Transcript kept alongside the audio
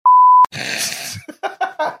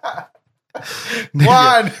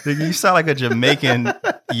Nigga, you sound like a Jamaican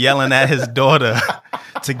yelling at his daughter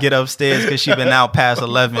to get upstairs because she been out past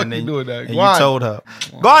 11 and you told her.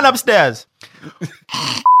 Go on upstairs.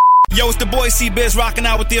 Yo, it's the boy C-Biz rocking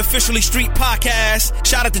out with the Officially Street podcast.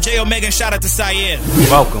 Shout out to J Omega and shout out to Syed.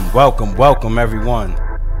 Welcome everyone.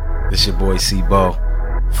 This your boy C-Bo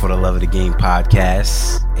for the Love of the Game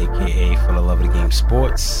podcast, aka for the Love of the Game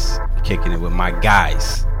sports. Kicking it with my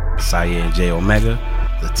guys, Syed and J Omega,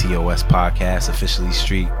 the TOS podcast, Officially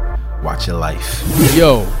Street. Watch your life.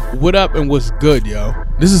 Yo, what up and what's good, yo?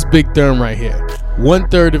 This is Big Therm right here.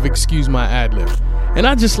 1/3 of Excuse My Ad-Lib. And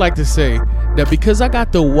I just like to say that because I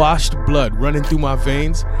got the washed blood running through my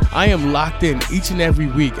veins, I am locked in each and every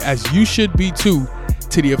week, as you should be too,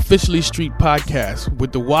 to the Officially Street podcast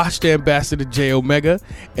with the washed ambassador J Omega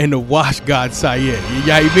and the washed god Syed. You know what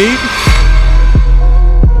I mean?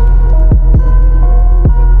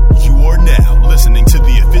 You are now listening to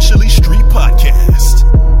the Officially Street podcast.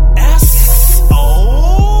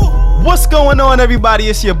 What's going on, everybody?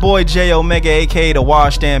 It's your boy J Omega, aka the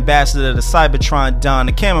washed ambassador, the Cybertron Don,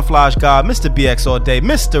 the camouflage god, Mr. BX all day,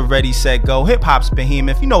 Mr. Ready Set Go, hip hop's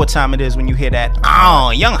behemoth. You know what time it is when you hear that.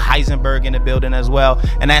 Young Heisenberg in the building as well,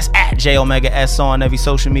 and that's at J Omega S on every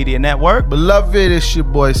social media network. Beloved, it's your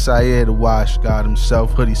boy Syed, the wash god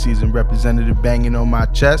himself, hoodie season representative, banging on my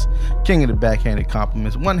chest, king of the backhanded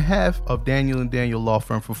compliments, one half of Daniel and Daniel law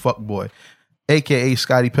firm for Fuckboy, aka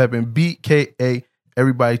Scotty Pepper, BKA.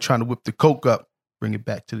 Everybody trying to whip the coke up, bring it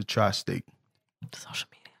back to the tri-state. Social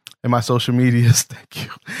media. And my social medias, thank you.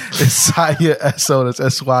 It's Syed S.O. That's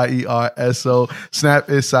S-Y-E-R-S-O. Snap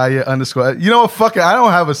is Syed _ You know what? Fuck it. I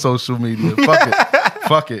don't have a social media.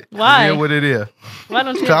 Fuck it. Why? Yeah, what it is. Why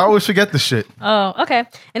don't you? Because I always forget the shit. Oh, okay.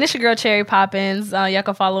 And it's your girl, Cherry Poppins. Y'all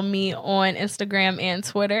can follow me on Instagram and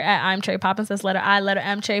Twitter at I'm Cherry Poppins. That's letter I, letter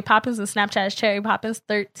M, Cherry Poppins. And Snapchat is Cherry Poppins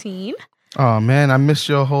 13. Oh, man, I missed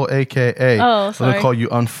your whole AKA. Oh, sorry. I'm going to call you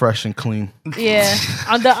unfresh and clean. Yeah.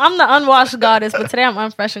 I'm the unwashed goddess, but today I'm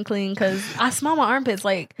unfresh and clean because I smell my armpits.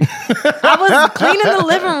 Like, I was cleaning the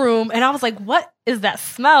living room, and I was like, what is that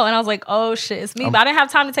smell? And I was like, oh, shit, it's me. But I didn't have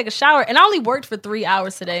time to take a shower, and I only worked for 3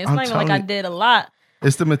 hours today. It's not even like I did a lot.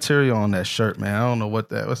 It's the material on that shirt, man. I don't know what's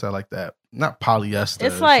that like that. Not polyester.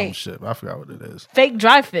 It's like some shit. I forgot what it is. Fake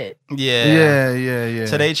dry fit. Yeah.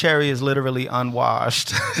 Today, Cherry is literally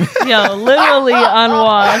unwashed. Yo, literally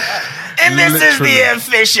unwashed. And this is the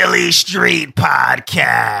Officially Street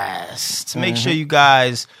podcast. Make sure you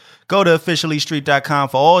guys go to officiallystreet.com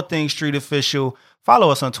for all things Street Official.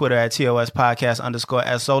 Follow us on Twitter at TOS Podcast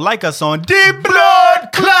 _SO. Like us on Deep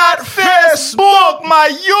Blood Clot Facebook, my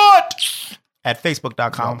yacht. At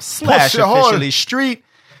facebook.com/officiallystreet.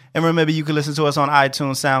 And remember, you can listen to us on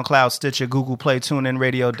iTunes, SoundCloud, Stitcher, Google Play, TuneIn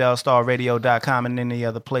Radio, DelstarRadio.com, and any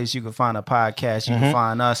other place you can find a podcast. You can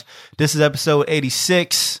find us. This is episode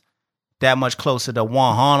 86. That much closer to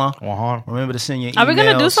 100. Remember to send your emails. Are we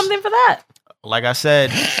going to do something for that? Like I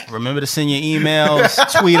said, remember to send your emails,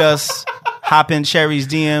 tweet us, hop in Cherry's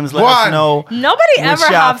DMs, let us know. Nobody ever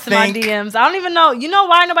hops in my DMs. I don't even know. You know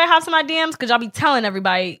why nobody hops in my DMs? Because y'all be telling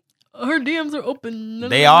everybody, her DMs are open.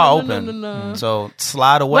 They are open. So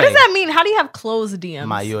slide away. What does that mean? How do you have closed DMs?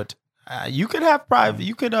 My yacht. You could have private.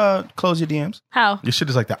 You could close your DMs. How? Your shit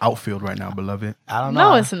is like the outfield right now, beloved. I don't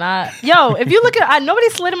know. No, it's not. Yo, if you look at, nobody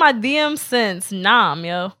slid in my DMs since Nam,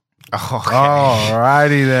 yo. Okay.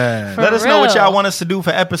 Alrighty then. For Let us know what real. y'all want us to do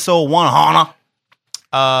for episode 100.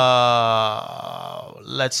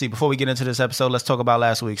 Let's see. Before we get into this episode, let's talk about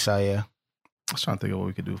last week, Syed. I was trying to think of what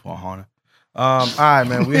we could do for 100. All right,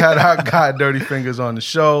 man. We had our guy Dirty Fingers on the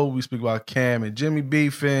show. We speak about Cam and Jimmy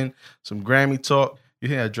beefing, some Grammy talk. You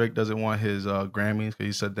hear that Drake doesn't want his Grammys because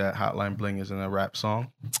he said that Hotline Bling isn't a rap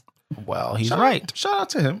song. Well, he's right. Shout out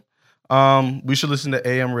to him. We should listen to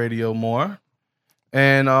AM radio more.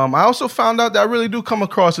 And I also found out that I really do come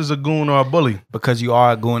across as a goon or a bully. Because you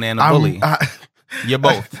are a goon and a bully. You're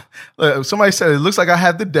both. Somebody said it looks like I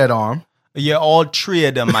have the dead arm. You're all three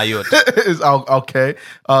of them, my youth. Okay.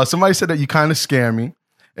 Somebody said that you kind of scare me.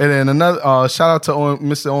 And then another shout out to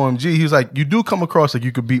Mr. OMG. He was like, you do come across like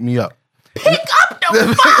you could beat me up. Pick up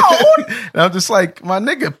the phone! And I'm just like, my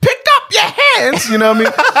nigga, pick up your hands. You know what I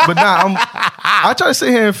mean? But nah, I try to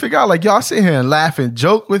sit here and figure out, like, y'all sit here and laugh and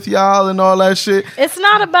joke with y'all and all that shit. It's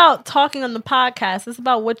not about talking on the podcast. It's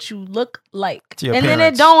about what you look like. And then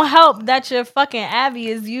it don't help that your fucking Abby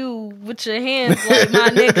is you with your hands like,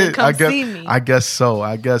 my nigga, come see me. I guess so.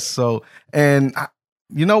 And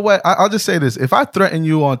you know what? I'll just say this. If I threaten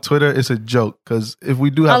you on Twitter, it's a joke. Because if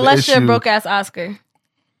we do have an issue... Unless you're broke-ass Oscar.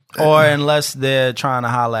 Or unless they're trying to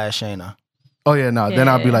holler at Shayna. Oh, yeah, no. Then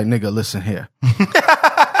I'll be like, nigga, listen here.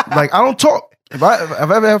 Like, I don't talk If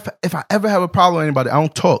I ever have a problem with anybody, I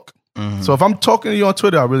don't talk. Mm-hmm. So if I'm talking to you on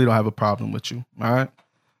Twitter, I really don't have a problem with you. All right.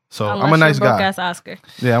 So Unless I'm a nice you're guy. broke-ass Oscar.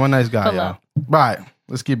 Yeah, I'm a nice guy, Pull y'all. up. Right.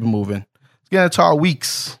 Let's keep it moving. Let's get into our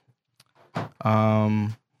weeks.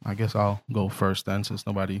 I guess I'll go first then, since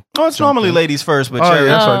nobody. Oh, it's normally ladies first, but Oh, Cherry.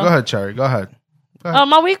 yeah, that's right. Go ahead, Cherry. Go ahead.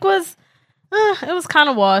 My week was, it was kind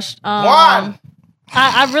of washed. Why?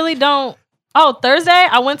 I really don't. Oh, Thursday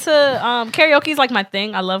I went to karaoke's like my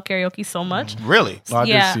thing. I love karaoke so much. Really? Oh, I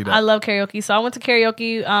did see that. I love karaoke. So I went to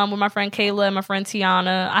karaoke with my friend Kayla and my friend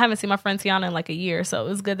Tiana. I haven't seen my friend Tiana in like a year, so it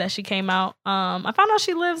was good that she came out. I found out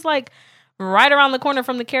she lives like right around the corner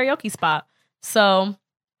from the karaoke spot. So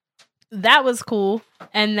that was cool.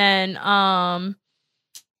 And then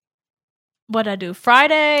what did I do?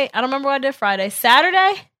 Friday, I don't remember what I did Friday.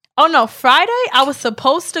 Saturday? Oh no, Friday I was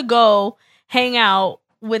supposed to go hang out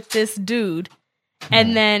with this dude,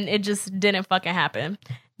 and then it just didn't fucking happen.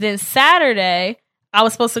 Then Saturday, I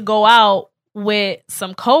was supposed to go out with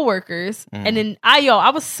some coworkers, and then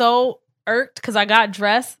I was so irked because I got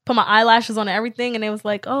dressed, put my eyelashes on and everything, and they was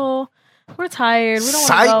like, "Oh, we're tired, we don't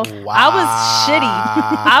want to go." Wow. I was shitty.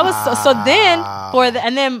 I was so then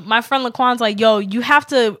and then my friend Laquan's like, "Yo, you have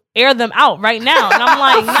to air them out right now," and I'm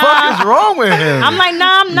like, "Nah." What is wrong with him? I'm like,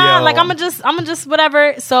 nah, I'm not. Yo. Like, I'm just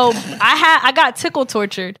whatever. So I got tickle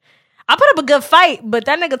tortured. I put up a good fight, but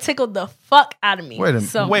that nigga tickled the fuck out of me. Wait a minute.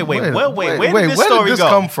 So, Wait, where did this where story did this go?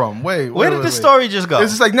 come from? Where did this story just go?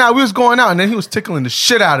 It's just like, we was going out, and then he was tickling the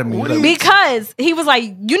shit out of me. Like, because he was like,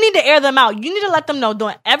 you need to air them out. You need to let them know.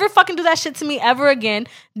 Don't ever fucking do that shit to me ever again.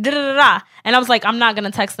 Da-da-da-da. And I was like, I'm not going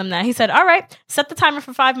to text them that. He said, all right, set the timer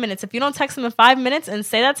for 5 minutes. If you don't text them in 5 minutes and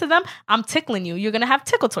say that to them, I'm tickling you. You're going to have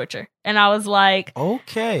tickle torture. And I was like,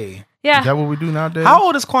 Okay. yeah. Is that what we do nowadays? How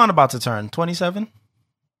old is Quan about to turn? 27?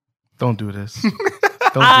 Don't do this.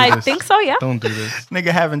 I think so, yeah. Don't do this. Nigga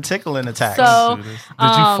having tickling attacks. So, Don't do this. Did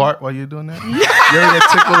you fart while you're doing that? You ever get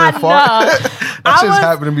tickled and fart? That shit's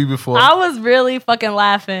happened to me before. I was really fucking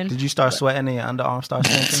laughing. Did you start sweating and your underarm start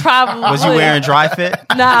stinking? Probably. Was you wearing dry fit?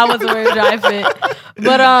 Nah, I wasn't wearing dry fit.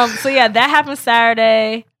 But so yeah, that happened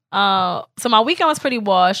Saturday. So my weekend was pretty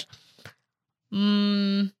washed.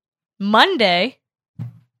 Monday,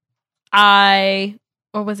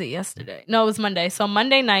 or was it yesterday? No, it was Monday. So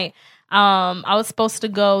Monday night, I was supposed to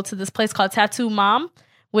go to this place called Tattoo Mom,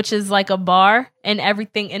 which is like a bar, and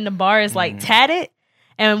everything in the bar is like tatted,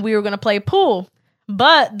 and we were gonna play pool.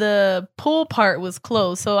 But the pool part was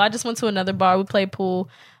closed. So I just went to another bar. We played pool.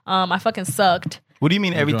 I fucking sucked. What do you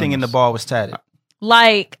mean everything in the bar was tatted?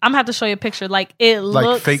 Like, I'm gonna have to show you a picture. Like, it like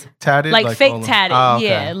looks fake tatted? like fake tatted. Oh, okay.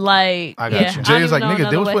 Yeah, like, I got yeah. you. Jay is like,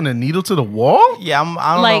 nigga, they was putting a needle to the wall? Yeah,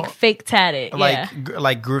 I don't like know. fake tatted. Like, Yeah.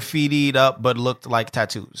 like graffitied up, but looked like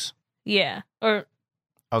tattoos. Yeah. Or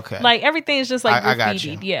Okay. like everything is just like I got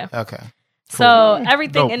you. graffitied. Yeah. Okay. So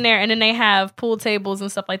everything Dope. in there, and then they have pool tables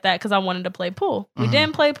and stuff like that because I wanted to play pool. We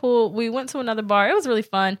didn't play pool. We went to another bar. It was really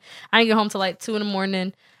fun. I didn't get home till like 2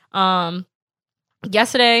 a.m.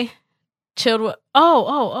 Yesterday, chilled with.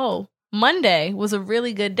 Monday was a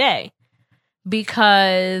really good day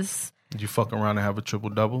because Did you fuck around and have a triple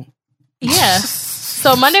double? yeah.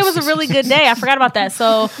 So Monday was a really good day. I forgot about that.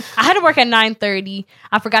 So I had to work at 9:30.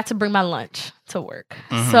 I forgot to bring my lunch to work.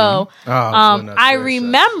 So I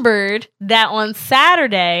remembered that on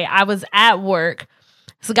Saturday I was at work.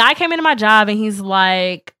 This guy came into my job and he's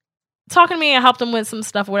like talking to me. I helped him with some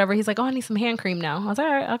stuff or whatever. He's like, "Oh, I need some hand cream now." I was like,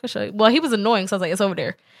 "All right, I can show you." Well, he was annoying, so I was like, "It's over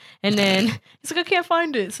there." And then he's like, "I can't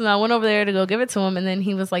find it." So I went over there to go give it to him. And then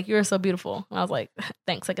he was like, "You're so beautiful." And I was like,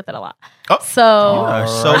 "Thanks, I get that a lot." Oh. So You are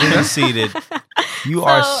so conceited. You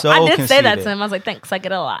are so I did conceited. say that to him. I was like, "Thanks, I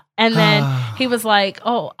get it a lot." And then he was like,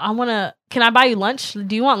 "Oh, can I buy you lunch?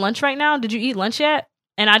 Do you want lunch right now? Did you eat lunch yet?"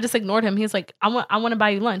 And I just ignored him. He was like, I want to buy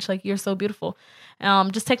you lunch. Like, you're so beautiful.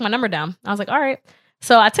 Just take my number down. I was like, all right.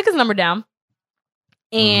 So I took his number down.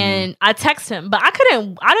 And I texted him, but I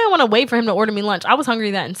didn't want to wait for him to order me lunch. I was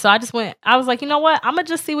hungry then. So I was like, you know what? I'm going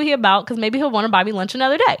to just see what he about because maybe he'll want to buy me lunch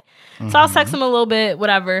another day. So I was texting him a little bit,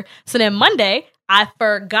 whatever. So then Monday, I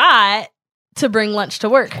forgot to bring lunch to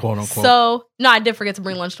work. Quote unquote. So, no, I did forget to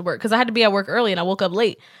bring lunch to work because I had to be at work early and I woke up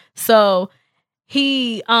late. So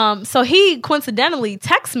he coincidentally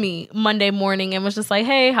texted me Monday morning and was just like,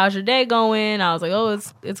 "Hey, how's your day going?" I was like, "Oh,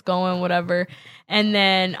 it's going, whatever." And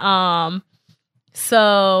then,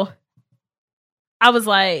 so I was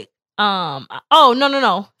like, oh,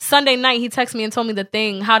 no. Sunday night, he texted me and told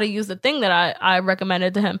me how to use the thing that I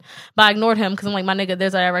recommended to him. But I ignored him because I'm like, my nigga,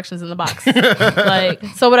 there's directions in the box. Like,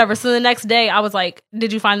 so whatever. So the next day, I was like,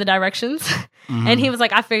 "Did you find the directions?" And he was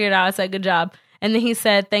like, "I figured it out." I said, "Good job." And then he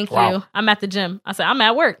said, "Thank you. I'm at the gym." I said, "I'm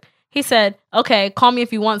at work." He said, "Okay, call me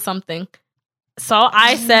if you want something." So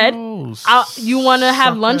I said, you want to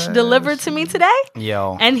have lunch delivered to me today?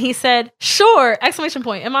 Yo. And he said, sure! Exclamation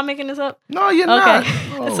point. Am I making this up? No, you're not.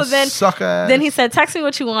 So then he said, text me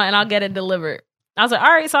what you want and I'll get it delivered. I was like,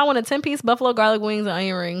 all right, so I want a 10-piece buffalo garlic wings and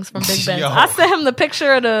onion rings from Big Ben's. I sent him the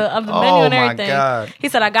picture of the menu and everything. God. He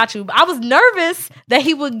said, I got you. I was nervous that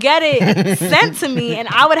he would get it sent to me and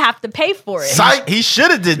I would have to pay for it. Psych. He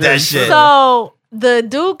should have did that shit. So the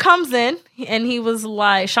dude comes in and he was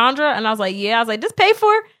like, Chandra? And I was like, yeah. I was like, just pay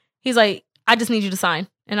for it? He's like, I just need you to sign.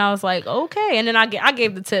 And I was like, okay. And then I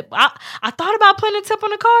gave the tip. I thought about putting a tip on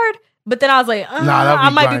the card. But then I was like, I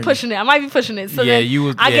might be pushing it. So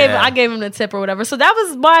then I gave him the tip or whatever. So that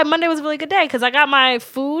was why Monday was a really good day because I got my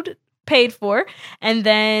food paid for, and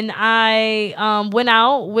then I went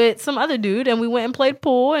out with some other dude, and we went and played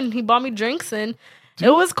pool, and he bought me drinks, and it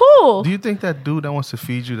was cool. Do you think that dude that wants to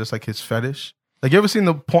feed you, that's like his fetish? Like, you ever seen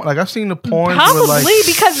the porn? Like, I've seen the porn. Probably,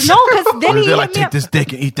 because then he like, take this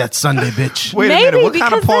dick and eat that Sunday, bitch. Wait a minute, what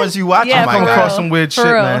kind of porns you watching? I come across some weird shit,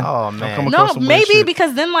 man. Oh, man. No, maybe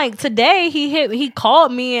because then, like, today he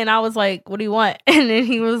called me and I was like, what do you want? And then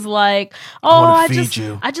he was like, I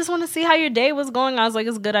just want to see how your day was going. I was like,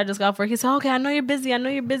 it's good. I just got off work. He said, okay, I know you're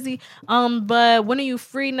busy. But when are you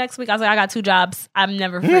free next week? I was like, I got 2 jobs. I'm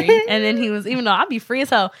never free. And then he was, even though I'd be free as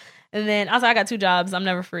hell. And then I was like, I got 2 jobs. I'm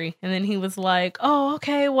never free. And then he was like, oh,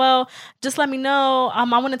 okay, well, just let me know. I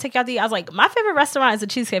want to take you out to eat. I was like, my favorite restaurant is the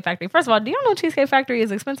Cheesecake Factory. First of all, do y'all know Cheesecake Factory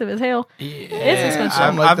is expensive as hell? Yeah, it's expensive.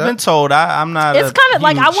 I've been told. I'm not. It's kind of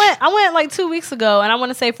like I went like 2 weeks ago, and I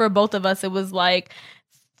want to say for both of us, it was like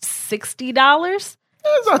 $60.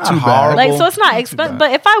 It's not too bad. Like, so it's not expensive.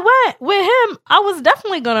 But if I went with him, I was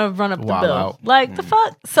definitely gonna run up the bill. Out. Like the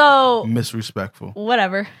fuck. So misrespectful.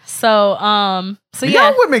 Whatever. So yeah.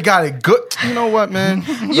 Y'all women got it good. You know what, man?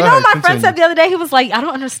 My friend said the other day, he was like, I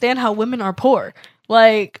don't understand how women are poor.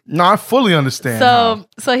 Like, no, I fully understand.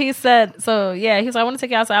 So he said, he's like, I want to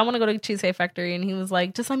take you outside. I want to go to Cheesecake Factory. And he was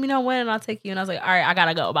like, just let me know when and I'll take you. And I was like, all right, I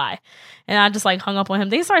gotta go. Bye. And I just like hung up on him.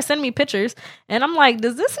 Then he started sending me pictures. And I'm like,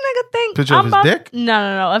 does this nigga think picture of his dick?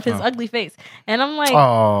 No, of his ugly face. And I'm like,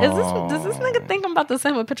 does this nigga think I'm about to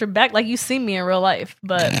send him a picture back? Like, you see me in real life.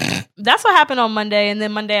 But that's what happened on Monday. And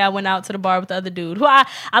then Monday I went out to the bar with the other dude who I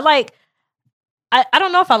like. I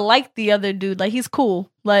don't know if I like the other dude. Like, he's cool.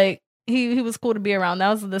 Like, he was cool to be around. That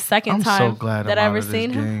was the second time that I ever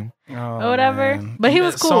seen him or whatever. Man. But he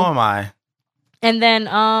was cool. So am I. And then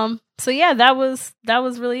so yeah, that was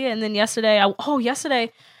really it. And then yesterday,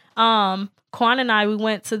 Quan and I, we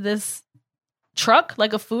went to this truck,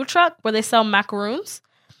 like a food truck where they sell macaroons.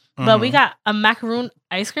 But we got a macaroon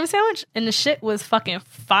ice cream sandwich, and the shit was fucking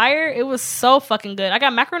fire. It was so fucking good. I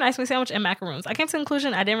got macaroon ice cream sandwich and macaroons. I came to the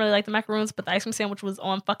conclusion I didn't really like the macaroons, but the ice cream sandwich was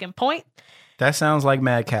on fucking point. That sounds like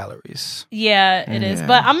mad calories. Yeah, it is.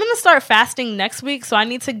 But I'm going to start fasting next week, so I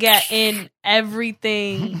need to get in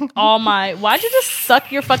everything. Why'd you just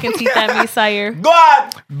suck your fucking teeth at me, Sire? Go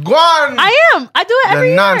on! I am. I do it every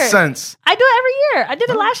year. Nonsense. I do it every year. I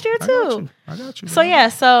did it last year, too. I got you. So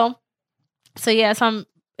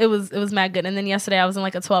it was mad good. And then yesterday, I was in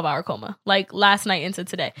like a 12-hour coma. Like last night into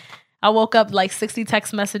today. I woke up like 60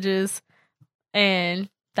 text messages, and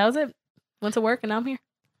that was it. Went to work, and now I'm here.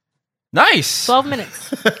 Nice. 12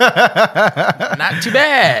 minutes. Not too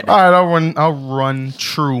bad. All right, I'll run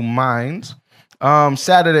true minds.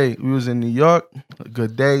 Saturday, we was in New York. A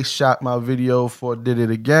good day. Shot my video for Did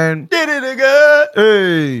It Again.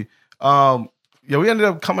 Hey. We ended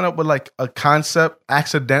up coming up with like a concept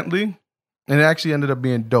accidentally, and it actually ended up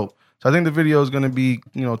being dope. So I think the video is going to be,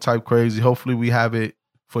 type crazy. Hopefully we have it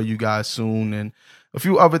for you guys soon, and a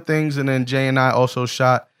few other things. And then Jay and I also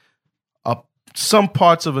shot some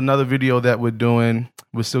parts of another video that we're doing.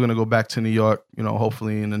 We're still going to go back to New York,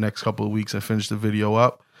 hopefully in the next couple of weeks and finish the video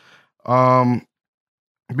up. But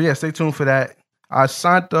yeah, stay tuned for that. I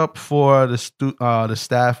signed up for the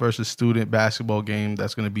staff versus student basketball game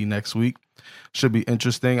that's going to be next week. Should be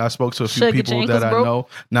interesting. I spoke to a few people that I know.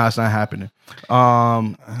 Nah, it's not happening.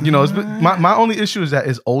 It's been, my only issue is that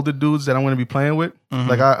it's older dudes that I'm going to be playing with.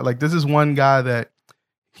 Mm-hmm. This is one guy that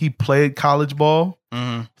he played college ball.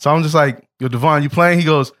 Mm-hmm. So I'm just like, yo, Devon, you playing? He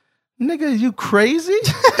goes, nigga, you crazy?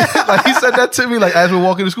 Like, he said that to me, like, as we're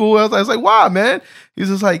walking to school. I was like, why, man? He's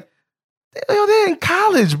just like, they're in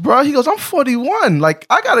college, bro. He goes, I'm 41. Like,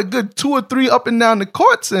 I got a good 2 or 3 up and down the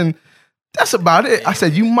courts, and that's about it. I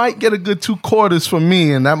said, you might get a good 2 quarters from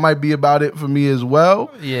me, and that might be about it for me as well.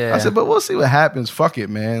 Yeah. I said, but we'll see what happens. Fuck it,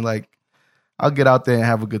 man. Like, I'll get out there and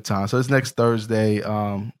have a good time. So it's next Thursday.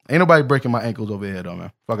 Ain't nobody breaking my ankles over here, though,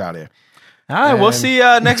 man. Fuck out of here. All right, we'll see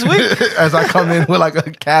next week. As I come in with like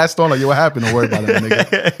a cast on, like, yo, what happened? Don't worry about it,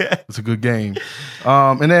 nigga. It's a good game.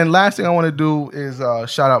 And then last thing I want to do is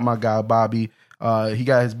shout out my guy, Bobby. He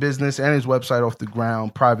got his business and his website off the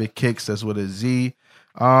ground, Private Kicks, that's with a Z.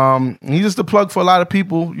 He's just a plug for a lot of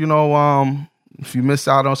people, you know, if you miss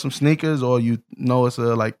out on some sneakers or you know it's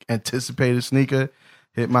a like anticipated sneaker,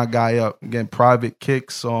 hit my guy up. Again, Private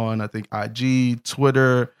Kicks on, I think, IG,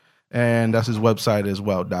 Twitter, and that's his website as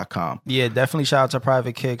well, .com. Yeah, definitely shout out to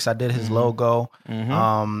Private Kicks. I did his logo.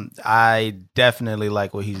 I definitely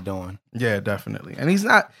like what he's doing. Yeah, definitely. And he's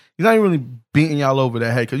not even really beating y'all over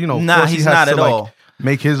the head because, you know, nah, he's not at all.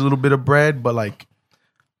 Make his little bit of bread, but like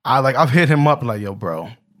I've hit him up like, yo, bro,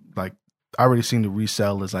 like I already seen the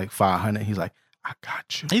resell is like 500. He's like, I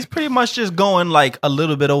got you. He's pretty much just going like a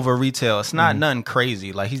little bit over retail. It's not nothing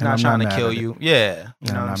crazy. Like he's not trying to kill you. Yeah.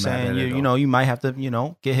 You know what I'm saying? You know, you might have to, you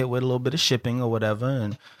know, get hit with a little bit of shipping or whatever.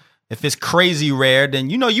 And if it's crazy rare, then,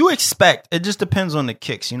 you know, you expect, it just depends on the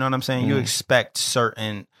kicks. You know what I'm saying? You expect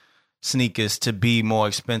certain sneakers to be more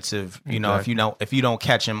expensive, you know, if you don't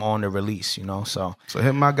catch them on the release, you know. So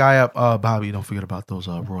hit my guy up, Bobby. Don't forget about those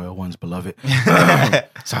Royal ones, beloved.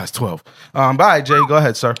 Size 12. But all right, Jay, go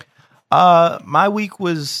ahead, sir. My week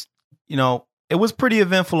was, you know, it was pretty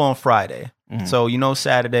eventful on Friday. So, you know,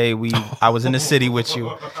 Saturday I was in the city with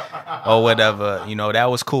you or whatever. You know,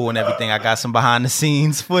 that was cool and everything. I got some behind the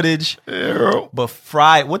scenes footage. Yeah. But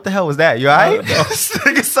Friday, what the hell was that? You all right?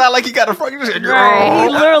 It sounded like he got a frog in his throat. Right. He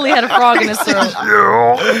literally had a frog in his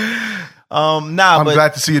throat. I'm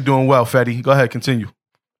glad to see you doing well, Fetty. Go ahead, continue.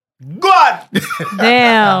 God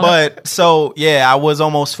damn. But so yeah, I was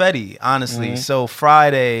almost Fetty, honestly. So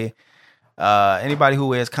Friday, anybody who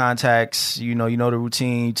wears contacts, you know the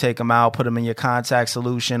routine. You take them out, put them in your contact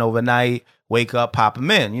solution overnight, wake up, pop them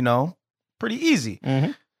in, you know, pretty easy.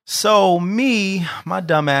 So my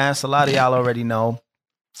dumb ass, a lot of y'all already know,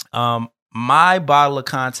 my bottle of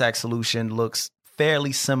contact solution looks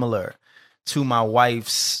fairly similar to my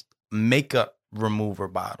wife's makeup remover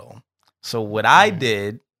bottle. So what I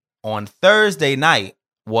did on Thursday night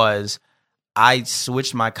was I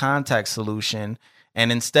switched my contact solution,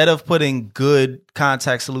 and instead of putting good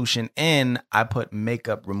contact solution in, I put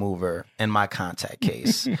makeup remover in my contact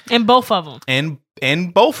case. In both of them.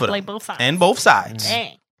 In both of them. Like both sides. And both sides.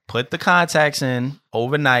 Dang. Put the contacts in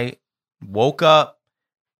overnight, woke up,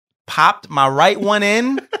 popped my right one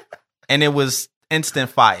in, and it was instant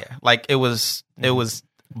fire. Like it was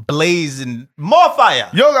blazing more fire.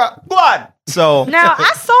 Yoga. What? So now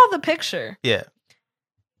I saw the picture. Yeah.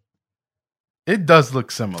 It does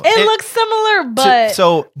look similar. It looks similar, but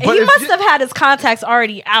he must have had his contacts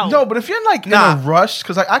already out. No, but if you're like in a rush,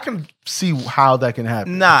 because I can see how that can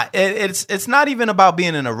happen. Nah, it's not even about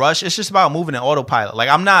being in a rush. It's just about moving in autopilot. Like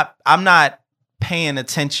I'm not paying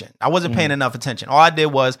attention. I wasn't paying enough attention. All I did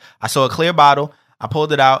was I saw a clear bottle. I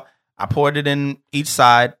pulled it out. I poured it in each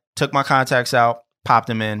side. Took my contacts out. Popped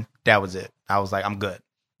them in. That was it. I was like, I'm good.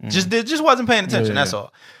 Just wasn't paying attention. That's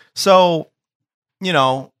all. So, you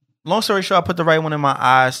know, long story short, I put the right one in my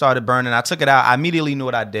eye, started burning. I took it out. I immediately knew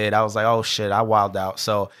what I did. I was like, oh shit, I wilded out.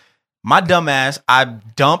 So my dumb ass, I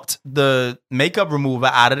dumped the makeup remover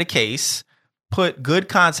out of the case, put good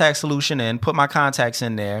contact solution in, put my contacts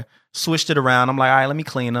in there, switched it around. I'm like, all right, let me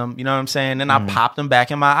clean them. You know what I'm saying? Then I popped them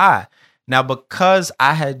back in my eye. Now, because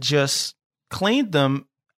I had just cleaned them,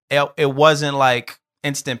 it wasn't like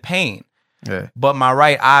instant pain. Yeah. But my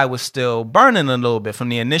right eye was still burning a little bit from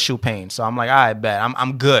the initial pain. So I'm like, all right, bet.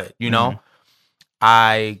 I'm good, you know?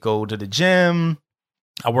 I go to the gym.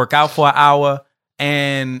 I work out for an hour.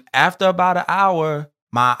 And after about an hour,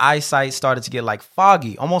 my eyesight started to get like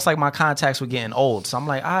foggy, almost like my contacts were getting old. So I'm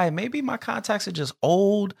like, all right, maybe my contacts are just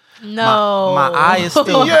old. No. My eye is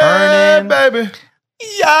still burning. Baby.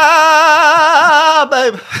 Yeah,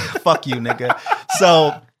 baby. Fuck you, nigga.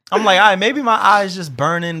 So I'm like, all right, maybe my eye is just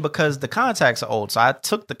burning because the contacts are old. So I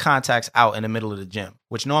took the contacts out in the middle of the gym,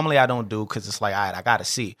 which normally I don't do because it's like, all right, I got to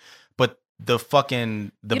see. But the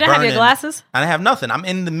you don't have your glasses? I didn't have nothing. I'm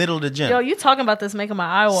in the middle of the gym. Yo, you talking about this making my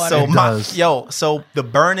eye water. So the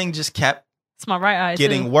burning just kept it's my right eye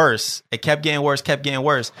getting worse. It kept getting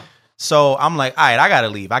worse. So I'm like, all right, I got to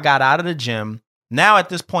leave. I got out of the gym. Now at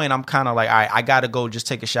this point, I'm kind of like, all right, I got to go just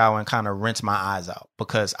take a shower and kind of rinse my eyes out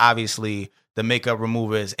because obviously the makeup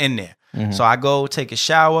remover is in there. So I go take a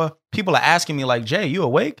shower. People are asking me like, Jay, you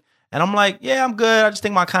awake? And I'm like, yeah, I'm good. I just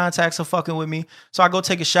think my contacts are fucking with me. So I go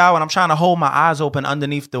take a shower and I'm trying to hold my eyes open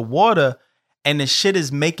underneath the water. And the shit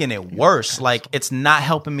is making it worse. Like it's not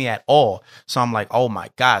helping me at all. So I'm like, oh my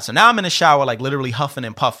God. So now I'm in the shower, like literally huffing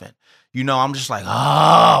and puffing. I'm just like,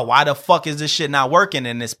 oh, why the fuck is this shit not working?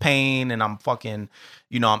 And it's pain and I'm fucking,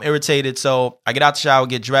 I'm irritated. So I get out the shower,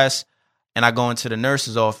 get dressed, and I go into the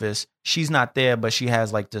nurse's office. She's not there, but she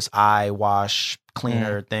has like this eye wash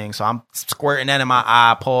cleaner thing. So I'm squirting that in my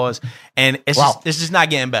eye, pause. And it's just not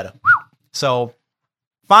getting better. So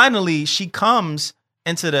finally she comes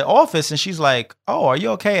into the office and she's like, oh, are you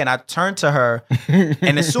okay? And I turned to her,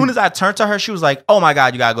 and as soon as I turned to her, she was like, oh my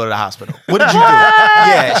God, you gotta go to the hospital. What did you do?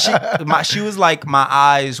 Yeah, she was like, my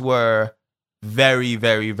eyes were very,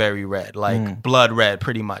 very, very red, like blood red,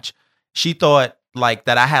 pretty much. She thought like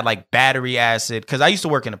that I had like battery acid, because I used to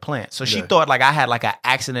work in a plant. So she thought like I had like an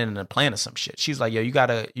accident in a plant or some shit. She's like, yo,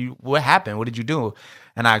 what happened? What did you do?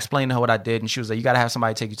 And I explained to her what I did, and she was like, you gotta have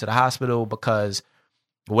somebody take you to the hospital because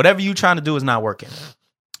whatever you trying to do is not working.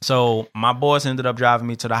 So my boss ended up driving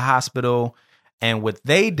me to the hospital, and what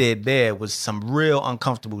they did there was some real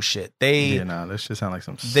uncomfortable shit. This just sound like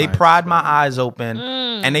some. They pried my eyes open,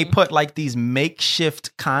 and they put like these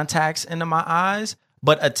makeshift contacts into my eyes,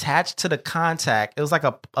 but attached to the contact, it was like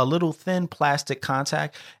a little thin plastic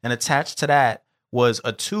contact, and attached to that was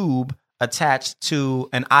a tube attached to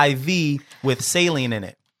an IV with saline in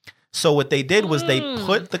it. So what they did was they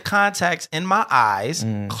put the contacts in my eyes,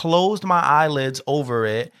 closed my eyelids over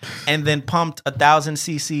it, and then pumped 1,000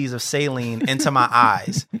 cc's of saline into my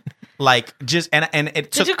eyes. Like just and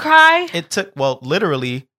it took. Did you cry? It took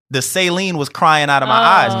literally the saline was crying out of my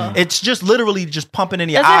eyes. It's just literally just pumping in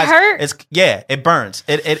your eyes. Does it hurt? It burns.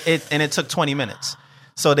 It took 20 minutes.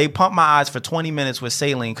 So they pumped my eyes for 20 minutes with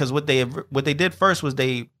saline, because what they did first was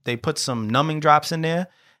they put some numbing drops in there.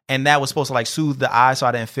 And that was supposed to like soothe the eye so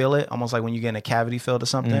I didn't feel it. Almost like when you get a cavity filled or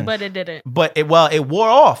something. But it didn't. But it wore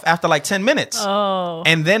off after like 10 minutes. Oh.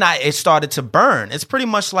 And then it started to burn. It's pretty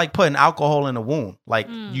much like putting alcohol in a wound. Like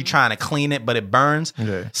you trying to clean it, but it burns.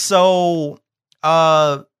 Okay. So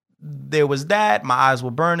there was that. My eyes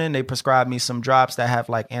were burning. They prescribed me some drops that have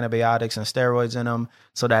like antibiotics and steroids in them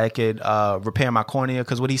so that it could repair my cornea.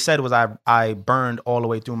 Because what he said was I burned all the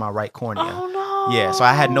way through my right cornea. Oh, no. Yeah, so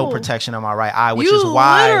I had no protection on my right eye, which is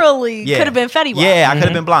why you literally could have been Fetty Wap. Yeah, I could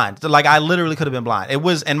have been blind. Like I literally could have been blind.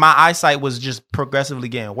 And my eyesight was just progressively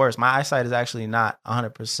getting worse. My eyesight is actually not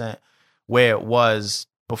 100% where it was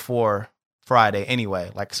before Friday anyway.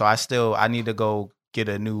 Like, so I need to go get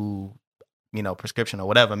a new, prescription or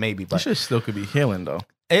whatever, maybe. But this shit still could be healing though.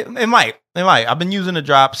 It might. I've been using the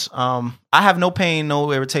drops. I have no pain,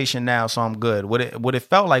 no irritation now, so I'm good. What it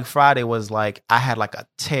felt like Friday was like I had like a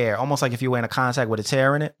tear, almost like if you were in a contact with a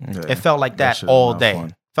tear in it. Yeah, it felt like that all day.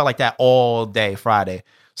 Felt like that all day Friday.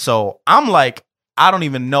 So I'm like, I don't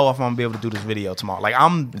even know if I'm gonna be able to do this video tomorrow. Like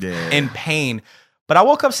I'm in pain. But I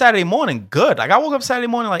woke up Saturday morning good. Like I woke up Saturday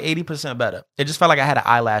morning like 80% better. It just felt like I had an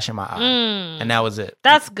eyelash in my eye. And that was it.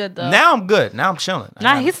 That's good though. Now I'm good. Now I'm chilling.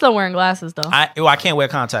 Nah, he's still wearing glasses though. I can't wear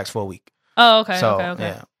contacts for a week. Oh, okay. So, okay.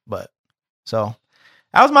 Yeah. But so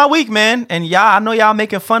that was my week, man. And I know y'all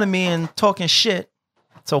making fun of me and talking shit.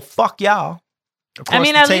 So fuck y'all. I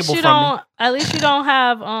mean, at least you don't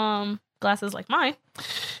have glasses like mine.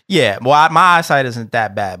 Yeah, well, my eyesight isn't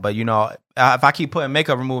that bad, but if I keep putting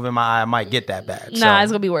makeup remover in my eye, I might get that bad. Nah,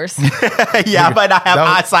 it's gonna be worse. Yeah, I might not have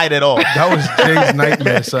eyesight at all. That was Jay's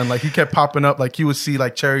nightmare, son. Like he kept popping up, like he would see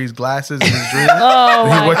like Cherry's glasses in his dreams. Oh,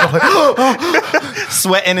 and he woke up like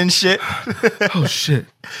sweating and shit. Oh shit.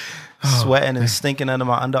 Sweating and stinking under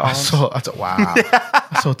my underarms. I saw, wow.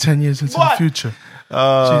 I saw 10 years into the future.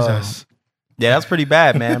 Jesus. Yeah, that's pretty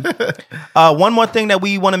bad, man. One more thing that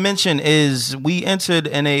we want to mention is we entered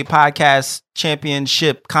in a podcast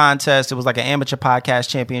championship contest. It was like an amateur podcast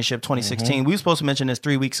championship 2016. We were supposed to mention this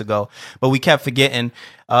 3 weeks ago, but we kept forgetting.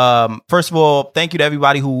 First of all, thank you to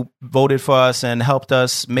everybody who voted for us and helped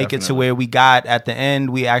us make it to where we got at the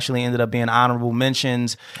end. We actually ended up being honorable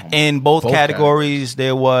mentions in both categories.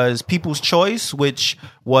 There was People's Choice, which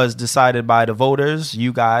was decided by the voters,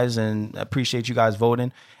 you guys, and appreciate you guys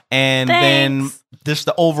voting. And then just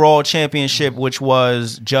the overall championship, which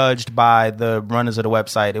was judged by the runners of the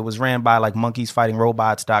website. It was ran by like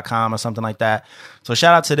monkeysfightingrobots.com or something like that. So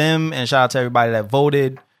shout out to them and shout out to everybody that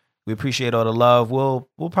voted. We appreciate all the love. We'll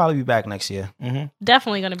probably be back next year.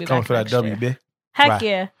 Definitely going to be coming back for next that year. WB. Heck right.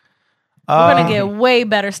 yeah. We're going to get way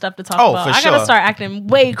better stuff to talk about. For I sure. got to start acting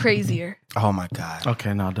way crazier. Oh my God.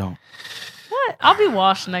 Okay, no, don't. What? I'll be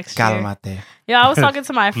washed next Got year. him out there. Yeah, I was talking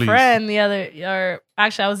to my friend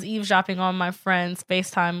actually I was eavesdropping on my friend's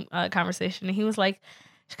FaceTime conversation, and he was like,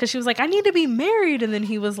 because she was like, I need to be married, and then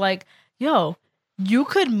he was like, yo, you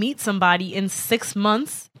could meet somebody in 6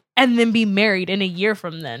 months and then be married in a year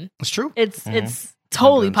from then. It's true. It's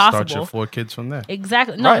totally And then possible. Start your 4 kids from there.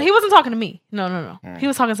 Exactly. No, Right. he wasn't talking to me. No. He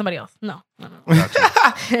was talking to somebody else. No.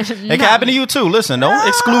 It can happen to you too. Listen, don't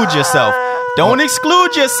exclude yourself. Don't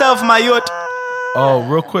exclude yourself, my youth. Oh,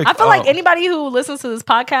 real quick. I feel like anybody who listens to this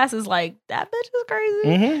podcast is like, that bitch is crazy.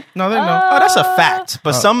 Mm-hmm. No, they know. Oh, that's a fact.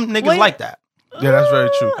 But some niggas wait. like that. Yeah, that's very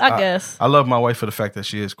true. I guess. I love my wife for the fact that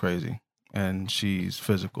she is crazy and she's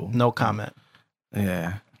physical. No comment.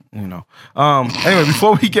 Yeah, you know. Anyway,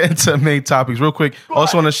 before we get into main topics, real quick,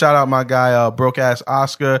 also want to shout out my guy, broke ass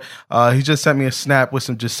Oscar. He just sent me a snap with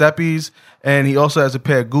some Giuseppe's, and he also has a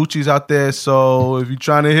pair of Gucci's out there. So if you're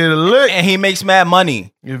trying to hit a lick, And he makes mad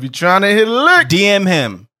money. DM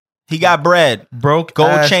him. He got bread. Broke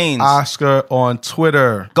Gold ass chains. Oscar on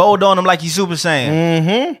Twitter. Gold on him like he's Super Saiyan.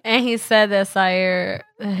 Mm-hmm. And he said that Sire,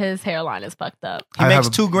 his hairline is fucked up. He makes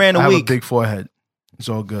 $2,000 I a have week. a big forehead. It's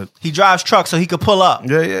all good. He drives trucks so he could pull up.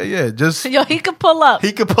 Yeah. Just Yo, he could pull up.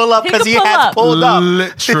 He could pull up because he could pull has up. pulled up.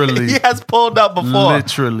 Literally. He has pulled up before.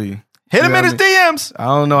 literally. Hit him You know in his what I mean? DMs. I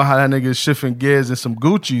don't know how that nigga is shifting gears in some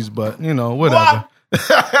Gucci's, but you know, whatever.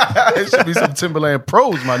 It should be some Timberland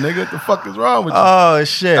Pros, my nigga. What the fuck is wrong with you? Oh,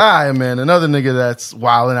 shit. All right, man. Another nigga that's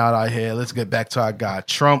wilding out here. Let's get back to our guy,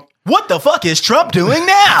 Trump. What the fuck is Trump doing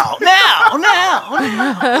now? Now.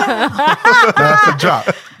 That's a drop.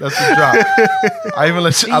 I even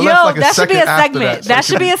let you, I left like a that should be second a after segment. that. That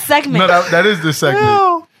should be a segment. No, that is the segment.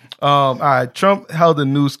 All right. Trump held a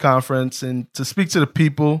news conference and to speak to the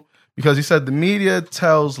people because he said the media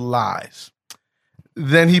tells lies.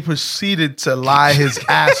 Then he proceeded to lie his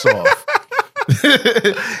ass off.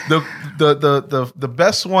 The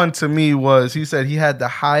best one to me was he said he had the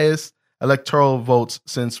highest electoral votes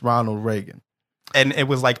since Ronald Reagan. And it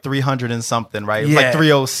was like 300 and something, right? Yeah. Like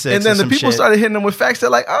 306. And then or the some people shit. started hitting him with facts. They're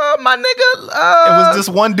like, "Oh, my nigga." It was this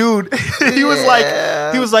one dude. He was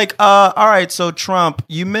like, all right, so Trump,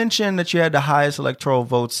 you mentioned that you had the highest electoral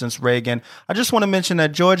votes since Reagan. I just want to mention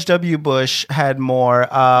that George W. Bush had more.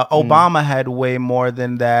 Obama had way more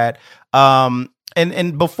than that.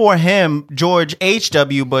 And before him, George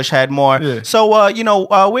H.W. Bush had more. Yeah. So,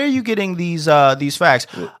 where are you getting these facts?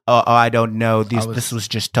 I don't know. This was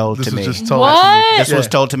just told to me. Was just told What? This was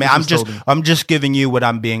told to me. This was told me. I'm just giving you what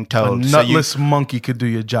I'm being A told. nutless monkey could do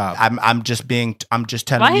your job. I'm just telling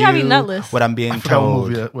Why he you gotta be nutless? what I'm being I forgot what told.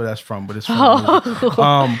 movie where that's from, but it's from a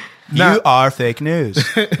movie. Now- You are fake news.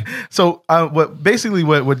 So what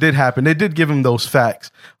did happen, they did give him those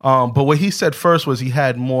facts. But what he said first was he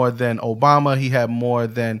had more than Obama. He had more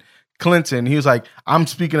than Clinton. He was like, I'm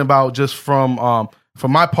speaking about just from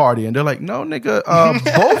my party. And they're like, no, nigga,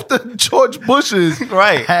 both the George Bushes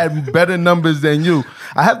Right. had better numbers than you.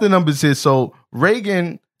 I have the numbers here. So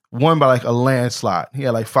Reagan won by like a landslide. He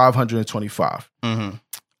had like 525. Mm-hmm.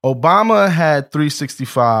 Obama had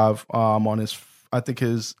 365 on his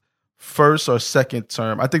first or second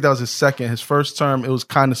term. I think that was his second. His first term, it was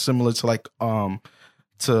kind of similar to like to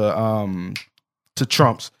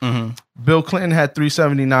Trump's. Mm-hmm. Bill Clinton had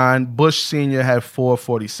 379. Bush Sr. had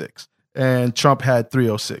 446, and Trump had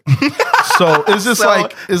 306. So it's just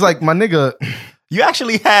it's like my nigga. You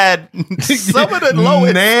actually had some of the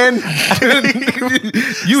lowest. Man,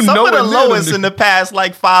 Some of the lowest in the past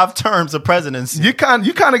like 5 terms of presidency. You kind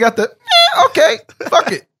of got the okay,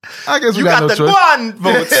 fuck it. I guess You we got no the choice. Guan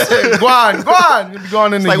votes. Guan. You be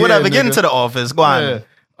going in It's the like year, whatever, get nigga. into the office. Guan.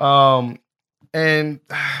 Yeah. And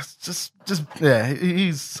just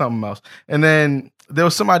he's something else. And then there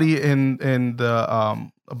was somebody in the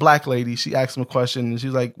a black lady. She asked him a question, and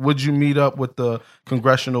she's like, "Would you meet up with the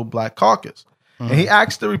Congressional Black Caucus?" And he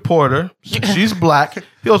asked the reporter, she's black. He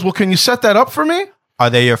goes, "Well, can you set that up for me?" Are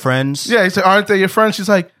they your friends? Yeah, he said, "Aren't they your friends?" She's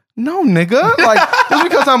like, "No, nigga. Like, just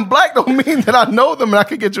because I'm black don't mean that I know them and I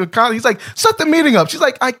can get you a contact." He's like, "Set the meeting up." She's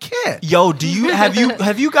like, "I can't." Yo,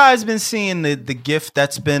 have you guys been seeing the GIF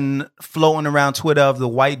that's been floating around Twitter of the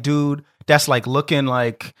white dude that's like looking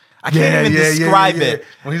like I can't even describe it.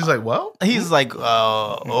 When he's like, "Well," He's like,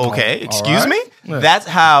 okay, excuse right. me? Yeah. That's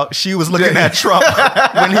how she was looking at Trump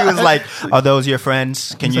when he was like, are those your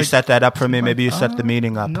friends? Can you like, set that up for me? Maybe you set the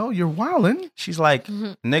meeting up. "No, you're wildin'." She's like,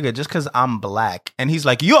 nigga, just because I'm black. And he's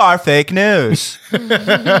like, you are fake news. Go on,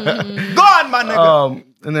 my nigga.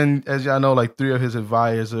 And then, as y'all know, like 3 of his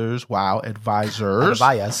advisors.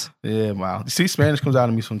 Bias. Yeah, wow. See, Spanish comes out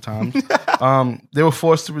of me sometimes. They were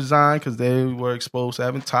forced to resign because they were exposed to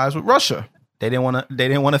having ties with Russia. They didn't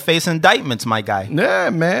want to face indictments, my guy.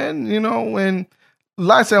 Yeah, man. You know, and the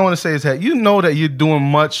last thing I want to say is that you know that you're doing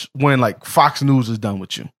much when like Fox News is done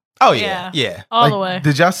with you. Oh yeah. All Like, the way.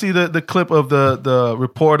 Did y'all see the clip of the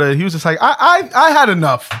reporter? He was just like, I had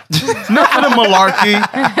enough. Enough of the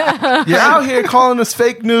malarkey. You're out here calling us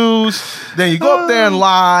fake news. Then you go up there and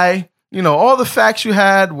lie. all the facts you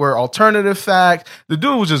had were alternative facts. The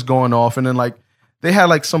dude was just going off, and then like they had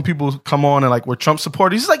like some people come on and like were Trump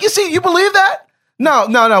supporters. He's like, you believe that? No,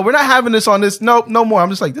 we're not having this on this. No more. I'm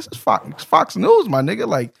just like, this is Fox News, my nigga.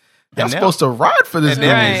 Like, y'all supposed to ride for this dude.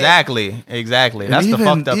 Exactly. That's the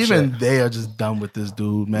fucked up shit. Even they are just done with this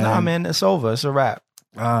dude, man. Nah, man, it's over. It's a wrap.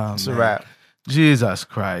 It's a wrap. Jesus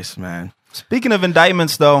Christ, man. Speaking of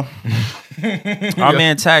indictments, though, our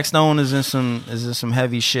man Tax Stone is in some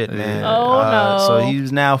heavy shit, man. Oh no! So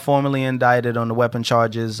he's now formally indicted on the weapon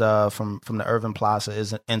charges from the Irving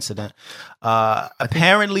Plaza incident.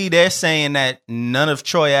 Apparently, they're saying that none of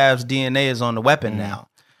Troy Ave's DNA is on the weapon now.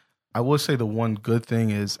 I will say the one good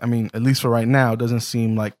thing is, I mean, at least for right now, it doesn't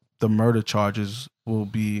seem like the murder charges will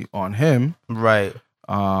be on him, right?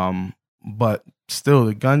 But still,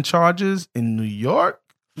 the gun charges in New York.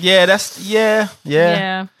 Yeah, God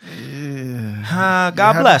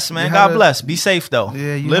bless, man. God bless. Be safe, though.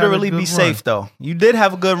 Yeah, literally be safe, though. You did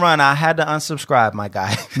have a good run. I had to unsubscribe, my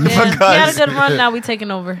guy. Yeah, you had a good run. Now we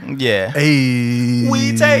taking over. Yeah. Hey.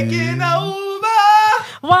 We taking over.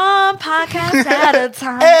 One podcast at a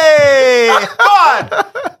time. Hey, God.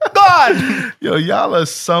 Yo, y'all are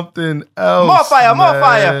something else. More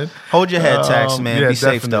fire. Hold your head, Tax, man. Be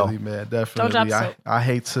safe, though. Man, definitely. Don't drop soap. I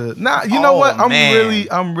hate to. Nah, you know what? Man.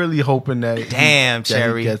 I'm really hoping that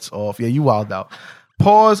Cherry he gets off. Yeah, you wild out.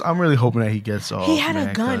 Pause. I'm really hoping that he gets off. He had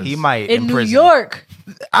a gun. He might in New prison. York.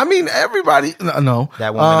 I mean, everybody. No,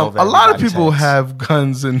 that woman over a lot of people heads. have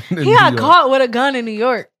guns in New York. He got caught with a gun in New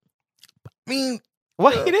York. I mean,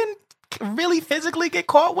 what? He didn't really physically get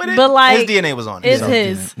caught with it, but like his DNA was on it. It's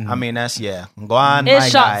his. I mean, that's Go on, it my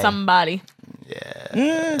shot guy. somebody.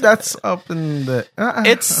 Yeah, that's up in the.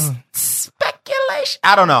 It's speculation.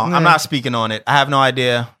 I don't know. I'm not speaking on it. I have no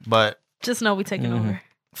idea, but just know we taking over.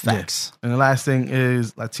 Facts. Yeah. And the last thing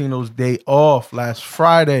is Latino's Day off last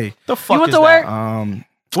Friday. The fuck you went is to work? that?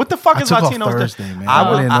 What the fuck I is took Latino's off Day? Thursday, man.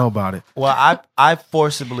 I didn't know about it. Well, I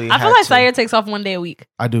forcibly. I feel like Sayer takes off one day a week.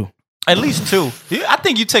 I do. At least 2. I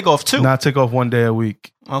think you take off 2. No, I take off one day a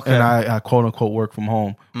week. Okay. And I quote unquote work from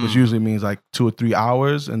home, which usually means like 2 or 3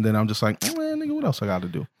 hours. And then I'm just like, man, nigga, what else I got to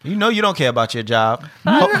do? You know you don't care about your job.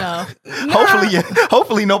 No.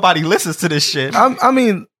 Hopefully nobody listens to this shit. I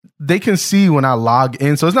mean, they can see when I log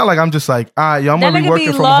in. So it's not like I'm just like, all right, yo, I'm going to be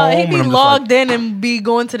working from home. He'd be logged in and be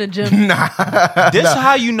going to the gym. This is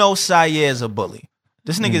how you know Sayer is a bully.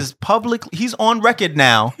 This nigga is he's on record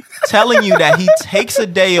now telling you that he takes a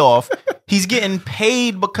day off. He's getting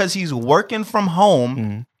paid because he's working from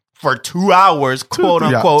home for 2 hours, quote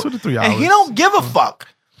unquote. 2 to 3 hours. And he don't give a fuck.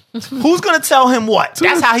 Who's going to tell him what?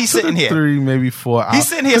 That's how he's sitting here. 3, maybe 4 hours. He's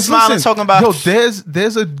sitting here smiling, talking about. Yo,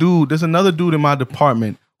 there's another dude in my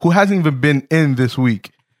department who hasn't even been in this week.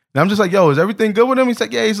 And I'm just like, yo, is everything good with him? He's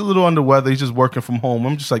like, yeah, he's a little under weather. He's just working from home.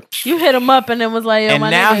 I'm just like, you hit him up and then was like, yo, and my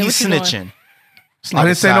now nigga, he's snitching. I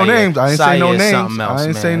didn't say no names. I didn't say no names. Else, I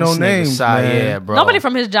didn't say no names. Man. Bro. Nobody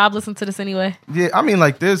from his job listened to this anyway. Yeah, I mean,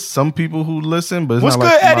 like, there's some people who listen, but it's What's not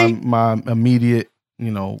good, like Eddie? my immediate,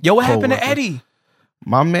 Yo, what happened to Eddie?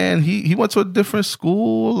 My man, he went to a different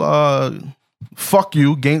school. Fuck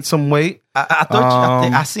you, gained some weight. I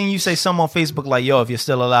thought I seen you say something on Facebook like, yo, if you're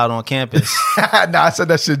still allowed on campus. Nah, I said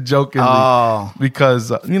that shit jokingly.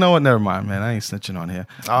 Because, you know what? Never mind, man. I ain't snitching on here.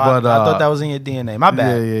 But I thought that was in your DNA. My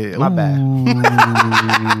bad. Yeah. My bad.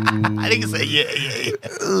 I think say, yeah.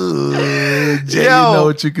 Jay, you know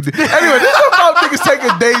what you can do. Anyway, this is about niggas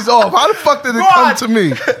taking days off. How the fuck did it come to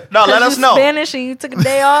me? No, let us know. Spanish and you took a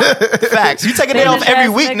day off. Facts. You take a day off every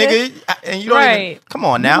week, nigga. And you don't even, come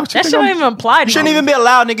on now. That shit don't even apply to you. You shouldn't even be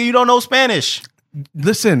allowed, nigga. You don't know Spanish.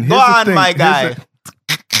 Listen, go on, my guy.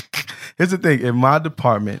 Here's the thing. In my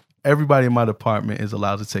department, everybody in my department is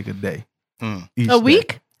allowed to take a day. A week?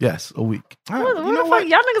 Day. Yes, a week. What the fuck?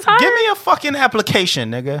 Y'all niggas hired? Give me a fucking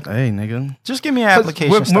application, nigga. Hey, nigga. Just give me an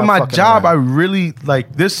application. With my job, I really,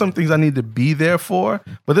 like, there's some things I need to be there for,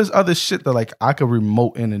 but there's other shit that, like, I could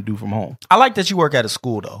remote in and do from home. I like that you work at a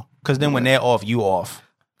school, though, because then when they're off, you off.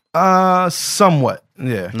 Somewhat,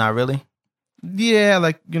 yeah. Not really? Yeah,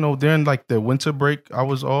 like, during, like, the winter break, I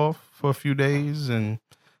was off for a few days, and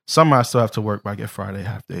summer I still have to work, but I get Friday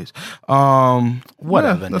half days.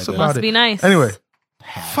 Whatever, that's about Must it. be nice. Anyway,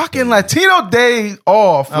 fucking Latino Day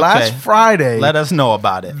off last Friday. Let us know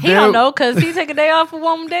about it. He don't know, because he take a day off for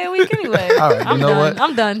one day a week anyway. All right,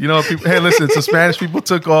 I'm done. You know what, people? Hey, listen, some Spanish people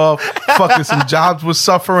took off. Fucking some jobs was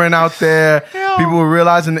suffering out there. People were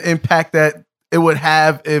realizing the impact that it would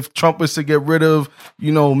have if Trump was to get rid of,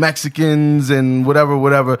 Mexicans and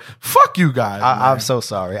whatever. Fuck you guys. I'm so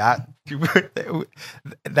sorry.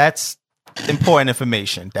 That's important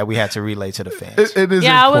information that we had to relay to the fans. It is.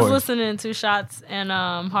 Yeah, important. I was listening to Shots, and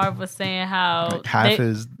Harv was saying how Like half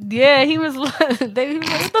his. Yeah, he was. He was like, "What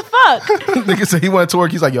the fuck?" Nigga said he went to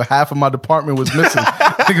work. He's like, yo, half of my department was missing.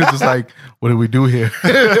 Nigga was just like, what do we do here?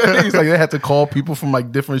 He's like, they had to call people from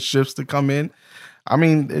like different shifts to come in. I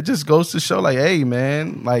mean, it just goes to show, like, hey,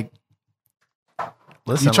 man, like,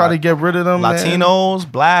 Listen, you try to get rid of them,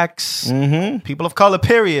 Latinos, blacks, people of color,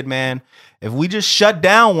 period, man. If we just shut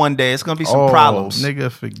down one day, it's gonna be some problems.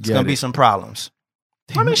 Nigga, forget It's gonna be some problems.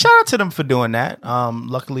 I mean, shout out to them for doing that.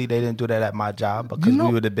 Luckily, they didn't do that at my job because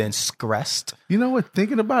we would have been stressed. You know what?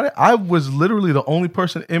 Thinking about it, I was literally the only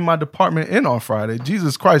person in my department in on Friday.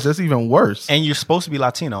 Jesus Christ, that's even worse. And you're supposed to be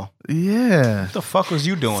Latino. Yeah. What the fuck was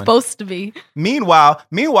you doing? Supposed to be. Meanwhile,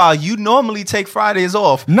 you normally take Fridays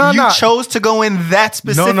off. No, you chose to go in that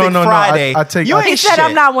specific No. Friday. I take. You I, He ain't said, shit.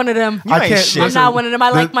 "I'm not one of them. You ain't shit. I'm not one of them. I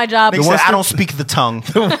like my job." Nigga said, I don't speak the tongue.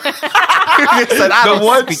 He said, I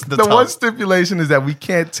don't speak the tongue. one stipulation is that we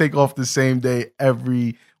can't take off the same day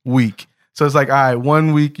every week. So it's like, all right,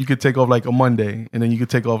 1 week you could take off like a Monday, and then you could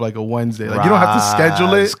take off like a Wednesday. Like you don't have to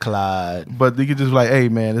schedule it, Clyde. but you could just be like, hey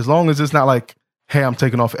man, as long as it's not like, hey, I'm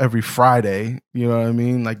taking off every Friday. You know what I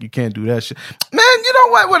mean? Like you can't do that shit. Man, you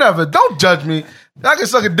know what? Whatever. Don't judge me. I can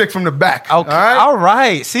suck a dick from the back. Okay. All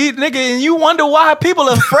right. See, nigga, and you wonder why people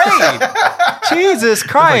are afraid. Jesus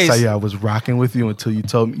Christ. Like, yeah, I was rocking with you until you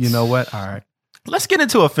told me, you know what? All right. Let's get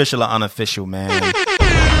into official or unofficial, man.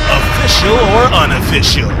 Official or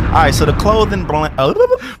unofficial? All right, so the clothing brand.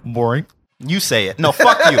 Boring. You say it. No,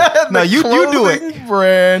 fuck you. No, you do it.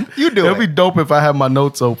 Brand. You do It'll it. be dope if I have my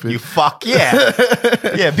notes open. You fuck yeah.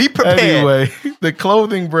 Yeah, be prepared. Anyway, the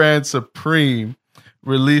clothing brand Supreme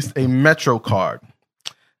released a Metro card.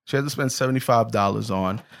 She had to spend $75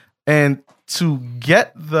 on. And to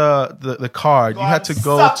get the card, you had to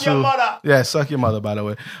go suck to your mother. Yeah, suck your mother, by the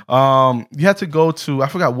way. You had to go to, I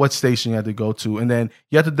forgot what station you had to go to, and then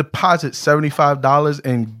you had to deposit $75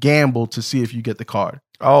 and gamble to see if you get the card.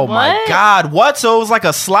 Oh my What? God. What? So it was like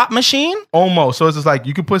a slot machine? Almost. So it's just like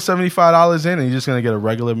you could put $75 in and you're just gonna get a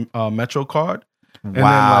regular Metro card. And then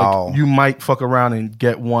Wow. like you might fuck around and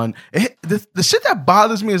get one. The shit that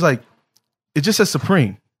bothers me is like it just says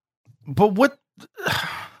Supreme. But what?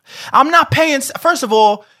 I'm not paying. First of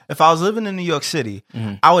all, if I was living in New York City,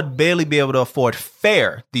 I would barely be able to afford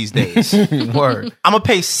fare these days. Word. I'm gonna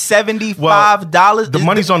pay $75. The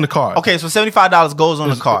money's on the card. Okay, so $75 goes on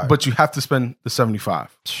the card. But you have to spend the $75.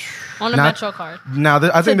 On a Not- Metro card. Now I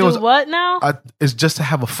To think there do was what now? it's just to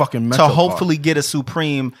have a fucking Metro to card. hopefully get a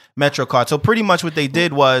Supreme Metro card. So pretty much what they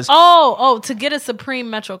did was, to get a Supreme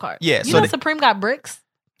Metro card. Yeah, You so know they- Supreme got bricks?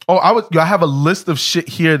 Oh, I have a list of shit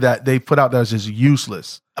here that they put out that's just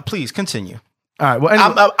useless. please continue. All right. Well,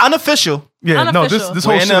 anyway, I'm unofficial. yeah, no, this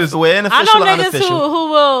unofficial. whole shit is. We're I unofficial know or niggas unofficial. who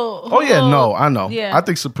will. Oh yeah, no, I know. Yeah. I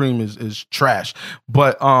think Supreme is trash,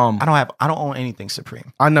 but I don't own anything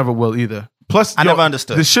Supreme. I never will either. Plus, I never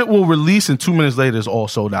understood. The shit will release and 2 minutes later is all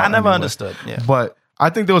sold out. I never anyway. understood. Yeah. But I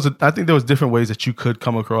think there was different ways that you could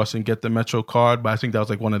come across and get the Metro card, but I think that was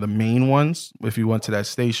like one of the main ones if you went to that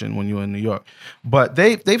station when you were in New York. But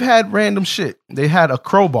they've had random shit. They had a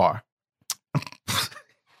crowbar.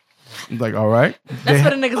 Like, all right. That's for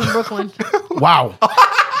the niggas in Brooklyn. Wow.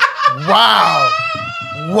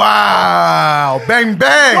 Wow. Bang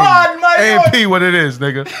bang. God, my A&P what it is,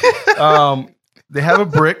 nigga. They have a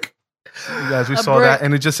brick. You guys, we saw brick. that,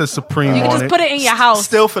 and it just says Supreme You on can just it. put it in your house.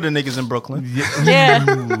 Still for the niggas in Brooklyn. Yeah.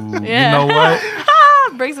 Ooh, Yeah. You know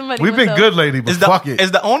what? Break somebody. We've been window. good lately, but fuck it.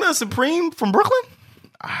 Is the owner of Supreme from Brooklyn?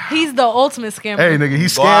 He's the ultimate scammer. Hey, nigga,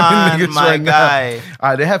 he's Blonde, scamming niggas my right guy. now. All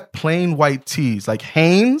right, they have plain white tees, like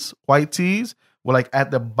Hanes white tees, where like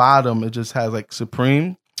at the bottom it just has like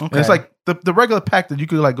Supreme. And it's like the regular pack that you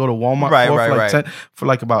could like go to Walmart Right, for, right, for like right. 10, for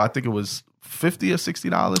like about I think it was $50 or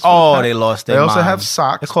 $60. Oh, they lost their They also mind. have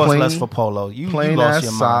socks. It costs plain, less for polo. You plain lost ass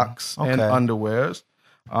your mind. socks and underwears.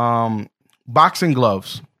 Boxing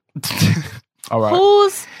gloves. All right.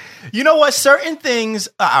 Who's You know what? Certain things,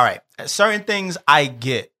 all right. Certain things I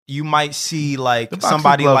get. You might see like boxing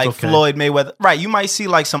somebody gloves, like okay. Floyd Mayweather. Right. You might see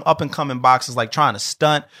like some up and coming boxers like trying to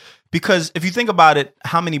stunt. Because if you think about it,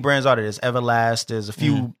 how many brands are there? There's Everlast. There's a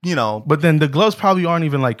few, you know. But then the gloves probably aren't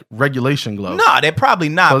even like regulation gloves. No, they're probably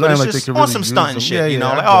not. So but then, it's like, they just could on really some use stunting them. shit. Yeah, you know,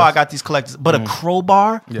 yeah, like, I I guess. got these collectors. But a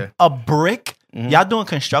crowbar, Yeah. a brick. Y'all doing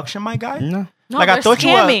construction, my guy? No. no? Like I they're thought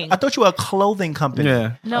scamming. I thought you were a clothing company.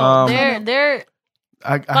 Yeah. No, they're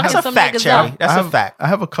I That's have, a some fact, niggas Cherry. out. That's I have, a fact. I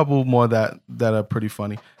have a couple more that are pretty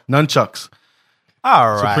funny. Nunchucks.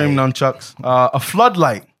 All right. Supreme nunchucks. A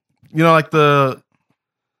floodlight. You know, like the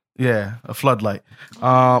Yeah, a floodlight.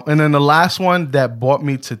 And then the last one that brought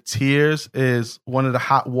me to tears is one of the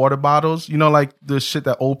hot water bottles. You know, like the shit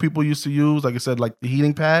that old people used to use. Like I said, like the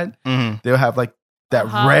heating pad. Mm-hmm. They'll have like that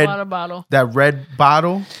Hot red water bottle. that red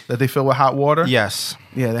bottle that they fill with hot water. Yes.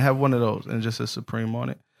 Yeah, they have one of those and just a Supreme on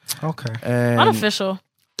it. Okay. And Unofficial.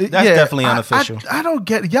 That's definitely unofficial. I don't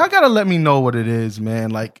get it. Y'all gotta let me know what it is, man.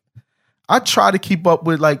 Like, I try to keep up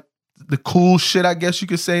with like the cool shit, I guess you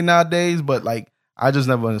could say nowadays, but like I just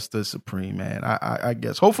never understood Supreme, man. I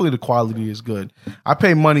guess hopefully the quality is good. I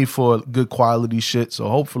pay money for good quality shit, so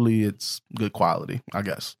hopefully it's good quality, I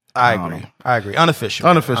guess. I agree. Unofficial.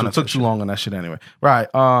 Unofficial. Took too long on that shit anyway. Right.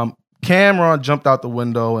 Cameron jumped out the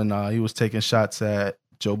window and he was taking shots at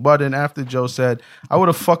Joe Budden after Joe said, I would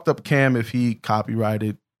have fucked up Cam if he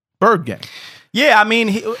copyrighted Bird Gang. Yeah, I mean,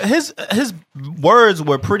 his words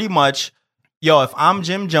were pretty much, yo, if I'm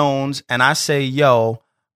Jim Jones and I say, yo,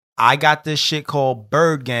 I got this shit called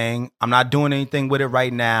Bird Gang, I'm not doing anything with it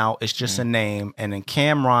right now, it's just a name, and then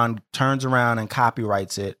Cameron turns around and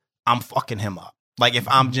copyrights it, I'm fucking him up. Like if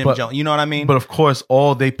I'm Jim Jones, you know what I mean? But of course,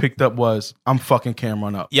 all they picked up was, I'm fucking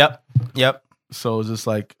Cameron up. Yep. So it's just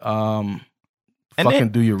like,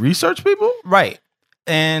 do your research, people? Right.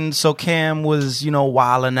 And so Cam was,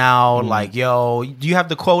 wilding out, like, yo, do you have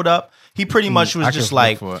the quote up? He pretty much was just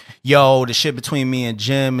like, yo, the shit between me and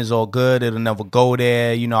Jim is all good. It'll never go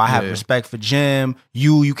there. I have respect for Jim.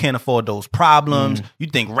 You can't afford those problems. You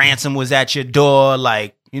think Ransom was at your door.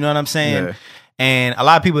 Like, you know what I'm saying? Yeah. And a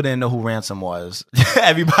lot of people didn't know who Ransom was.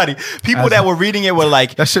 People that were reading it were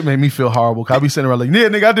like... That shit made me feel horrible. I'll be sitting around like, yeah,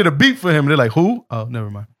 nigga, I did a beat for him. And they're like, who? Oh, never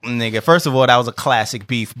mind. Nigga, first of all, that was a classic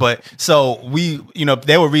beef. But so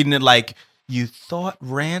they were reading it like, you thought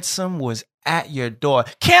Ransom was at your door.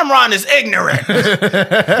 Cameron is ignorant.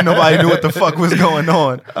 Nobody knew what the fuck was going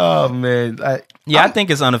on. Oh, man. I think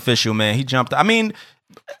it's unofficial, man. He jumped. I mean...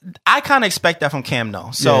 I kind of expect that from Cam, though.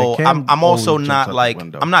 So Cam I'm also not like,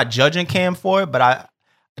 I'm not judging Cam for it, but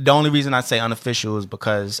the only reason I say unofficial is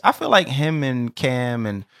because I feel like him and Cam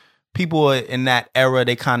and people in that era,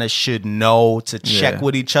 they kind of should know to check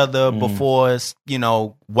with each other before,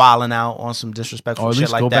 wilding out on some disrespectful shit like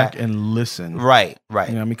that. Or at least go back and listen. Right.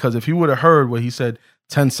 Because if he would have heard what he said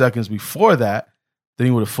 10 seconds before that, then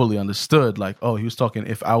he would have fully understood. Like, oh, he was talking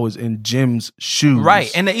if I was in Jim's shoes.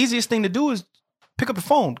 Right. And the easiest thing to do is pick up the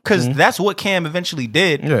phone, because that's what Cam eventually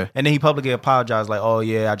did. Yeah. And then he publicly apologized, like, oh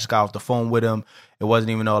yeah, I just got off the phone with him. It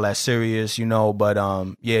wasn't even all that serious, but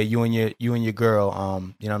yeah, you and your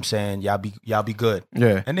girl, you know what I'm saying, y'all be good.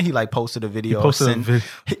 Yeah. And then he like posted a video. This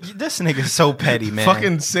nigga's so petty, man.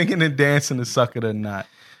 Fucking singing and dancing to Suck It or Not.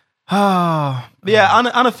 Yeah,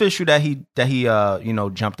 unofficial that he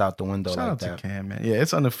jumped out the window. Shout like out that. To Cam, man. Yeah,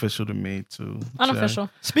 it's unofficial to me too. Unofficial.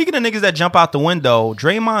 Speaking of niggas that jump out the window,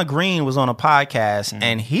 Draymond Green was on a podcast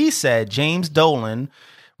and he said James Dolan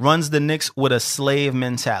runs the Knicks with a slave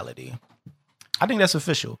mentality. I think that's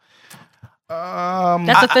official.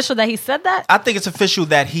 That's official that he said that? I think it's official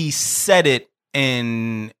that he said it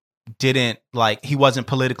and didn't, like, he wasn't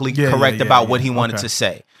politically correct about what he wanted to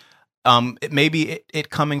say. Maybe it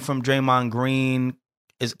coming from Draymond Green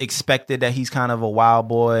is expected that he's kind of a wild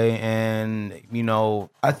boy, and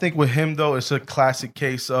I think with him though, it's a classic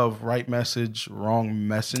case of right message, wrong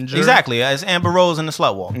messenger. Exactly, it's Amber Rose and the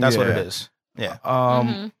slut walk. That's what it is. Yeah.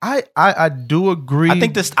 I do agree.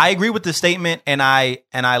 I agree with the statement, and I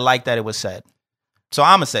like that it was said. So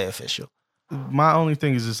I'm gonna say official. My only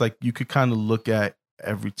thing is just like you could kind of look at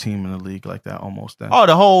every team in the league like that almost. Then. Oh,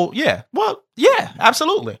 the whole, yeah. Well, yeah,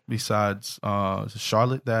 absolutely. Besides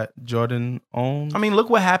Charlotte that Jordan owns. I mean, look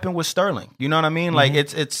what happened with Sterling. You know what I mean? Like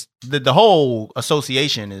it's the whole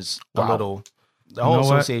association is a little. The whole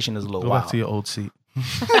association is a little wild. Go back to your old seat.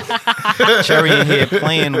 Cherry in here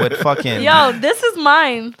playing with fucking. Yo, this is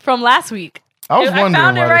mine from last week. I was wondering. I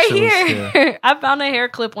found it right here. I found a hair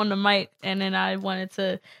clip on the mic, and then I wanted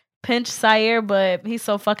to pinch Sire, but he's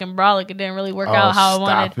so fucking brolic, it didn't really work out how I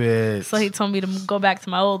wanted. So he told me to go back to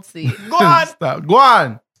my old seat. Go on. Stop. Go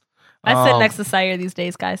on. I sit next to Sire these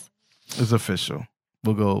days, guys. It's official.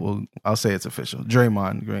 I'll say it's official.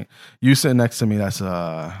 Draymond Green. You sit next to me, that's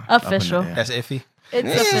official. That's iffy.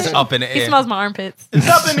 It's up in the air. He smells my armpits. It's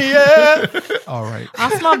up in the air. All right.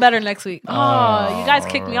 I'll smell better next week. Oh, you guys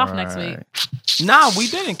kicked me off next week. Nah, we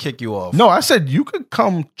didn't kick you off. No, I said you could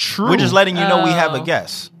come true. We're just letting you know we have a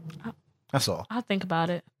guest. That's all. I'll think about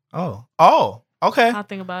it. Oh, okay. I'll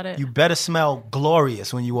think about it. You better smell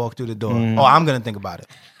glorious when you walk through the door. Oh, I'm going to think about it.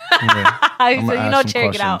 So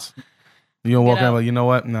Cherry, get out. You don't walk around like, you know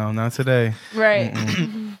what? No, not today. Right.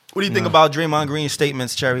 What do you think about Draymond Green's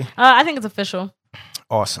statements, Cherry? I think it's official.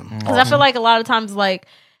 Awesome. Because I feel like a lot of times, like,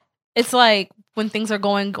 it's like when things are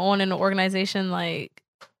going on in the organization, like,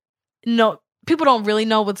 no, people don't really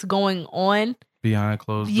know what's going on. Behind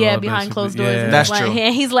closed doors. Yeah, behind closed doors. Yeah. That's like, true.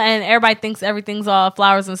 And he's letting everybody thinks everything's all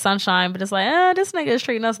flowers and sunshine, but it's like, this nigga is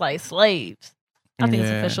treating us like slaves. I think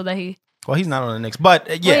it's official that he. Well, he's not on the Knicks, but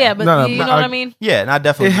Yeah, yeah, but No, you know what I mean? Yeah, not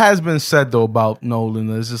definitely. It has been said though about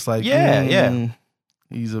Nolan. It's just like, Yeah.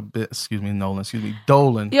 he's a bit.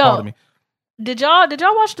 Dolan. Yo. Pardon me. Did y'all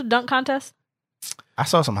watch the dunk contest? I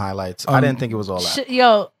saw some highlights. I didn't think it was all that.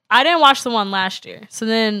 Yo, I didn't watch the one last year. So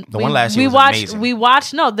then one last year we was watched. amazing. We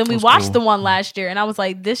watched. No, then we was watched cool. the one last year, and I was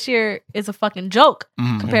like, this year is a fucking joke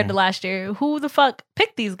compared to last year. Who the fuck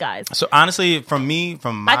picked these guys? So honestly, from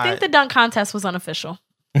my, I think the dunk contest was unofficial.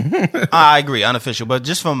 I agree, unofficial. But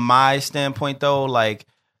just from my standpoint, though, like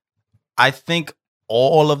I think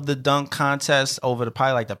all of the dunk contests over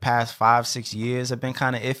probably like the past 5-6 years have been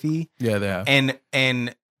kind of iffy. Yeah, they have.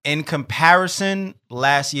 And in comparison,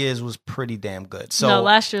 last year's was pretty damn good. So No,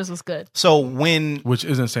 last year's was good. so when Which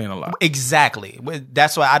isn't saying a lot. exactly,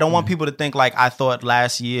 that's why I don't want people to think like I thought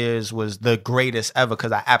last year's was the greatest ever,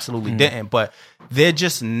 because I absolutely didn't. But they're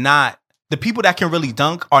just not. The people that can really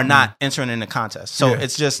dunk are not entering in the contest. So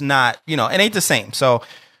it's just not, it ain't the same. So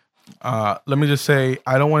Let me just say,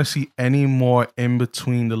 I don't want to see any more in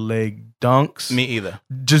between the leg dunks. me either.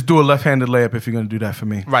 Just do a left-handed layup if you're going to do that for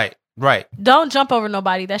me. Right. Don't jump over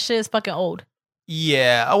nobody. That shit is fucking old.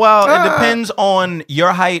 Yeah. Well, it depends on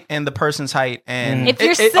your height and the person's height. And If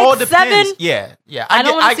you're it all 6'7", depends. Yeah. I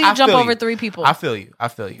don't want to see you jump feel over you. 3 people. I feel you.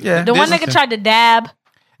 Yeah. The one nigga tried to dab.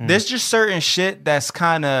 There's just certain shit that's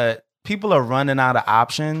kind of, people are running out of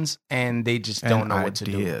options and they just don't know what to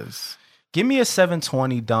do. Give me a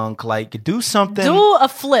 720 dunk. Like, do something. Do a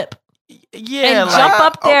flip. Yeah, And like, jump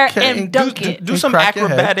up there okay, and dunk it. do some crack your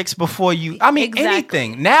head. acrobatics before you. I mean, Exactly.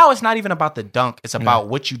 anything. Now it's not even about the dunk. It's about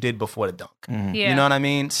what you did before the dunk. Yeah. You know what I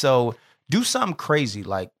mean? So do something crazy.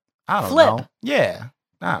 Like, I don't Flip. know. Yeah.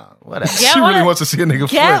 I don't know. Whatever. Get She on really a- wants to see a nigga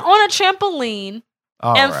Get flip. on a trampoline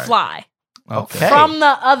All and right. fly Okay. from the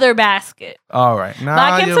other basket. All right. Now But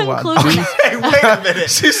I came you're to the wild. conclusion. Hey, wait a minute.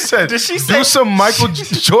 She said, Did she do say- some Michael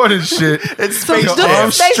Jordan shit. It's So Space do Your the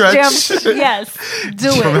arm Space Jam. stretch. Yes,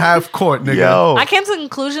 do from it. half court, nigga. Yo. I came to the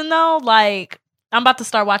conclusion though, like I'm about to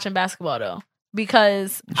start watching basketball though,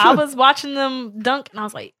 because I was watching them dunk and I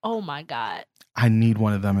was like, oh my god, I need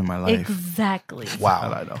one of them in my life. Exactly.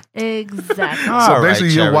 Wow. I know. Exactly. So All right, basically,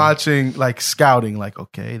 you're Cherry. watching, like, scouting, like,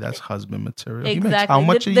 okay, that's husband material. He makes Exactly. how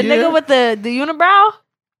much the a year? nigga with the unibrow?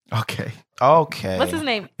 Okay. Okay. What's his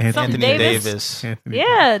name? Anthony Something Davis. Anthony.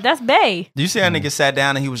 Yeah, that's Bay. Do you see that nigga sat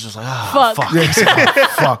down and he was just like, ah, Fuck. fuck. Yeah, he said, oh,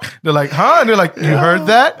 fuck. They're like, huh? And they're like, you heard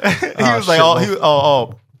that? He was like,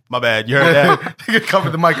 oh, my bad. You heard that? He covered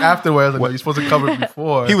the mic afterwards. Like, no, you're supposed to cover it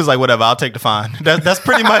before. He was like, whatever, I'll take the fine. That's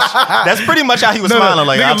pretty much how he was smiling.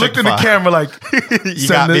 Like, nigga I'll take looked the in the fine. camera like, You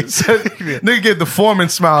got me. Nigga gave the foreman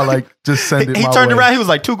smile like, just send it He my turned way. around. He was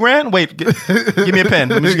like, $2,000? Wait, give me a pen.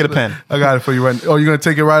 Let me just get a pen. I got it for you right. Oh, you're gonna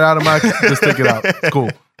take it right out of my? Just take it out. Cool.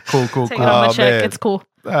 Take it on my Oh, check. man. It's cool.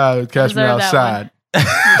 Catch me Deserve that outside. Oh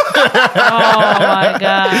my I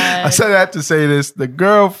god. said that to say this. The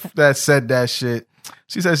girl that said that shit,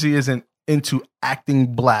 she says she isn't into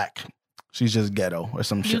acting black. She's just ghetto or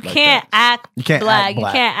some shit You like can't that. act You can't black. act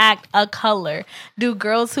black. You can't act a color. Do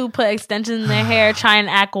girls who put extensions in their hair try and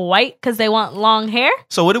act white because they want long hair?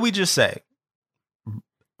 So what did we just say?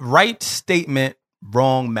 Right statement,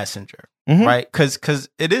 wrong messenger. Mhm. Right? Because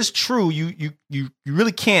it is true. You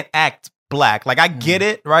really can't act black. Like, I get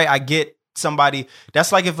it, right? I get somebody.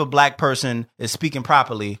 That's like if a black person is speaking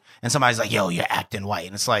properly and somebody's like, yo, you're acting white.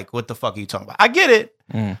 And it's like, what the fuck are you talking about? I get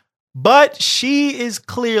it. But she is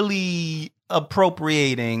clearly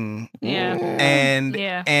appropriating. Yeah. And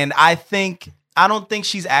Yeah. and I don't think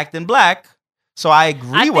she's acting black. So I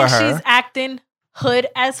agree I think with her. she's acting hood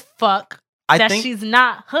as fuck. I that think- she's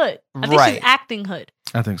not hood. I think Right. she's acting hood.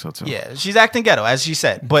 I think so too. Yeah, she's acting ghetto, as she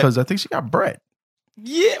said. But Because I think she got bread.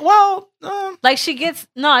 yeah, well, Like she gets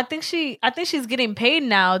I think she's getting paid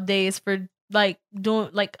nowadays for like doing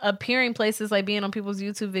like appearing places, like being on people's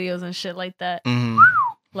YouTube videos and shit like that.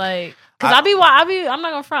 Like, cause I'm not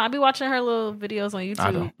gonna front. I be watching her little videos on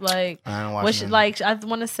YouTube. don't. Like, I don't what watch she them. like? I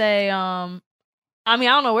want to say, I mean, I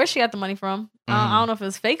don't know where she got the money from. I don't know if it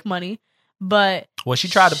was fake money, but Well, she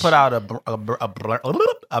tried to put out a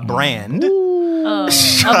brand.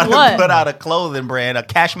 of what? Put out a clothing brand, a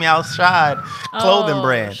Cash Me Outside clothing Oh,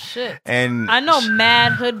 brand. Shit. And I know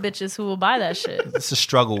mad hood bitches who will buy that shit. it's a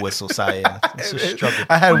struggle whistle, Saya. It's a struggle.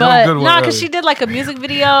 I had one But good one. nah, because earlier. she did like a music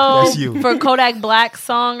video That's you. for Kodak Black's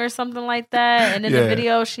song or something like that, and in the Yeah.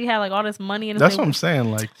 video she had like all this money and That's what I'm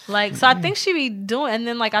saying. Like, Like, so I think she be doing, and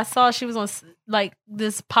then like I saw she was on like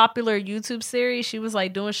this popular YouTube series. She was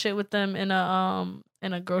like doing shit with them in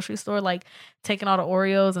a grocery store, like taking all the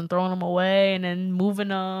Oreos and throwing them away and then moving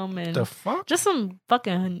them and The fuck? just some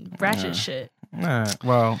fucking ratchet shit.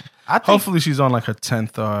 Well, I think, hopefully she's on like her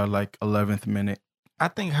 10th or like 11th minute. I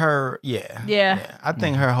think her, Yeah. I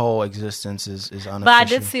think her whole existence is unofficial. But I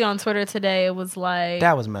did see on Twitter today, it was like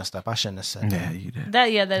that was messed up. I shouldn't have said that. Yeah, you did. that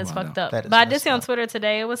is fucked up. That is But I did messed see on up. Twitter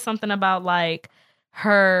today, it was something about like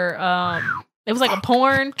her it was like a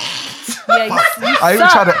porn. Yeah, you I even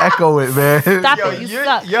suck. try to echo it, man. Stop Yo, it, you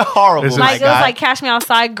suck. you're horrible, It's my Like it was guy. like Cash Me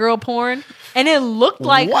Outside girl porn, and it looked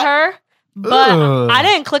like What? her, but Ugh. I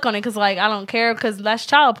didn't click on it because like I don't care because that's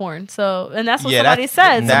child porn. So and that's what Yeah, somebody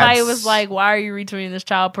said. Somebody that's- was like, "Why are you retweeting this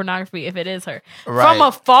child pornography if it is her?" Right. From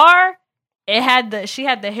afar, she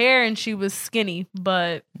had the hair and she was skinny,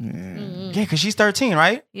 but Yeah, because she's 13,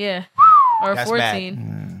 right? yeah, or That's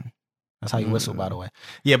 14. That's how you whistle, by the way.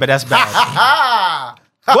 Yeah, but that's bad.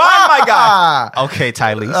 Why, my God? Okay,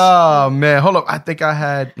 Tylese. Oh man, hold up. I think I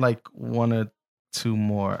had like one or two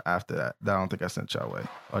more after that. I don't think I sent y'all away,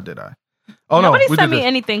 or did I? Oh Nobody no, we sent did me this.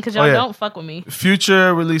 anything because y'all Oh, yeah. don't fuck with me.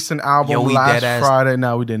 Future released an album Yo, we last deadass- Friday.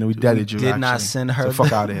 No, we didn't. We deaded you. Did not actually. send her the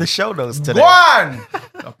fuck out of here. the show notes today. One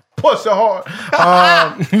pussy hard.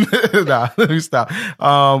 Nah, let me stop.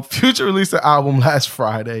 Future released an album last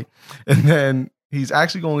Friday, and then he's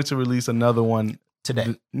actually going to release another one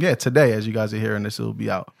Today. Yeah, today. As you guys are hearing this, it'll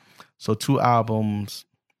be out. So 2 albums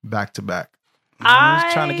back to back. I'm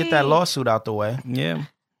just trying to get that lawsuit out the way. Yeah,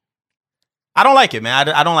 I don't like it, man.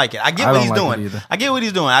 I don't like it. I get I what don't he's like it doing. either. I get what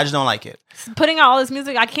he's doing. I just don't like it. Putting out all this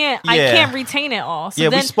music, I can't retain it all. So Yeah,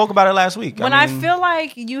 then, we spoke about it last week. when I feel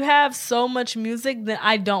like you have so much music, then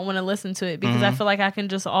I don't want to listen to it because I feel like I can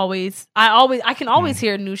just I can always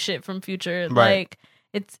hear new shit from Future. Right. Like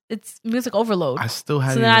it's music overload. I still So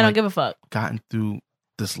haven't then I even, don't like, give a fuck. gotten through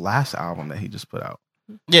this last album that he just put out.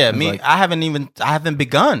 yeah, It's me, like- I haven't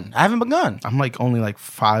begun. I'm like only like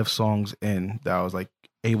 5 songs in that I was like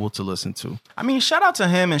able to listen to. I mean, shout out to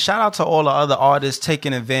him and shout out to all the other artists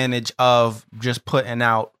taking advantage of just putting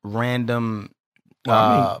out random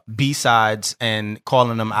B-sides and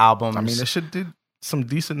calling them albums. I mean, that shit did some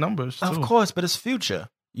decent numbers too. Of course, but it's Future.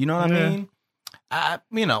 You know what I Yeah. mean?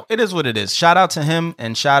 It is what it is. Shout out to him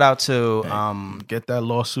and shout out to Get that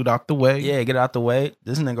lawsuit out the way. yeah, get it out the way.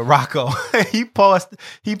 This nigga Rocco, he posted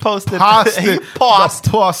Paused he it.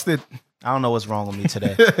 paused. It. I don't know what's wrong with me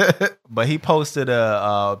today, but he posted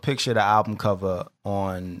a picture of the album cover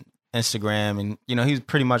on Instagram, and he's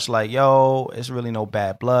pretty much like, "Yo, it's really no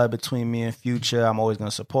bad blood between me and Future. I'm always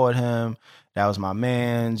gonna support him. That was my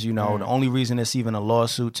man's. The only reason it's even a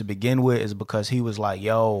lawsuit to begin with is because he was like,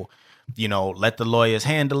 yo, let the lawyers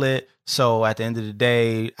handle it. So at the end of the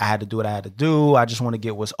day, I had to do what I had to do. I just want to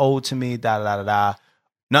get what's owed to me. Da da da da.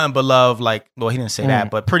 Nothing but love. Like, well, he didn't say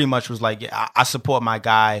that, but pretty much was like, yeah, I support my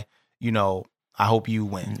guy. I hope you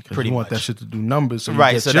win. Pretty you want much. that shit to do numbers, so you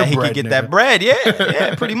Right, get so your that he bread, could get nigga. that bread.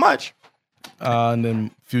 Yeah, pretty much. And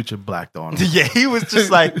then Future blacked on him. Yeah, he was just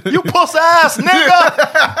like, you pussy ass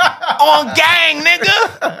nigga. On gang,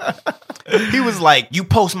 nigga. He was like, you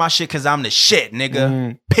post my shit because I'm the shit,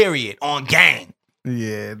 nigga. Period. On gang.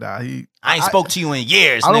 Yeah, nah, I ain't spoke to you in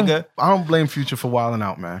years, I nigga. I don't blame Future for wilding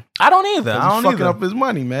out, man. I don't either. He's I don't fucking either. up his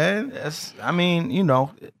money, man. It's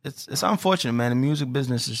unfortunate, man. The music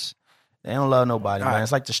business is, they don't love nobody, man. right.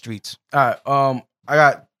 It's like the streets. All right, I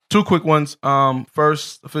got 2 quick ones.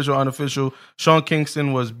 First, official, unofficial. Sean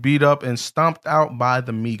Kingston was beat up and stomped out by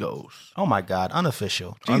the Migos. Oh my God,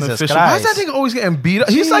 unofficial. Jesus Unofficial. Christ. Why is that nigga always getting beat up?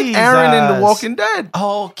 He's like Aaron in The Jesus. Walking Dead.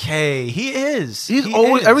 Okay, he is. He's He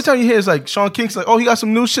always is. every time you hear it's like Sean Kingston, like, oh, he got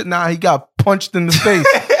some new shit. Nah, he got punched in the face.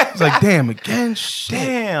 It's like, damn, again, shit.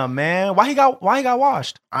 Damn, man. Why he got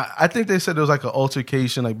washed? I think they said there was like an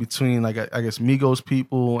altercation like between like I guess Migos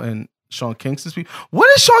people and Sean Kingston's people. What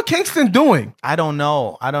is Sean Kingston doing? I don't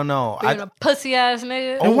know. Being a pussy ass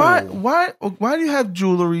nigga. And why do you have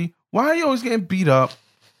jewelry? Why are you always getting beat up?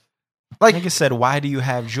 Like, Nigga said, "Why do you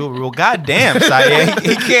have jewelry?" Well, goddamn, Syed,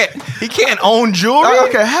 he can't own jewelry.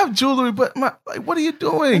 okay, I have jewelry, but what are you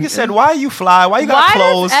doing? Nigga said, "Why you fly? Why you got Why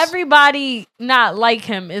clothes?" does everybody not like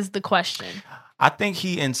him is the question. I think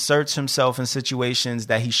he inserts himself in situations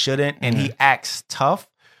that he shouldn't, and he acts tough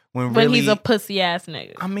when really When he's a pussy ass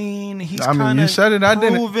nigga. I mean, he's I mean, kind you of said it, I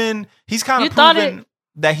didn't. proven. He's kind You of thought proven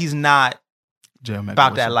that he's not Jail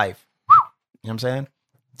about that life. You know what I'm saying?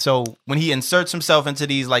 So when he inserts himself into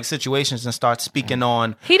these like situations and starts speaking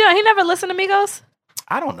on, He never listened to Migos?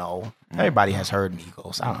 I don't know. Everybody has heard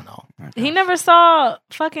Migos. I don't know. He never saw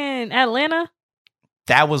fucking Atlanta?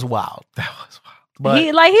 That was wild. That was wild. But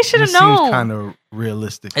he should have It known. seems kind of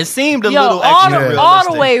realistic. it seemed a Yo, little all extra the, realistic.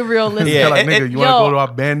 all the way realistic. Yeah, Like, nigga, you want to yo. go to our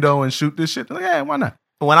bando and shoot this shit? Like, yeah, why not?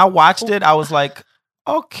 When I watched it, I was like,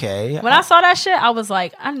 okay. When I saw that shit, I was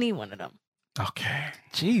like, I need one of them. Okay.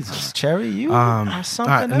 Jesus, Cherry, you All are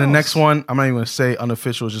something right, and else. the next one, I'm not even going to say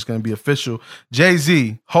unofficial. It's just going to be official.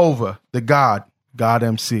 Jay-Z, Hova, the God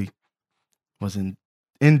MC, was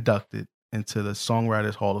inducted into the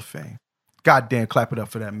Songwriters Hall of Fame. Goddamn, clap it up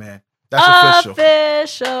for that man. That's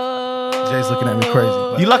official. Jay's looking at me crazy.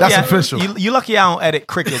 But You lucky that's I, official. You lucky I don't edit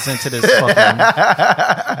crickets into this fucking.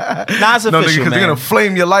 Nah, it's No, nigga, official, because man. they're going to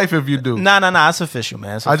flame your life if you do. Nah, it's official,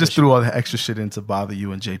 man. It's I just official. threw all the extra shit in to bother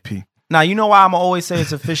you and JP. Now, you know why I'm always say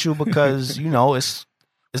it's official? Because, it's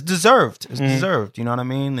deserved. It's deserved. You know what I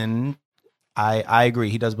mean? And I agree.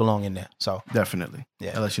 He does belong in there. So, Definitely.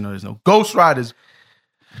 Yeah. Unless you know there's no Ghost Riders.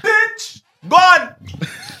 bitch, gone.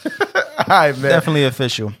 All right, man. Definitely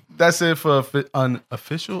official. That's it for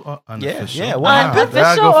unofficial or unofficial? yeah, wow.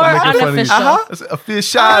 Unofficial or unofficial? It's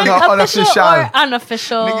official or unofficial? Or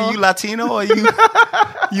unofficial? Nigga, you Latino or you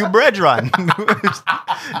Bredron?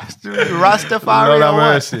 Rastafari Lord or have what?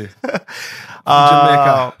 mercy.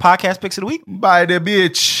 Jamaica. Podcast picks of the week. By the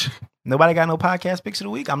bitch. Nobody got no podcast picks of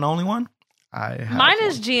the week. I'm the only one. I have Mine one.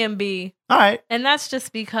 is GMB, All right. and that's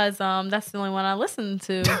just because that's the only one I listened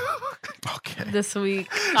to Okay. this week.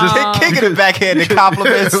 Just Kicking it backhanded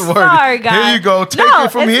compliments. Word. Sorry, guys. Here you go. Take no,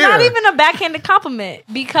 it from it's here. not even a backhanded compliment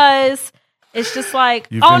because it's just like,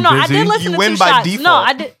 You've oh been no, I busy? did listen You to win 2 by shots. default. No,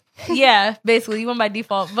 I did. Yeah, basically, you win by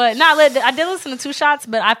default. But I did listen to 2 shots,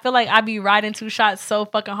 but I feel like I be riding 2 shots so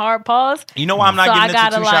fucking hard. Pause. You know why I'm not So giving I it to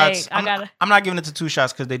gotta, 2 like, shots? I I'm not giving it to 2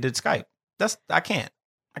 shots because they did Skype.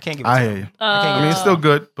 I can't give it to I them. hear you. I I mean, it's still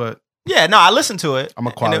good, but Yeah, no, I listened to it. I'm a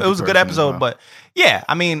and quality it was a good person as episode, well. but yeah,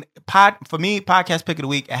 I mean, for me, podcast pick of the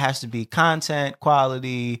week, it has to be content,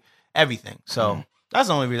 quality, everything. So that's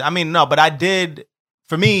the only reason. I mean, no, but I did.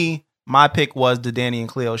 For me, my pick was the Danny and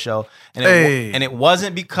Cleo show, and it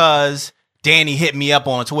wasn't because Danny hit me up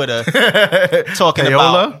on Twitter talking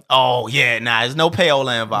Payola? about, oh yeah, there's no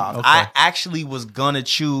payola involved. Okay. I actually was gonna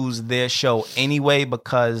choose their show anyway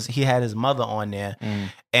because he had his mother on there,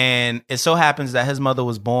 and it so happens that his mother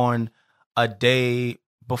was born a day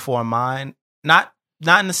before mine. Not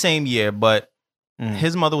in the same year, but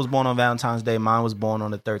his mother was born on Valentine's Day. Mine was born on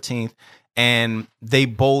the 13th, and they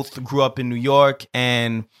both grew up in New York.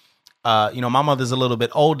 And my mother's a little bit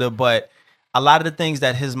older, but a lot of the things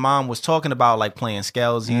that his mom was talking about, like playing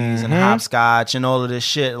scalesies and hopscotch and all of this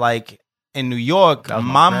shit, like in New York,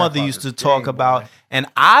 my mother used to talk about, and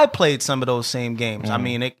I played some of those same games. I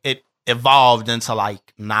mean, it evolved into like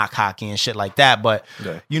knock hockey and shit like that, but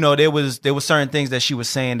there was certain things that she was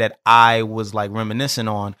saying that I was like reminiscing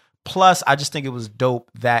on. Plus, I just think it was dope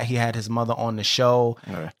that he had his mother on the show,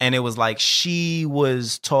 and it was like she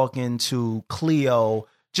was talking to Cleo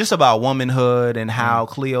just about womanhood and how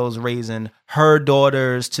Cleo's raising her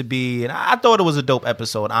daughters to be. And I thought it was a dope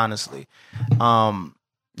episode, honestly. I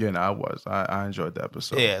was. I enjoyed the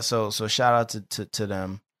episode. Yeah, so shout out to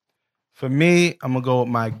them. For me, I'm going to go with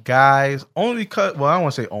my guys. Only because, well, I don't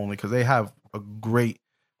want to say only because they have a great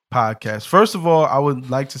podcast. First of all, I would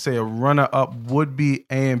like to say a runner-up would be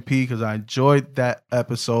AMP because I enjoyed that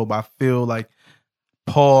episode. But I feel like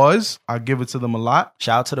pause. I give it to them a lot.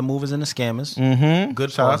 Shout out to the movers and the scammers. Mm-hmm.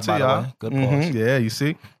 Good Shout pause, out to by the y'all. way. Good pause. Yeah, you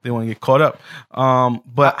see, they want to get caught up.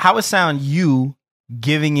 But How it sound you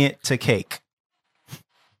giving it to Cake?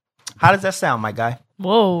 How does that sound, my guy?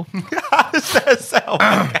 Whoa. How does that sound,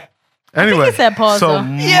 my guy? anyway, he said pause, so though.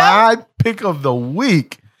 my pick of the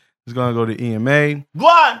week is gonna go to EMA. Go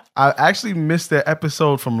on. I actually missed their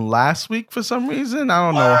episode from last week for some reason. I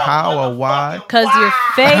don't know how or why. Because you're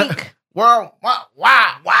fake. Well,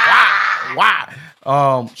 why?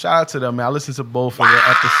 Shout out to them, man. I listened to both of their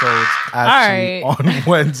episodes actually on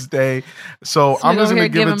Wednesday. So I'm just gonna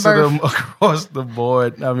give it to them across the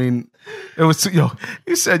board. I mean, it was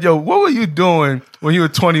he said, what were you doing when you were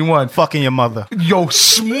 21? Fucking your mother.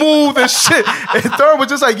 Smooth as shit. And Thurman was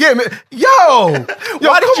just like, yeah, man,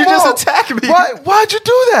 why did you just attack me? Why'd you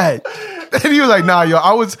do that? And he was like, nah,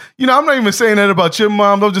 I was, I'm not even saying that about your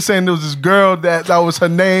mom. I'm just saying there was this girl that was her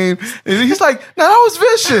name. And he's like, nah, that was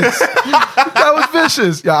vicious. That was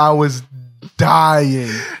vicious. Yeah, I was dying.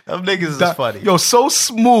 Them niggas is funny. So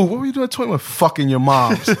smooth. What were you doing at 21? Fucking your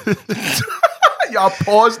moms. Y'all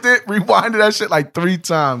paused it, rewinded that shit like 3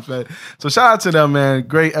 times, man. So shout out to them, man.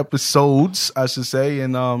 Great episodes, I should say.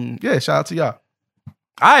 And shout out to y'all.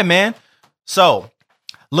 All right, man. So,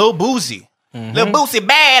 Lil Boosie. Lil Boosie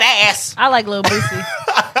badass. I like Lil Boosie.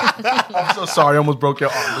 I'm so sorry. I almost broke your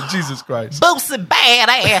arm. But Jesus Christ. Boosie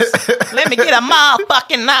badass. Let me get a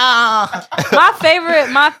motherfucking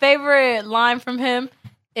My favorite line from him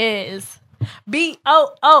is BOOSIEVA.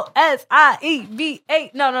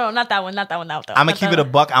 No, not that one. I'm gonna keep it a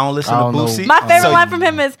buck. I don't listen to Boosie. My favorite line from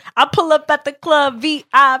him is I pull up at the club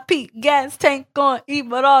VIP, gas tank on E,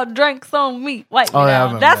 but all drinks on me. Wipe me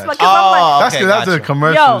down. That's because I'm like, that's a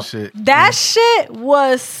commercial shit. That shit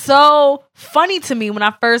was so funny to me when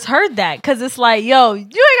I first heard that, because it's like, yo, you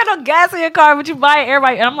ain't got no gas in your car, but you buy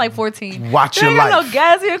everybody. And I'm like 14. Watch your life. You ain't got no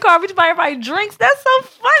gas in your car, but you buy everybody drinks. That's so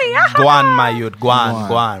funny. Guan, my youth.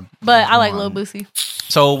 Guan. But I like Lil Boosie.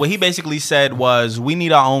 So what he basically said was, we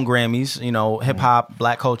need our own Grammys. You know, hip hop,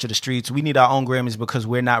 black culture, the streets. We need our own Grammys because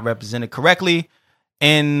we're not represented correctly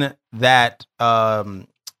in that,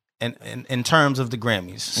 in terms of the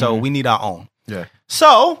Grammys. So we need our own. Yeah.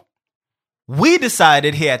 So we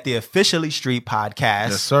decided here at the Officially Street podcast,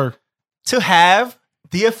 yes, sir, to have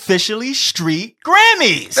the Officially Street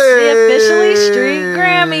Grammys. The Officially Street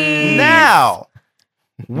Grammys. Now,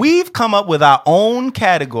 we've come up with our own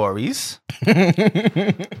categories.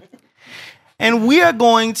 And we are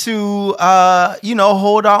going to,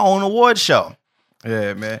 hold our own award show.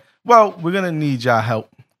 Yeah, man. Well, we're going to need y'all help.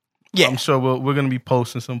 Yeah. I'm sure we're going to be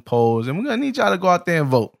posting some polls, and we're going to need y'all to go out there and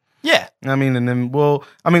vote. Yeah. I mean, and then we'll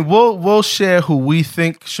share who we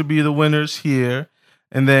think should be the winners here,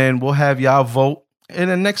 and then we'll have y'all vote.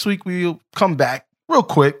 And then next week we'll come back real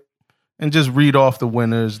quick and just read off the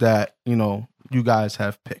winners that, you guys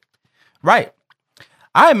have picked. Right.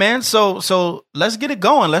 All right, man. So let's get it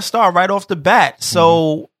going. Let's start right off the bat.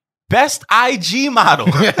 So best IG model.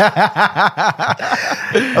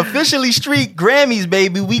 Officially Street Grammys,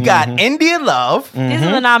 baby. We got India Love. These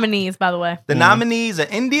are the nominees, by the way. The nominees are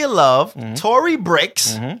India Love, Tory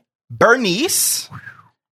Bricks, Bernice,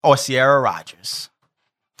 or Sierra Rogers.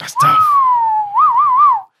 That's tough.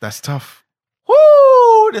 That's tough.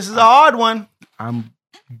 Woo! This is a hard one. I'm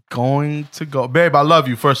going to go, babe. I love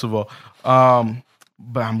you, first of all.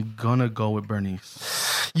 But I'm gonna go with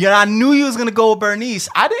Bernice. Yeah, I knew you was gonna go with Bernice.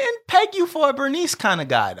 I didn't peg you for a Bernice kind of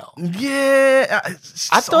guy, though. Yeah,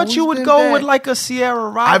 I thought you would go with like a Sierra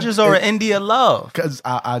Rogers or an India Love, because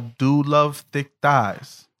I do love thick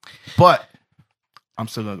thighs. But I'm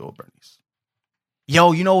still gonna go with Bernice.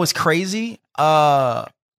 Yo, you know what's crazy? Call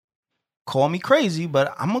me crazy,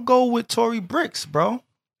 but I'm gonna go with Tory Bricks, bro.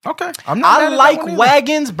 Okay, I like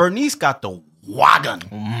wagons. Bernice got the wagon.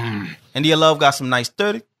 India Love got some nice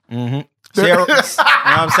 30. Sierra, you know what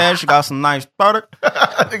I'm saying? She got some nice 30.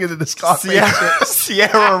 I think it's in the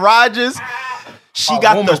Sierra Rogers. She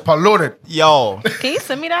got almost polluted. Yo. Can you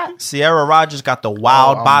send me that? Sierra Rogers got the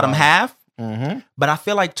wild bottom half. But I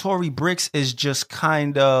feel like Tory Bricks is just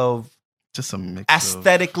kind of just a mix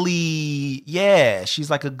aesthetically, yeah, she's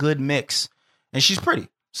like a good mix. And she's pretty.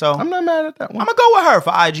 So I'm not mad at that one. I'm gonna go with her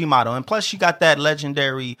for IG model. And plus she got that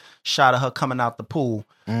legendary shot of her coming out the pool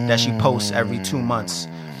that she posts every 2 months.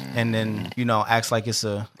 And then, acts like it's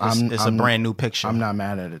a brand new picture. I'm not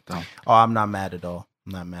mad at it though. Oh, I'm not mad at all.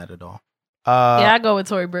 Yeah, I go with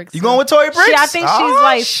Tory Bricks. You going with Tory Bricks? I think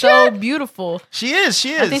she's so beautiful. She is.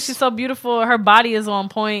 I think she's so beautiful. Her body is on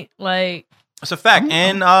point. Like, it's a fact.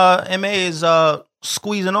 And MA is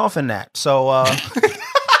squeezing off in that. So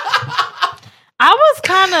I was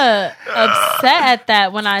kind of upset at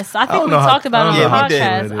that when I think we talked about it on the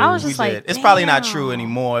podcast. I was just like, it's probably not true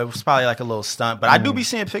anymore. It was probably like a little stunt, but I do be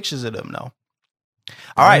seeing pictures of them though.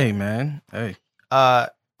 All right. Hey, man. Hey.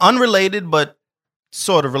 Unrelated, but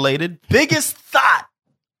sort of related. Biggest thought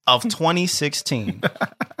of 2016.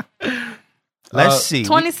 Let's see.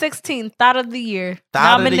 2016 thought of the year.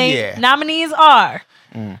 Thought of the year. Nominees are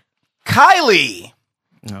Kylie.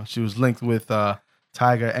 She was linked with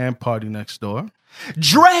Tiger and Party Next Door.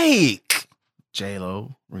 Drake.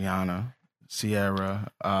 J-Lo, Rihanna,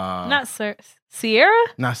 Sierra. Sierra?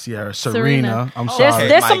 Not Sierra. Serena. I'm sorry. sorry.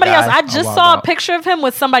 There's somebody else. I just saw a picture of him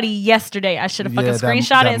with somebody yesterday. I should have fucking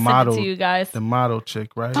screenshot it and sent it to you guys. The model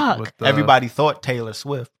chick, right? Fuck. Everybody thought Taylor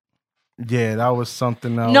Swift. Yeah, that was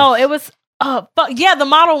something else. No, it was... the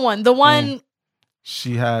model one. The one...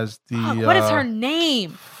 She has the... what is her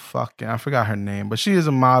name? Fucking... I forgot her name, but she is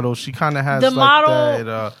a model. She kind of has the like model,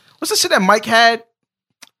 that... what's the shit that Mike had?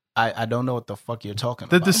 I don't know what the fuck you're talking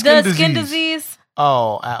about. The skin disease.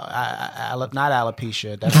 Oh, not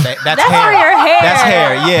alopecia. That's hair. For your hair. That's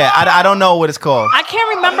hair. Yeah, I don't know what it's called. I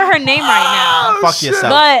can't remember her name right now. Fuck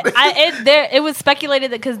yourself. But it was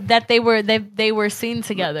speculated that they were seen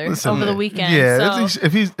together over the weekend. Yeah, so.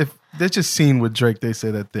 if they're just seen with Drake, they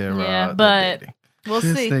say that they're but dating. We'll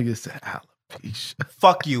this see. Nigga said alopecia.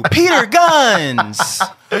 Fuck you, Peter Guns.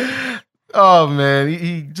 Oh man,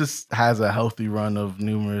 he just has a healthy run of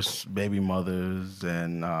numerous baby mothers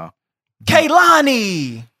and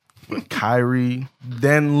Kaylani. with Kyrie,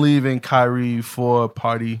 then leaving Kyrie for a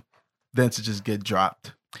party, then to just get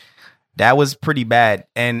dropped. That was pretty bad,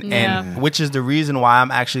 and Yeah. which is the reason why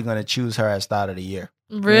I'm actually going to choose her as start of the year.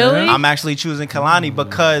 Really? I'm actually choosing Kalani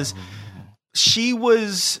because she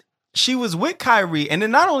was with Kyrie, and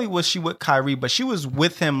then not only was she with Kyrie, but she was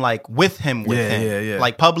with him, with him, Yeah.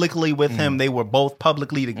 like publicly with him. They were both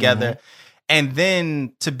publicly together, and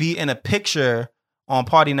then to be in a picture on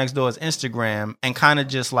Party Next Door's Instagram and kind of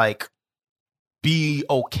just like be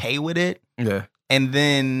okay with it, Yeah. and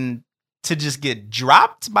then to just get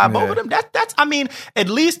dropped by both of them. That's I mean, at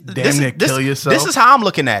least Damn near kill yourself. This is how I'm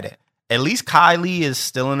looking at it. At least Kylie is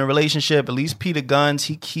still in a relationship. At least Peter Guns,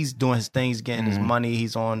 he's doing his thing. He's getting his money.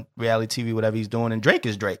 He's on reality TV, whatever he's doing. And Drake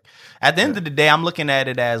is Drake. At the end of the day, I'm looking at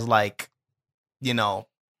it as like,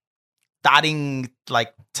 thotting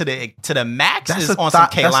like to the max is on some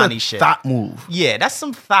Kaylani shit. Thought move. Yeah, that's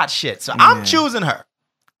some thought shit. So I'm choosing her.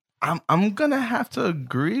 I'm gonna have to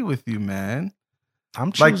agree with you, man.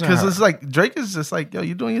 I'm choosing because her. it's like Drake is just like, yo,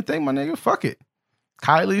 you doing your thing, my nigga. Fuck it.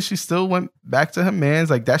 Kylie, she still went back to her man's.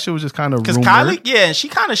 Like that shit was just kind of because Kylie, and she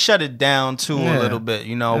kind of shut it down too a little bit,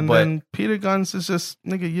 And but then Peter Guns is just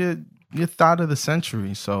nigga, you're thought of the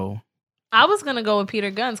century. So I was gonna go with Peter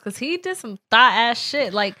Guns because he did some thought ass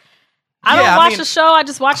shit. Like I don't watch the show. I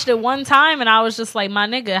just watched it one time and I was just like, my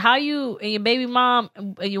nigga, how you and your baby mom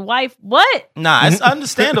and your wife? What? Nah, it's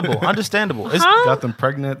understandable. It's, got them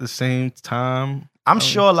pregnant at the same time. I'm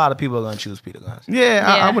sure a lot of people are gonna choose Peter Guns. Yeah,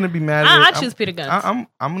 I wouldn't be mad at it. I choose Peter Guns. I'm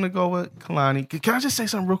gonna go with Kalani. Can I just say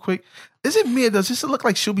something real quick? Is it me or does this look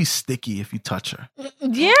like she'll be sticky if you touch her?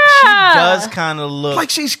 Yeah, she does kind of look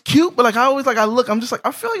like she's cute, but like I always I'm just like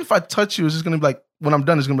I feel like if I touch you, it's just gonna be like when I'm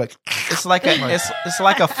done, it's gonna be like it's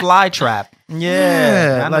like a fly trap.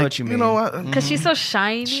 Yeah, I know what you mean. You know, because she's so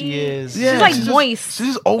shiny. She is. She's like moist.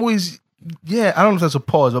 She's always. Yeah, I don't know if that's a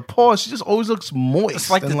pause. A pause. She just always looks moist.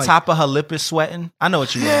 It's like the top of her lip is sweating. I know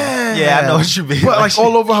what you mean. Yeah, I know what you mean. But like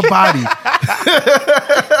all over her body.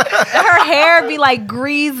 Her hair be like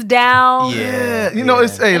greased down. Yeah, you know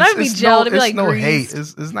it's be gelled, it'd be like no greased. hate.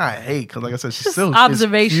 It's not hate because like I said, she's still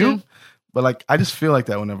observation. Cute, but like I just feel like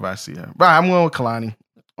that whenever I see her. Right, I'm going with Kalani.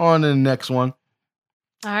 On to the next one.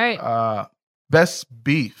 All right. Best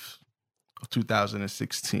beef of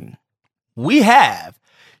 2016. We have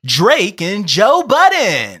Drake and Joe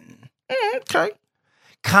Budden. Okay.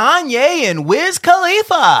 Kanye and Wiz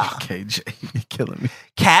Khalifa. Okay, Jay, you're killing me.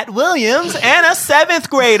 Cat Williams and a 7th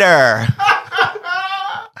grader.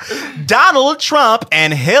 Donald Trump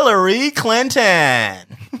and Hillary Clinton.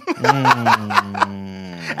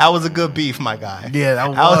 That was a good beef, my guy. Yeah, that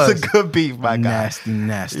was a good beef, my guy.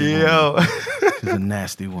 Nasty. Yo. Woman. She's a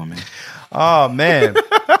nasty woman. Oh man.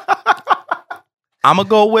 I'm gonna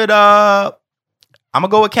go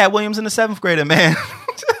with Cat Williams and the 7th grader, man.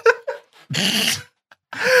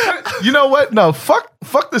 You know what? No, fuck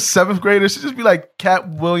the 7th grader. Should just be like Cat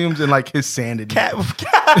Williams and like his sanity. Cat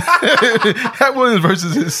Williams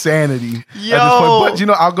versus his sanity. Yo, at this point.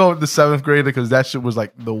 But I'll go with the 7th grader because that shit was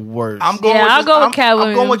like the worst. I'll go with Cat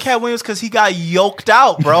Williams. I'm going with Cat Williams because he got yoked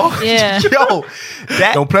out, bro. Yeah. Yo,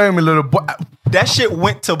 don't play with me, little boy. That shit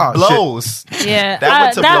went to blows. Shit. Yeah, that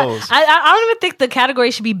went to blows. I don't even think the category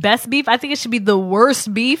should be best beef. I think it should be the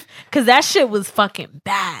worst beef because that shit was fucking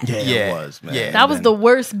bad. Yeah, it was, man. Yeah, that was the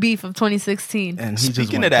worst beef of 2016. And he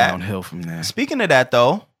just went downhill from there. Speaking of that,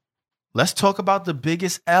 though, let's talk about the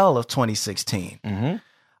biggest L of 2016. Mm-hmm.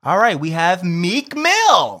 All right, we have Meek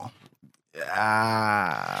Mill.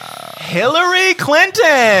 Hillary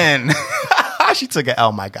Clinton. She took an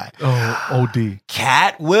L, my guy. Oh, OD.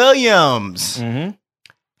 Cat Williams. Mm-hmm.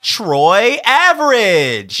 Troy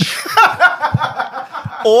Average.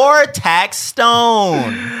 Or Tax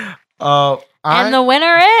Stone. And the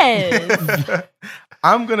winner is...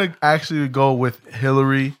 I'm going to actually go with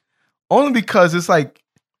Hillary. Only because it's like,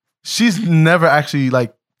 she's never actually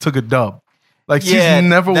like took a dub. Like she's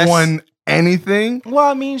never won anything. Well,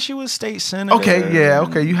 I mean, she was state senator.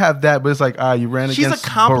 Okay, you have that, but it's like, you ran against She's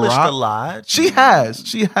accomplished Barack. A lot. She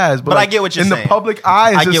has, but like, I get what you're saying. In the public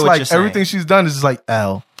eye, it's just like everything she's done is just like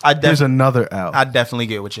L. Here's another L. I definitely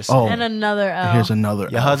get what you're saying. And another L. Here's another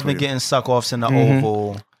Your L. husband getting suck-offs in the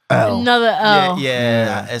Oval. L. Another L.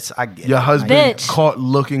 Yeah. I get Your it. husband caught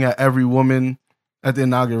looking at every woman at the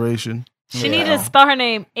inauguration. She needed to spell her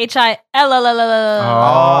name HILLARY.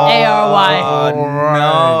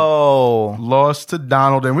 No. Lost to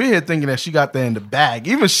Donald. And we're here thinking that she got that in the bag.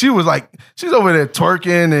 Even she was like, she's over there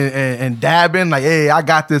twerking and dabbing. Like, hey, I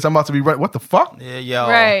got this. I'm about to be right. What the fuck? Yeah, yo.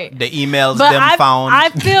 Right. The emails But them found. I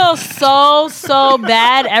feel so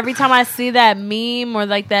bad every time I see that meme or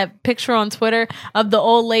like that picture on Twitter of the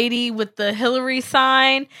old lady with the Hillary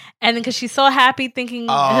sign. And then because she's so happy thinking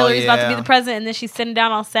Hillary's about to be the president. And then she's sitting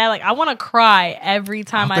down all sad. Like, I want to cry every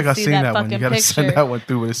time I see that fucking picture. You gotta send that one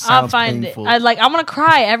through. It sounds painful. I want to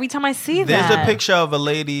cry every time I see There's that. a picture of a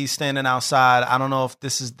lady standing outside. I don't know if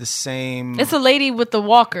this is the same. It's a lady with the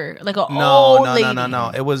walker, like an old lady.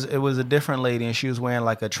 No. It was a different lady, and she was wearing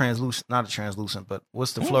like a not a translucent, but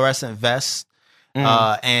what's the fluorescent vest?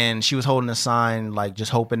 And she was holding a sign, like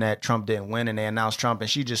just hoping that Trump didn't win, and they announced Trump, and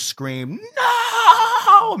she just screamed,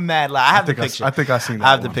 "No!" Mad loud. I have the picture. I think I've seen that.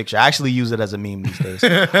 I have the picture. I actually use it as a meme these days.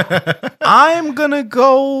 I'm gonna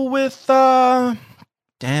go with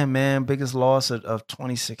damn man, biggest loss of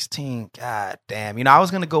 2016. God damn. I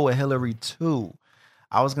was gonna go with Hillary too.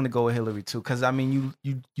 Because I mean,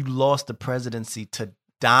 you lost the presidency to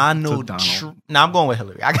Donald Trump. No, I'm going with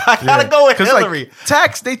Hillary. I gotta go with Hillary. Like,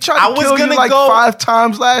 tax, they tried to kill you like 5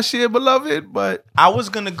 times last year, beloved. But I was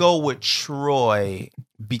gonna go with Troy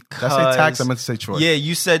because I say tax. I meant to say Troy. Yeah,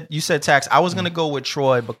 you said tax. I was gonna go with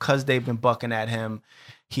Troy because they've been bucking at him.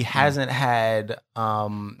 He hasn't had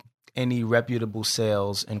any reputable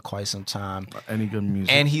sales in quite some time. Any good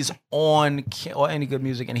music, and he's on any good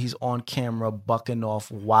music, and he's on camera bucking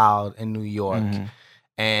off wild in New York,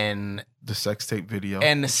 and the sex tape video,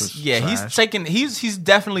 and he's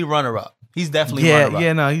definitely runner up. He's definitely runner up.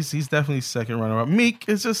 Yeah, no, he's definitely second runner up. Meek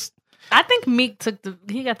is just. I think Meek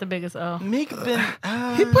he got the biggest O. Meek been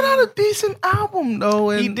he put out a decent album though.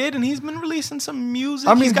 And he did, and he's been releasing some music.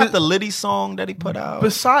 I mean, he's got the Liddy song that he put out.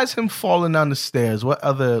 Besides him falling down the stairs, what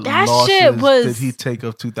other losses did he take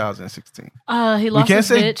of 2016? He lost his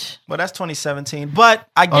bitch. Well, that's 2017, but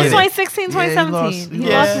I get it's 2016, 2017. He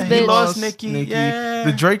lost his bitch. He lost Nicki. Yeah.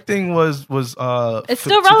 The Drake thing was it's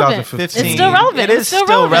still relevant. It's still relevant. It is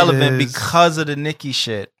still relevant because of the Nicki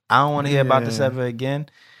shit. I don't want to hear about this ever again.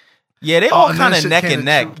 Yeah, they all kind of neck and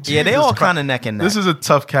neck. Yeah, they all kind of neck and neck. This is a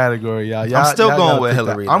tough catery, y'all. I'm still going with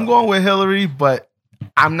Hillary. I'm going with Hillary, but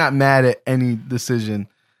I'm not mad at any decision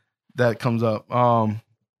that comes up.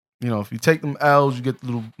 If you take them L's, you get the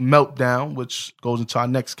little meltdown, which goes into our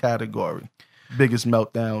next category. Biggest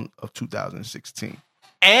meltdown of 2016.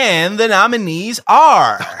 And the nominees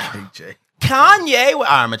are... KJ. Kanye,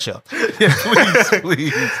 I'm a chill. Yeah,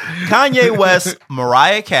 please. Kanye West,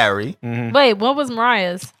 Mariah Carey. Wait, what was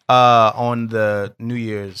Mariah's? On the New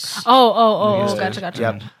Year's. Gotcha.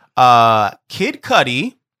 Yep. Kid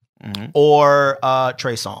Cudi or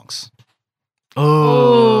Trey Songz.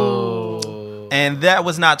 Oh. And that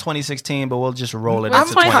was not 2016, but we'll just roll it into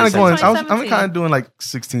 2017. I'm kind of doing like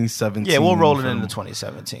 16, 17. Yeah, we'll roll it into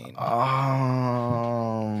 2017.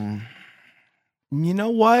 You know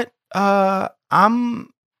what? I'm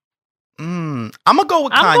gonna go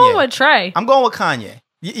with Kanye. I'm going with Trey. I'm going with Kanye.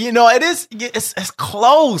 It's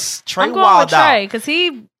close. Trey I'm going with Trey because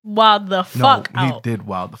he wilded the fuck out. He did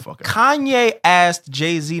wild the fuck out. Kanye asked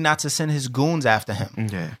Jay-Z not to send his goons after him.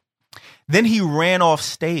 Yeah. Then he ran off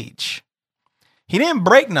stage. He didn't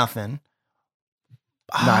break nothing.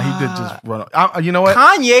 Nah, he did just run off. You know what?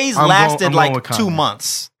 Kanye's lasted like 2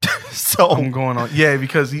 months. So I'm going on. Yeah,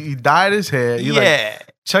 because he dyed his hair. He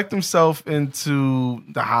checked himself into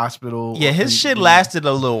the hospital. Yeah, his shit lasted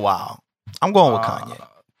a little while. I'm going with Kanye.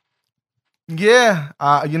 Yeah,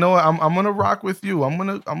 you know what? I'm gonna rock with you. I'm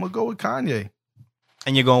gonna go with Kanye.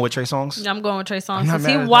 And you're going with Trey Songz? I'm going with Trey Songz because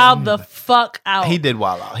he wilded the fuck out. He did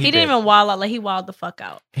wild out. He didn't even wild out. Like he wilded the fuck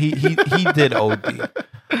out. He did OD.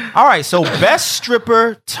 All right, so best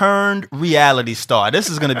stripper turned reality star. This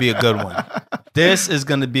is going to be a good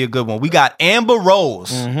one. We got Amber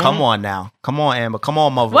Rose. Come on now. Come on, Amber. Come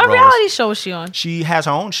on, Mother Rose. What reality show is she on? She has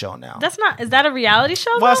her own show now. Is that a reality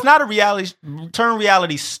show? Well, it's not a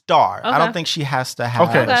reality star. Okay. I don't think she has to have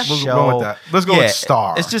a show. We'll go with that. Let's go with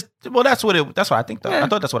star. It's just, that's what I think though. Yeah. I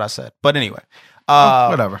thought that's what I said. But anyway.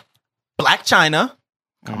 Whatever. Black China.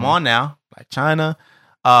 Come on now. Black China.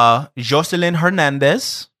 Jocelyn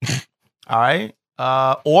Hernandez. All right.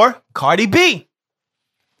 Or Cardi B.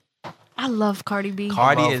 I love Cardi B.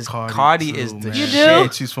 Cardi is the you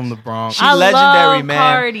shit. Do? She's from the Bronx. She's legendary, love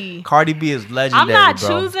man. Cardi B is legendary. I'm not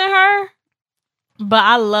choosing her, but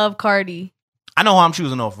I love Cardi. I know who I'm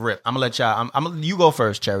choosing off rip. I'm gonna let y'all. You go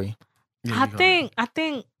first, Cherry. Yeah, I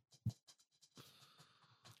think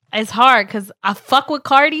it's hard because I fuck with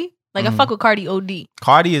Cardi. Like I fuck with Cardi OD.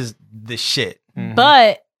 Cardi is the shit.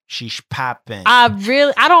 But She's popping. I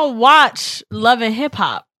don't watch Love and Hip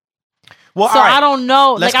Hop. Well, so all right. I don't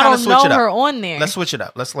know. Let's I don't know switch it up. her on there. Let's switch it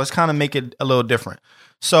up. Let's kind of make it a little different.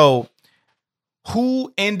 So,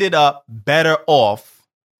 who ended up better off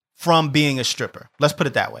from being a stripper? Let's put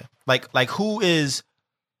it that way. Like who's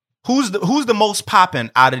the most popping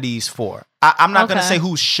out of these four? I'm not gonna say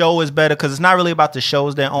whose show is better because it's not really about the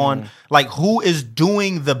shows they're on. Like who is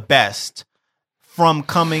doing the best from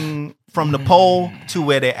coming from the pole to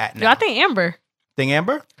where they're at now? I think Amber. Think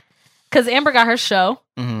Amber? Because Amber got her show.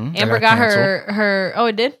 Mm-hmm. Amber got her. Oh,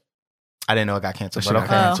 it did. I didn't know it got canceled. But But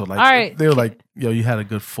okay. okay. Canceled. Like, all right. They were like, yo, you had a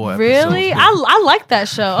good 4 episodes. Really? man. I like that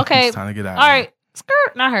show. Okay. It's time to get out. All right.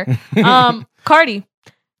 Skirt. Not her. Cardi.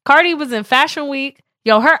 Cardi was in Fashion Week.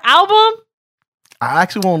 Yo, her album. I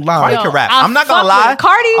actually won't lie. Cardi can rap. I'm not gonna lie.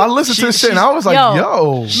 Cardi. I listened to this shit and I was like,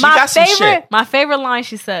 yo. My favorite line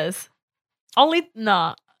she says.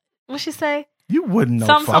 What she say? You wouldn't know.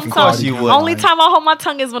 Some, Cardi you can would. lie. Only time I hold my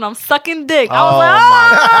tongue is when I'm sucking dick. I Oh, was like,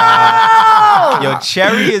 my God. Yo,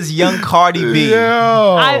 Cherry is young Cardi B.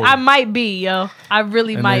 Yo. I might be, yo. I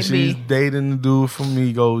really And might then be. she's dating the dude from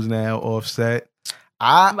Migos now, Offset.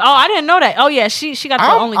 I didn't know that. Oh yeah, she got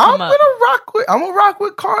to only come up. I'm gonna rock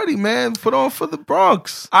with Cardi, man. Put on for the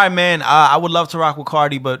Bronx. All right, man. I would love to rock with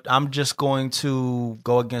Cardi, but I'm just going to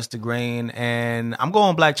go against the grain, and I'm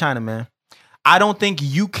going Black China, man. I don't think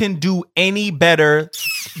you can do any better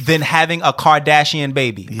than having a Kardashian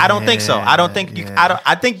baby. I don't think so. I don't think you.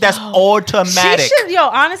 I think that's automatic.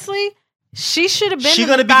 Honestly, she should have been. She in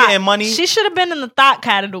gonna the be thought. getting money. She should have been in the thought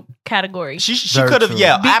category. She Very could have. true.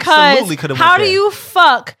 Yeah, Because absolutely could have. how do you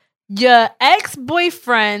fuck your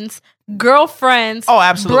ex-boyfriend's girlfriend's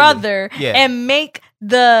absolutely. brother Yeah. and make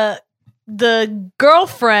the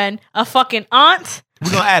girlfriend a fucking aunt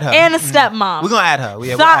We're gonna add her and a stepmom? We're gonna add her.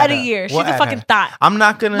 Yeah, Thought of the year. She's a add fucking her. thought. I'm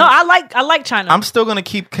not gonna. No, I like China. I'm still gonna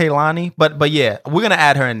keep Kehlani, but yeah, we're gonna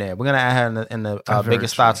add her in there. We're gonna add her in the very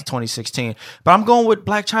biggest true. thoughts of 2016. But I'm going with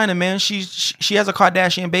Black China, man. She has a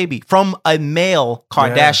Kardashian baby from a male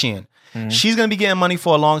Kardashian. She's gonna be getting money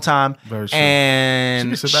for a long time. Very true. And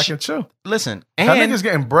She can sit back and chill. listen, That and nigga's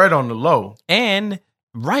getting bread on the low. and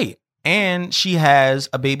she has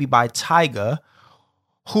a baby by Tyga,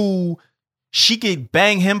 who she could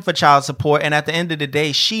bang him for child support, and at the end of the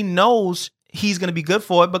day, she knows he's gonna be good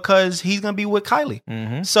for it because he's gonna be with Kylie.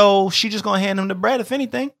 Mm-hmm. So she just gonna hand him the bread. If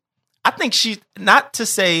anything, I think she's not to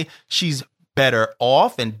say she's better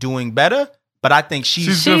off and doing better, but I think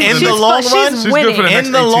she's good for in the the next- long she's run. She's good winning. for the next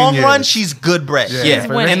In the 18 long run, years. she's good bread. Yeah, Yeah, for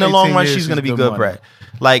the next in the long 18 run, years, she's gonna she's be good good money. bread.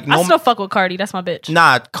 Like I still fuck with Cardi. That's my bitch.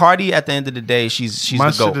 nah, Cardi at the end of the day, she's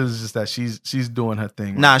My the GOAT. shit is just that she's doing her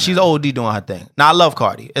thing. Nah, right she's now. OD doing her thing. Now I love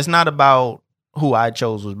Cardi. It's not about who I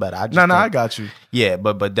chose was better. I just No, I think- got you. Yeah,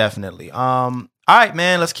 but definitely. All right,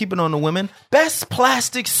 man. Let's keep it on the women. Best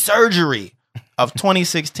plastic surgery of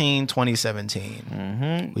 2016, 2017.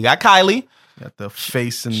 Mm-hmm. We got Kylie. Got the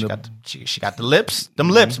face and She the. got she got the lips. Them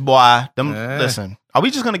lips, boy. Them. Yeah. Listen. Are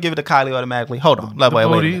we just gonna give it to Kylie automatically? Hold on. The Wait,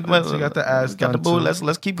 booty. a minute. She got the ass Got the done, booty. too.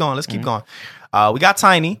 Let's keep going. Let's keep going. We got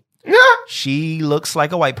Tiny. Yeah. She looks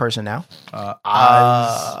like a white person now.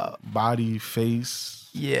 Eyes, body, face,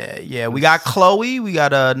 Yeah. We got Chloe. We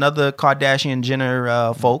got another Kardashian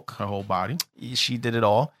Jenner folk. her whole body. She did it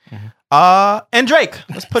all. And Drake.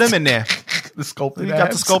 Let's put him in there. The sculpted We got the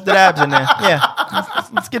abs. sculpted abs in there. Yeah.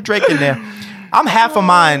 Let's get Drake in there. I'm half a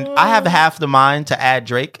mind. I have half the mind to add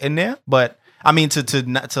Drake in there, but I mean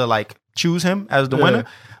to like choose him as the winner.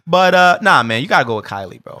 But nah, man, you gotta go with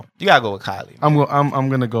Kylie, bro. You gotta go with Kylie. I'm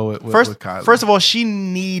gonna go with Kylie. First of all, she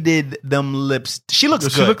needed them lips. She looks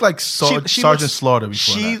good. She looked like She Sergeant looks- Slaughter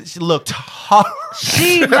before She that. looked hot.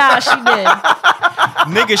 She did.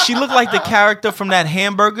 Nigga, she looked like the character from that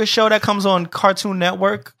hamburger show that comes on Cartoon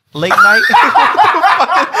Network late night.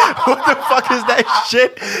 What the fuck is that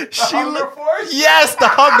shit? Yes, the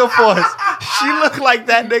Hunger Force. She looked like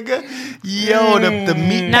that nigga. Yo, the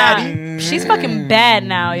meat patty. Nah, she's fucking bad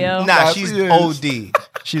now, yo. Nah, she's Yes. OD.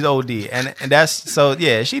 She's OD. And that's so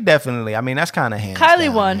yeah, she definitely, I mean, that's kind of hands Kylie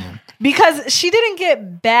down, won. man. Because she didn't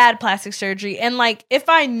get bad plastic surgery. And like, if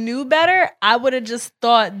I knew better, I would have just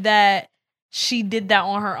thought that she did that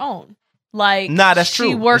on her own. Like, Nah, that's true.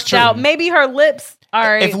 She That's worked true. out. Maybe her lips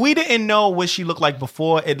are. If we didn't know what she looked like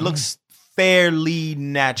before, it looks fairly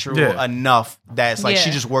natural Yeah. enough that it's like she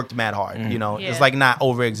Yeah. just worked mad hard. You know, Yeah. it's like not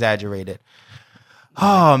over exaggerated.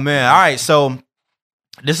 Oh man! All right, so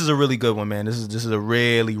this is a really good one, man. This is a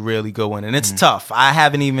really really good one, and it's tough. I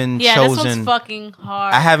haven't even yeah, this chosen. one's fucking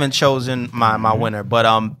hard. I haven't chosen my winner, but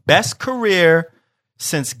best career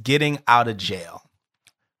since getting out of jail.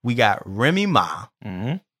 We got Remy Ma.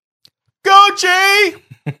 Mm-hmm. Go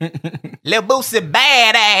Gucci, Lil Boosie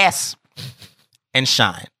badass, and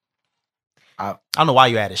Shine. I don't know why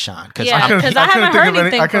you added Shine because Yeah. I couldn't anything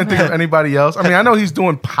I couldn't from think of him. anybody else. I mean, I know he's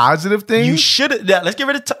doing positive things. you should. Let's give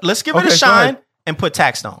it a Okay, go Shine ahead. and put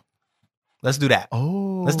Taxstone. Let's do that.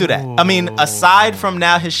 Oh, Let's do that. I mean, aside from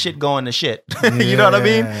now his shit going to shit, you know what I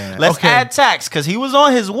mean? Yeah. Let's Okay. add Tax because he was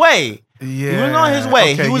on his way. Yeah, He was on his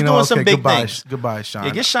way. Okay, He was you know, doing some okay, big goodbye, things. Goodbye, Sean.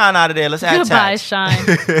 Yeah, get Shine out of there. Let's add Goodbye, Tax. Shine.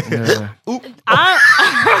 Yeah.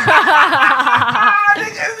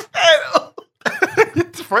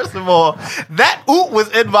 First of all, that oot was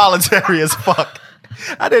involuntary as fuck.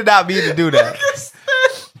 I did not mean to do that.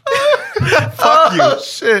 Fuck you. Oh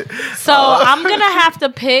shit! So I'm gonna have to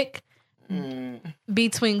pick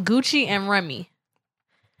between Gucci and Remy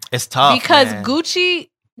It's tough because man.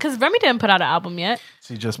 because Remy didn't put out an album yet.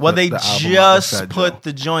 She just Well, put they the album out. just That's put Joe.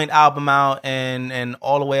 the joint album out, and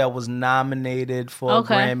All the Way Up was nominated for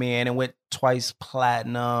Okay. a Grammy, and it went twice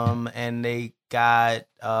platinum, and they got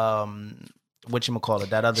whatchamacallit,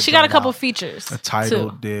 that other. She got a joint couple out. features. a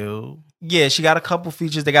title too. deal. Yeah, she got a couple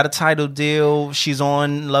features. They got a title deal. She's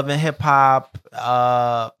on Love and Hip Hop.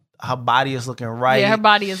 Her body is looking right. Yeah, her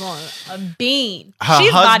body is on a bean. Her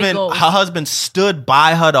She's body husband, goals. her husband stood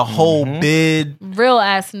by her the whole bid. Real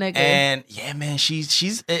ass nigga. And yeah, man, she's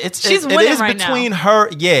it winning is right between now. her.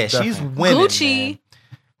 Yeah, she's Definitely. winning. Gucci. man.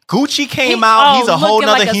 Gucci came out. He's a whole looking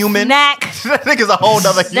nother like a human. Snack. That nigga's a whole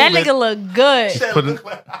nother That human. nigga look good.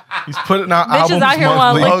 He's putting out Bitches albums out here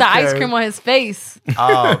want to monthly. lick the ice Okay. cream on his face.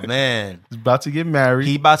 Oh man, He's about to get married.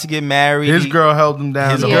 he about to get married. His girl held him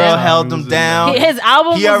down. his the Yeah. girl whole time held he him was in down. there. His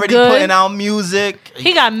album He was already good. putting out music.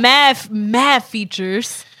 He got mad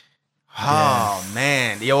features. Oh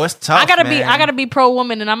man, yo, it's tough. I gotta man. be pro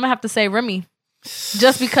woman, and I'm gonna have to say Remy,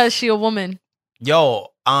 just because she a woman. Yo,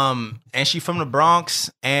 and she from the Bronx,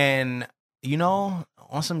 and you know,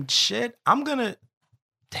 on some shit,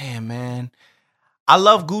 damn, man. I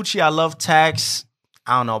love Gucci, I love Tax.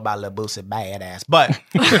 I don't know about Lil Boosie badass, but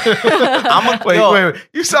Wait.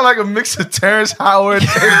 You sound like a mix of Terrence Howard and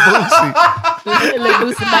Boosie. Lil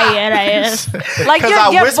Boosie bad ass. Like 'Cause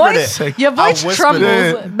I your whispered voice, it. your voice I whispered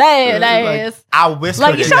trembles. it. Bad Like- ass. I whispered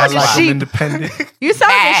Like, you it. sound That's like a why. sheep. I'm independent. You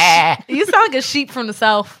sound like a sheep from the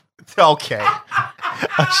south. Okay.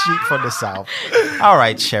 A sheep from the South. All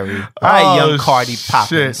right, Cherry. All right, young Cardi shit.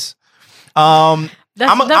 Poppins.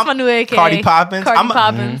 That's my new AKA. Cardi Poppins. Cardi I'm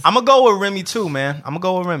Poppins. gonna go with Remy too, man. I'm gonna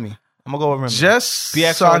go with Remy. Just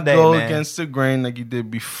BX so I all day, go man. against the grain like you did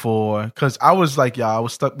before. Because I was like, y'all, I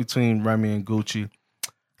was stuck between Remy and Gucci.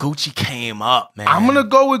 Gucci came up, man. I'm going to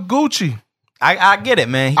go with Gucci. I get it,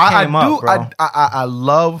 man. He I came up, bro. I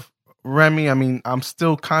love Remy. I mean, I'm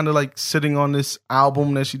still kind of like sitting on this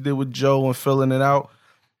album that she did with Joe and filling it out.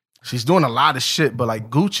 She's doing a lot of shit, but like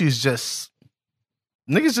Gucci's just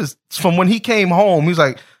niggas just from when he came home, he's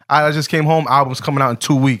like, I just came home, album's coming out in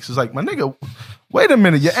 2 weeks. It's like, my nigga, wait a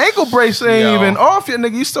minute, your ankle brace ain't Yo. even off yet,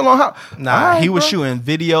 nigga. You still on how? Nah, he was shooting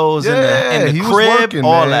videos in the he was crib, working,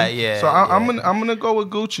 all man. that. Yeah. So yeah. I'm gonna go with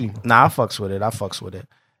Gucci. Nah, I fucks with it.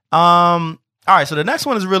 All right, so the next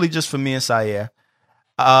one is really just for me and Sayer.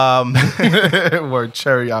 Word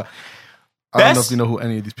cherry. I don't know Best- if you know who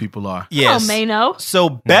any of these people are. Yes. Oh, Mano. So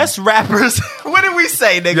best rappers. What did we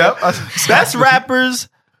say, nigga? Yep. Best rappers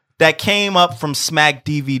that came up from Smack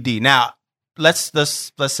DVD. Now, let's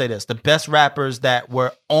say this: the best rappers that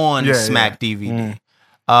were on Yeah, Smack yeah.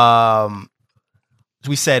 DVD.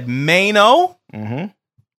 We said Mano, Mm-hmm.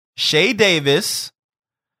 Shay Davis,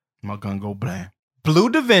 My gun go bland. Blue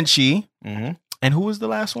Da Vinci, Mm-hmm. and who was the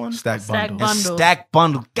last one? Stack Stack bundle. Bundle. Stack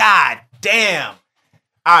Bundle. God damn.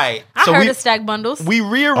 All right. I so heard we, of stack bundles. we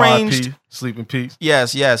rearranged. RIP, sleep in peace.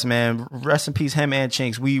 Yes, man. Rest in peace, him and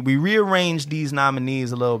Chinks. We rearranged these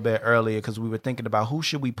nominees a little bit earlier because we were thinking about who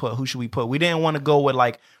should we put. We didn't want to go with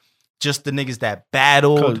like just the niggas that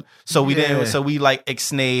battled. So we didn't. Yeah. So we like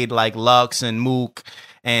ixnayed like Lux and Mook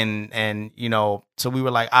and you know. So we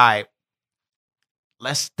were like, all right,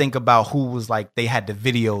 let's think about who was like they had the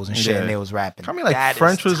videos and shit Yeah. and they was rapping. I mean, like That is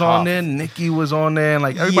French was on tough. there, Nicki was on there, and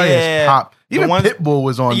like everybody Yeah. is pop. The Even ones- Pitbull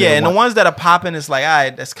was on Yeah, there. and the ones that are popping, it's like, all right,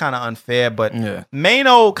 that's kind of unfair, but Yeah.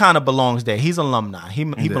 Mano kind of belongs there. He's alumni. He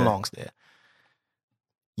Yeah. belongs there.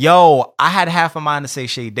 Yo, I had half a mind to say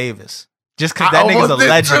Shay Davis. Just because that nigga's a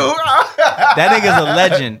legend. That nigga's a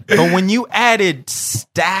legend. But when you added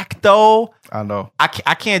Stack, though, I know. I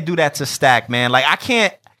can't do that to Stack, man. Like, I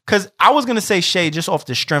can't, because I was going to say Shay just off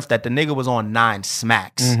the strength that the nigga was on 9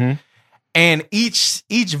 smacks. Mm-hmm. And each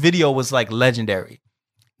video was like legendary.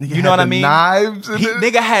 You know what I mean? Knives in it.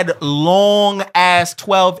 Nigga had long ass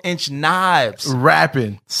 12-inch knives.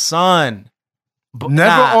 Rapping. Son.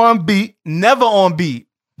 Never on beat. Never on beat.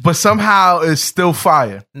 but somehow it's still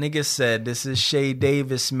fire. Nigga said, "This is Shay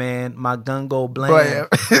Davis, man. My gun go blam." Right.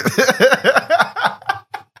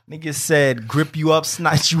 Nigga said, "Grip you up,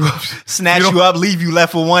 snatch you up, leave you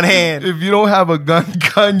left with one hand." If you don't have a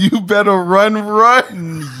gun, you better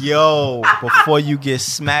run. Yo, before you get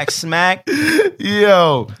smacked.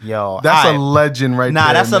 Yo, that's a legend right there.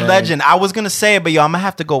 Nah, that's man. a legend. I was gonna say it, but yo, I'm gonna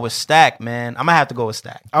have to go with Stack, man. I'm gonna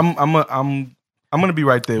be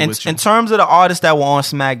right there with you. In terms of the artists that were on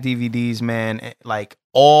Smack DVDs, man, like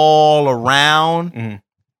all around,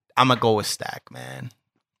 I'm gonna go with Stack, man.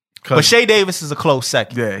 But Shay Davis is a close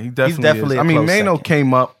second. Yeah, he's definitely is. I mean, Mano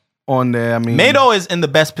came up on there. I mean, Mano is in the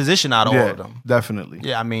best position out of all of them. Definitely.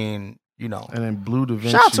 Yeah, I mean, you know. And then Blue Da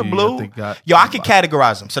Vinci. Shout out to Blue. I can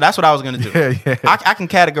categorize them. So that's what I was gonna do. Yeah. I can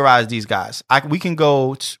categorize these guys. We can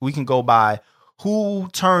go by who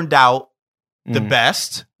turned out the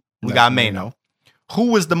best. We got Mano.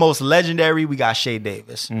 Who was the most legendary? We got Shay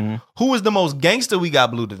Davis. Who was the most gangster? We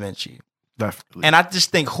got Blue Da Vinci. Definitely. And I just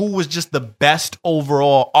think who was just the best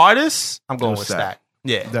overall artist? I'm going with Stack.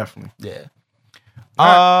 Yeah. Definitely. Yeah.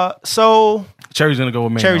 So Cherry's gonna go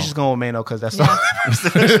with Mano. Cherry's just going with Mano because that's all.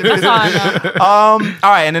 That's all I know. All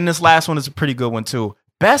right, and then this last one is a pretty good one too.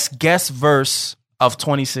 Best guest verse of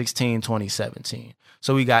 2016-2017.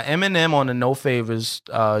 So we got Eminem on the No Favors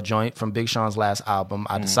joint from Big Sean's last album.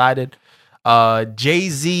 I decided.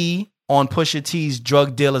 Jay-Z on Pusha T's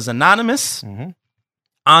Drug Dealers Anonymous.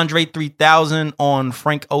 Andre 3000 on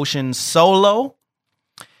Frank Ocean's Solo.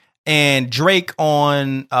 And Drake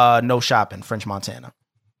on No Shopping, French Montana.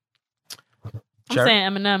 I'm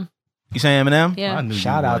saying Eminem. You saying Eminem? Yeah.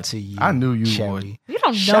 Shout out to you. I knew you Cherry. would. You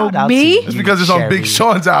don't Shout know out me. to It's you, because it's on Cherry. Big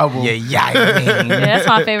Sean's album. Yeah. Yeah, that's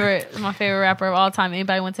my favorite. My favorite rapper of all time.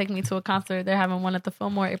 Anybody want to take me to a concert? They're having one at the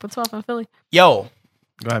Fillmore April 12th in Philly. Yo.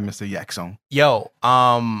 Go ahead, Mr. Yaxon. Yo.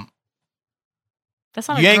 That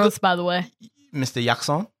sounded gross, by the way. Mr.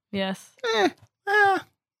 Yaxon? Yes.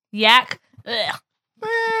 Yak. Ugh.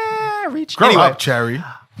 Reach. Grow Anyway, up, Cherry.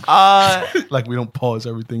 Like we don't pause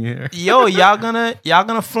everything here. Yo, y'all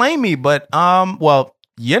gonna flame me, but well,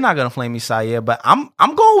 you're not gonna flame me, Sayer, but I'm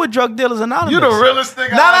going with Drug Dealers Anonymous. You the realest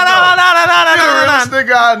nigga No. You the realest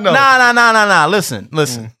nigga I know. Nah. Listen.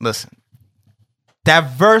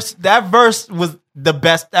 That verse was the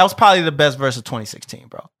best. That was probably the best verse of 2016,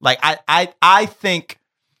 bro. Like I think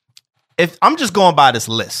if I'm just going by this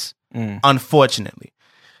list, unfortunately,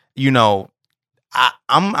 you know,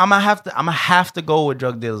 I'm gonna have to go with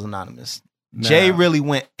Drug Dealers Anonymous. Nah. Jay really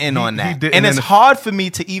went in on that, and it's hard for me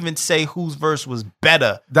to even say whose verse was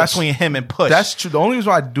better between him and Push. That's true. The only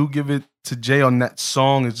reason why I do give it to Jay on that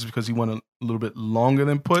song is just because he went a little bit longer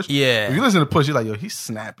than Push. Yeah. If you listen to Push, you're like, yo, he's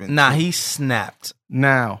snapping. Nah, he snapped.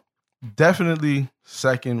 Now, definitely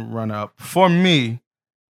second run up for me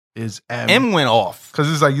is M. M went off.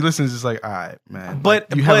 Because it's like, you listen, it's just like, all right, man.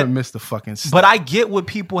 But you haven't missed the fucking step. But I get what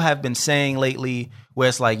people have been saying lately, where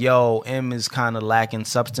it's like, yo, M is kind of lacking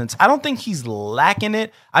substance. I don't think he's lacking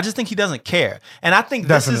it. I just think he doesn't care. And I think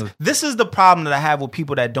this is the problem that I have with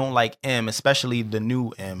people that don't like M, especially the new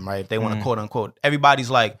M, right? If they want to quote unquote. Everybody's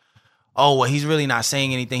like, oh, well, he's really not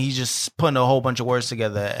saying anything. He's just putting a whole bunch of words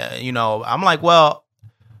together. You know, I'm like, well,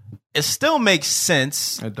 it still makes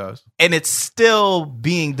sense. It does. And it's still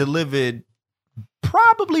being delivered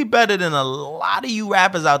probably better than a lot of you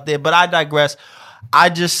rappers out there. But I digress.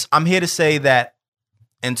 I'm here to say that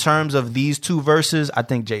in terms of these two verses, I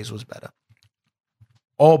think Jay's was better.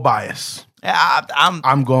 All bias.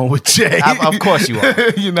 I'm going with Jay. Of course you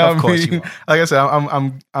are. You know, of course you are. Like I said,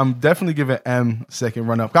 I'm definitely giving M second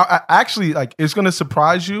run up. I actually, like, it's gonna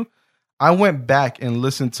surprise you. I went back and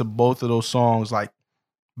listened to both of those songs like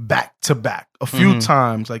back to back a few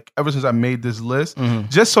times, like ever since I made this list,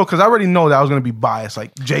 just so because I already know that I was gonna be biased.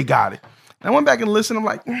 Like Jay got it. And I went back and listened. I'm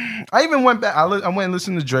like, I even went back. I went and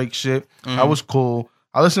listened to Drake shit. That was cool.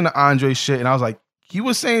 I listened to Andre shit, and I was like, he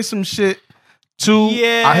was saying some shit too.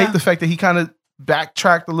 Yeah. I hate the fact that he kind of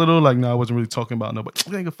backtracked a little. Like, no, I wasn't really talking about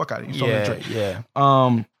nobody. Get the fuck out of here. He's talking to Drake. Yeah.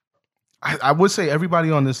 I would say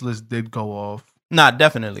everybody on this list did go off. Nah,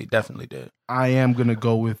 definitely did. I am gonna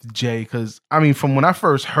go with Jay because I mean, from when I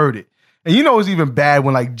first heard it, and you know, it was even bad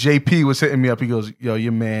when like JP was hitting me up. He goes, "Yo,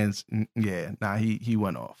 your man's he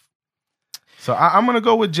went off." So I'm gonna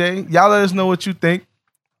go with Jay. Y'all let us know what you think.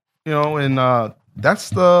 You know, and that's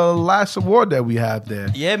the last award that we have there.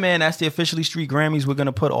 Yeah, man, that's the Officially Street Grammys. We're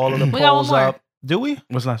gonna put all of the polls up. Do we?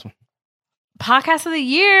 What's the last one? Podcast of the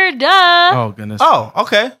year, duh. Oh goodness. Oh,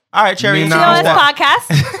 okay. All right, Cherry. TOS podcast.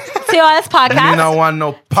 TOS podcast. You don't want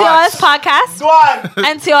no TOS podcast. Go on.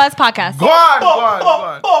 And TOS podcast. Go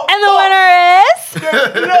on. And the winner is.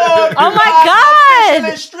 Oh my God.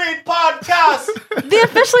 Officially Street Podcast. The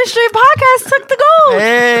Officially Street podcast took the gold.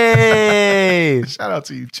 Hey, Shout out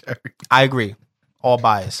to you, Cherry. I agree. All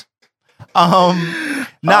bias.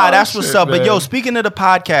 That's what's up. Man. But yo, speaking of the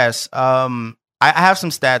podcast, I have some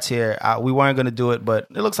stats here. We weren't gonna do it, but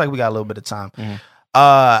it looks like we got a little bit of time.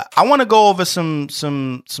 I want to go over some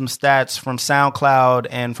stats from SoundCloud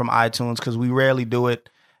and from iTunes because we rarely do it.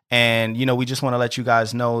 And, we just want to let you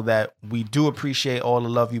guys know that we do appreciate all the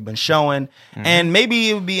love you've been showing. And maybe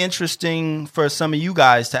it would be interesting for some of you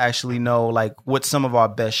guys to actually know, like, what some of our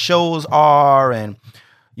best shows are and,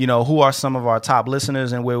 who are some of our top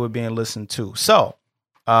listeners and where we're being listened to. So,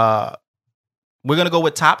 we're going to go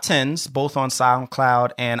with top 10s, both on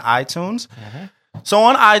SoundCloud and iTunes. So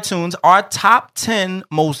on iTunes, our top 10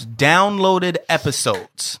 most downloaded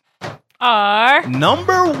episodes are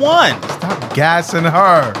number 1. Stop gassing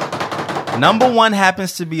her. Number 1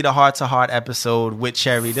 happens to be the Heart to Heart episode with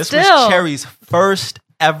Cherry. This was Still. Cherry's first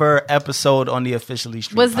ever episode on the Officially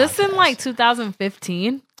Street Was this podcast. in like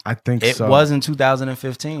 2015? I think It so. was in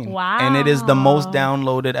 2015. Wow. And it is the most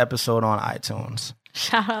downloaded episode on iTunes.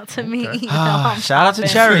 Shout out to me. Shout out to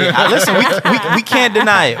Cherry. Listen, we can't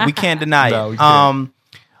deny it. We can't deny No, it. we can't.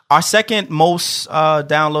 Our second most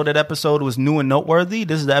downloaded episode was New and Noteworthy.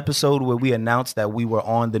 This is the episode where we announced that we were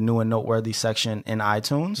on the New and Noteworthy section in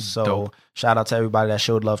iTunes. So Dope. shout out to everybody that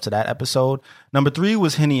showed love to that episode. Number 3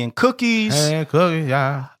 was Henny and Cookies. Hey, cookie,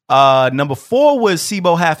 yeah. Number 4 was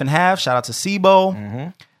Sibo Half and Half. Shout out to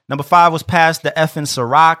Sibo. Number 5 was Past the Effin'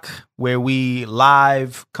 Ciroc, where we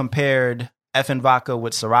live compared Effin' Vodka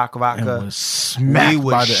with Ciroc Vodka. And was smacked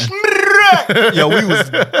by the Yo, we was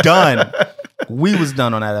done. We was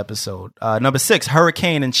done on that episode. Number 6,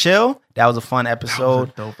 Hurricane and Chill. That was a fun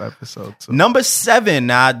episode. dope episode too. Number 7,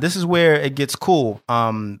 now this is where it gets cool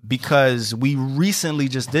because we recently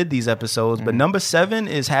just did these episodes. But number 7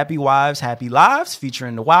 is Happy Wives, Happy Lives,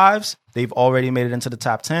 featuring the wives. They've already made it into the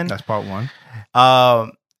top 10. That's part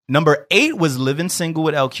 1. Number 8 was Living Single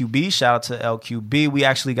with LQB. Shout out to LQB. We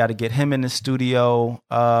actually got to get him in the studio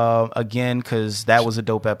again because that was a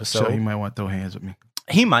dope episode. So you might want to throw hands with me.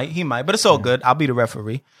 He might, but it's all good. I'll be the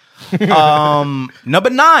referee. Number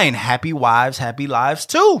 9, Happy Wives, Happy Lives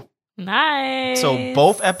 2. Nice. So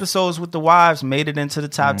both episodes with the wives made it into the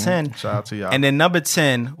top 10. Shout out to y'all. And then number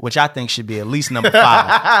 10, which I think should be at least number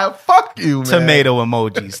 5, Fuck you, man. tomato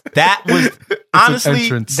emojis. That was honestly,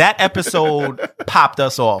 entrance. that episode popped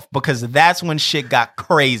us off because that's when shit got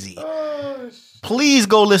crazy. Please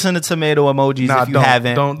go listen to tomato emojis Nah, if you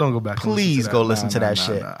haven't. Don't go back. and Please listen to go that. listen to that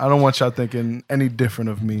shit. I don't want y'all thinking any different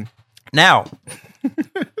of me. Now,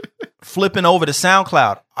 flipping over to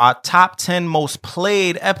SoundCloud, our top 10 most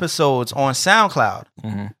played episodes on SoundCloud.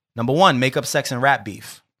 Number 1, Makeup, Sex, and Rap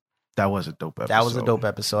Beef. That was a dope episode. That was a dope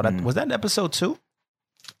episode. Was that episode 2?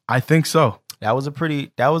 I think so. That was a pretty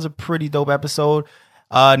dope episode.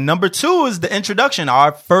 Number 2 is the introduction,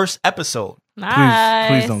 our first episode. Nice.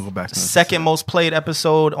 Please don't go back to Second most played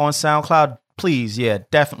episode on SoundCloud. Please,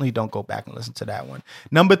 definitely don't go back and listen to that one.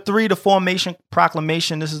 Number 3, the Formation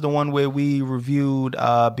Proclamation. This is the one where we reviewed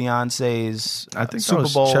Beyonce's I think Super that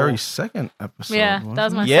was Bowl. Cherry's second episode. Yeah, wasn't that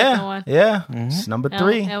was it? my second one. Yeah. It's number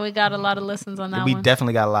 3. And we got a lot of listens on that We one.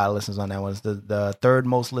 definitely got a lot of listens on that one. It's the third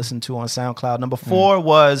most listened to on SoundCloud. Number 4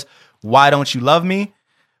 was Why Don't You Love Me?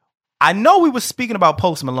 I know we were speaking about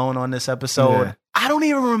Post Malone on this episode. Yeah. I don't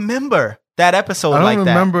even remember that episode I don't like that.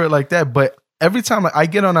 remember it like that, but every time I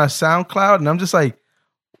get on our SoundCloud and I'm just like,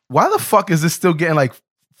 why the fuck is this still getting like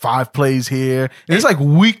 5 plays here? And it's like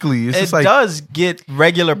weekly. It's It just like does get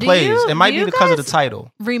regular plays. It might do be you because of the guys-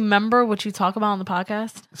 title. Remember what you talk about on the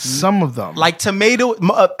podcast? some of them. Like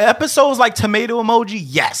episodes like Tomato Emoji,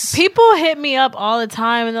 yes. People hit me up all the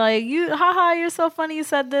time and they're like, you're so funny you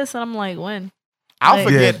said this. And I'm like, when? I'll Like-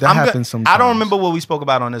 forget. Yeah, that happens I sometimes. don't remember what we spoke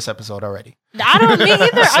about on this episode already. I don't me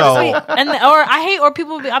either. So- I hate or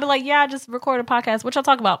people I'll be like, yeah, I just recorded a podcast. What y'all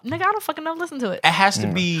talk about? Nigga, I don't fucking know. Listen to it. It has to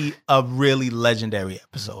be a really legendary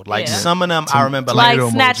episode. Like Yeah. some of them, I remember. Like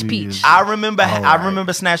Tomato Snatch emoji Peach. is- I remember. All I right.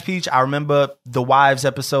 remember Snatch Peach. I remember the Wives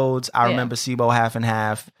episodes. I Yeah. remember Sibo Half and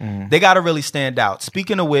Half. They got to really stand out.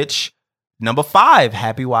 Speaking of which, number 5,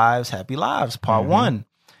 Happy Wives, Happy Lives, Part 1.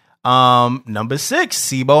 Number 6,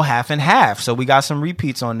 Sibo Half and Half. So we got some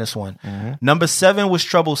repeats on this one. Number 7 was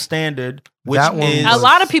Trouble Standard, which That one is A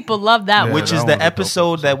lot of people love that Yeah. one. which is that the one was a dope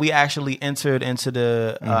episode that we actually entered into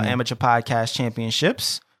the Amateur Podcast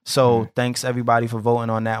Championships. So thanks everybody for voting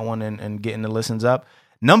on that one and getting the listens up.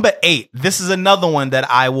 Number 8, this is another one that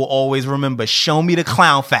I will always remember. Show Me the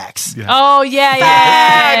Clown Facts. Oh yeah.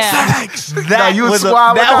 That you was a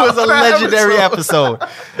swallowed that up was a that legendary episode.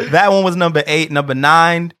 That one was number 8. Number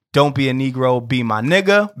 9, Don't Be a Negro, Be My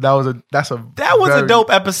Nigga. That was a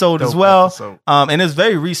dope episode as well. episode. And it's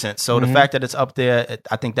very recent. So the fact that it's up there,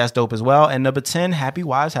 I think that's dope as well. And number 10, Happy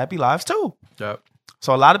Wives, Happy Lives too. Yep.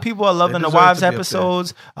 So a lot of people are loving the deserve Wives to be up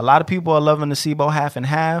episodes. A lot of people are loving the SIBO half and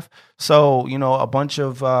half. So, a bunch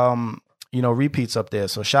of, repeats up there.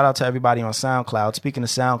 So shout out to everybody on SoundCloud. Speaking of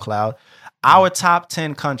SoundCloud, our top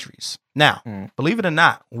 10 countries. Now, believe it or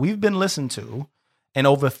not, we've been listened to in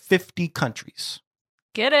over 50 countries.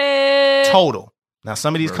 Get it. Total. Now,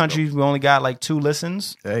 some of these countries, we only got like 2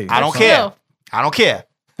 listens. Hey, I don't care. I don't care.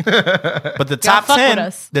 But the top fuck with 10,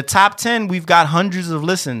 us. the top 10, we've got hundreds of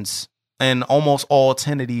listens in almost all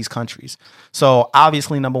 10 of these countries. So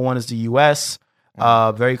obviously, number 1 is the US.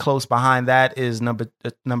 Very close behind that is number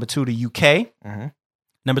 2, the UK.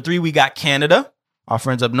 Number 3, we got Canada, our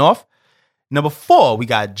friends up north. Number 4, we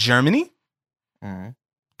got Germany.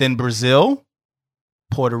 Then Brazil,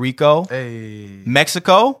 Puerto Rico,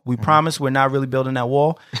 Mexico. We promise we're not really building that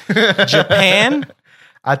wall. Japan.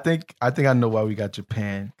 I think I know why we got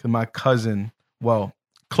Japan. Because my cousin,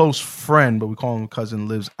 close friend, but we call him cousin,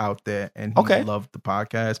 lives out there, and he loved the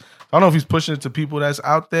podcast. I don't know if he's pushing it to people that's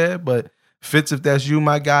out there, but Fitz, if that's you,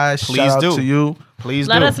 my guy, shout out to you. Please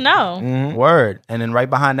Let us know. Word. And then right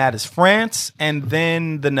behind that is France, and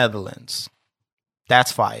then the Netherlands.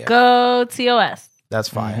 That's fire. Go TOS. That's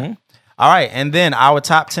fire. All right, and then our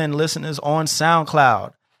top 10 listeners on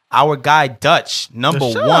SoundCloud. Our guy Dutch,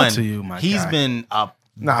 number Shout 1. out to you, my He's guy. been a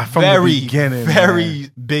from the beginning,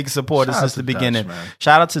 man. big supporter Shout out since to the beginning. Dutch, man.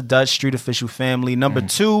 Shout out to Dutch Street Official Family. Number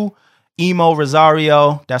 2, Emo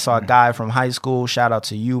Rosario. That's our guy from high school. Shout out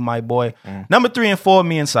to you, my boy. Number 3 and 4,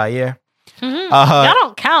 me and Sayer. Y'all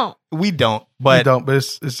don't count. We don't, but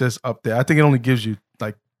it's just up there. I think it only gives you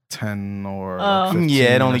like 10 or like 15.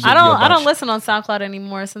 Yeah, it only gives you a I don't bunch. listen on SoundCloud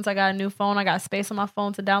anymore since I got a new phone. I got space on my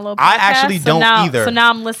phone to download podcasts. I actually don't either. So now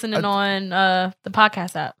I'm listening on the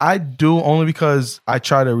podcast app. I do only because I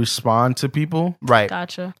try to respond to people. Right.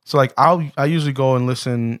 Gotcha. So like I usually go and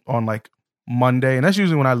listen on like Monday, and that's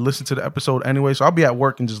usually when I listen to the episode anyway. So I'll be at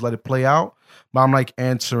work and just let it play out. But I'm like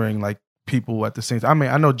answering like people at the same time. I mean,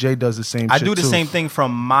 I know Jay does the same I shit do the too. same thing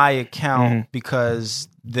from my account because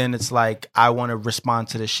then it's like I want to respond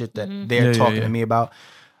to the shit that they're talking to me about.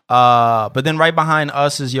 But then right behind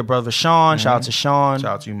us is your brother Sean. Shout out to Sean.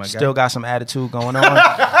 Shout out to you, my guy. Still got some attitude going on.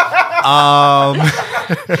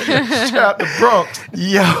 Shout out to Bronx.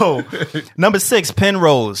 Yo, number 6,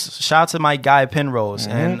 Penrose. Shout out to my guy Penrose.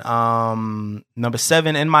 And number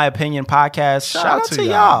 7, In My Opinion podcast. Shout out to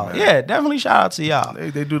y'all. man. Yeah, definitely shout out to y'all.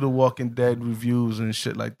 They do the Walking Dead reviews and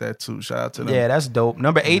shit like that too. Shout out to them. Yeah, that's dope.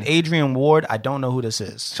 Number 8, Adrian Ward. I don't know who this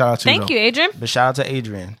is. Shout out to Thank you, Adrian. But shout out to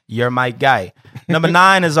Adrian. You're my guy. Number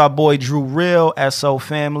 9 is our boy Drew Real, SO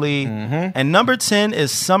Family. And number 10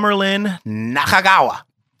 is Summerlin Nakagawa.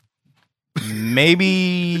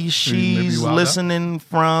 Maybe she's listening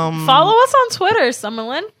from... Follow us on Twitter,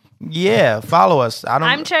 Summerlin. Yeah, follow us.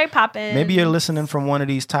 I'm Cherry Poppins. Maybe you're listening from one of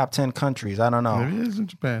these top 10 countries. I don't know. Maybe it's in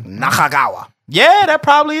Japan. Nakagawa. Yeah, that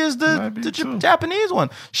probably is Might be the too. Japanese one.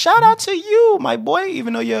 Shout out to you, my boy,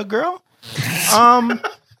 even though you're a girl.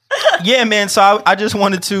 Yeah, man. So I just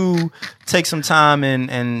wanted to take some time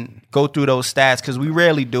and go through those stats because we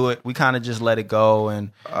rarely do it. We kind of just let it go,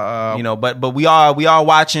 and but we are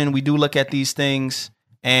watching. We do look at these things,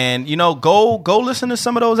 and go listen to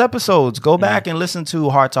some of those episodes. Go back and listen to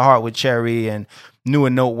Heart to Heart with Cherry and New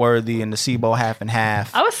and Noteworthy and the SIBO half and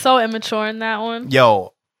half. I was so immature in that one.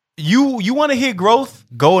 Yo. You want to hear growth?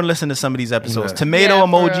 Go and listen to some of these episodes. Yeah. Tomato Yeah, for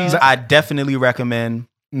emojis, real. I definitely recommend.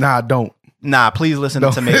 Nah, don't. Nah, please listen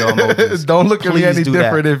to tomato emojis. Don't look at me Please any do that.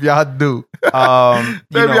 different if y'all do. You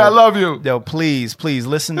Baby, I love you. Yo, please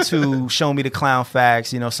listen to Show Me the Clown Facts.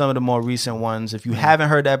 Some of the more recent ones. If you haven't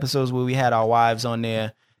heard the episodes where we had our wives on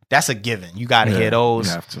there, that's a given. You got to hear those.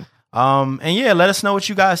 You have to. And yeah, let us know what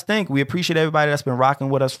you guys think. We appreciate everybody that's been rocking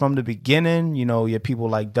with us from the beginning. Your people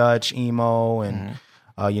like Dutch, Emo, and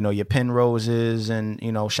your Penroses, and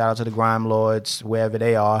shout out to the Grime Lords wherever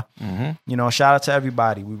they are. Shout out to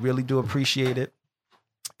everybody. We really do appreciate it.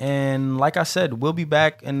 And like I said, we'll be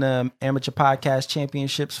back in the Amateur Podcast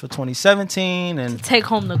Championships for 2017. And Take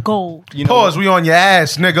home the gold. Pause. We on your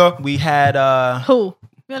ass, nigga. we had Who?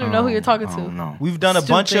 You don't know who you're talking to. No. we've done a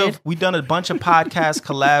bunch Stupid. of podcast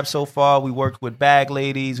collabs so far. We worked with Bag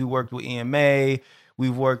Ladies, we worked with EMA,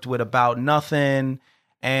 we've worked with About Nothing,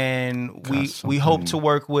 and we hope to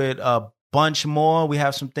work with a bunch more. We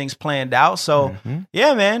have some things planned out. So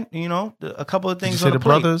yeah, man, a couple of things Did you on say the the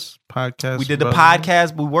plate. brothers podcast? We did the brothers?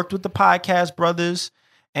 podcast. We worked with the Podcast Brothers,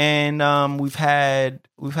 and we've had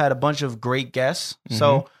a bunch of great guests.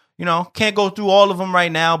 So can't go through all of them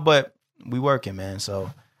right now, but we working, man.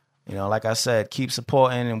 So You know, like I said, keep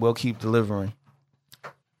supporting and we'll keep delivering.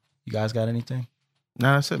 You guys got anything?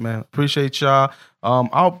 Nah, that's it, man. Appreciate y'all.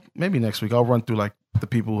 I'll maybe next week I'll run through like the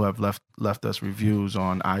people who have left us reviews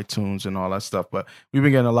on iTunes and all that stuff. But we've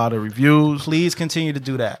been getting a lot of reviews. Please continue to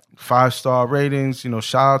do that. 5-star ratings. You know,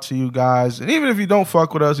 shout out to you guys. And even if you don't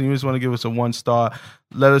fuck with us and you just want to give us a 1-star,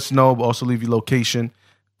 let us know. But also leave your location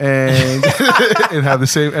and and have the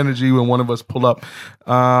same energy when one of us pull up.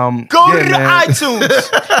 Go to the iTunes.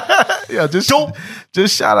 Yeah,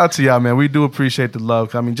 just shout out to y'all, man. We do appreciate the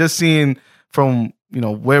love. I mean, just seeing from, you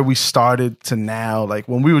know, where we started to now, like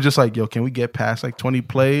when we were just like, yo, can we get past like 20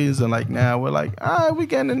 plays? And like now we're like, all right, we're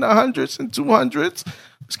getting in the hundreds and 200s.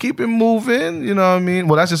 Let's keep it moving. You know what I mean?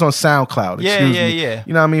 Well, that's just on SoundCloud. Excuse me. Yeah.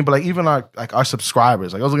 You know what I mean? But like even our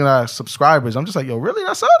subscribers, like I was looking at our subscribers, I'm just like, yo, really?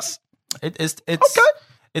 That's us? It's okay.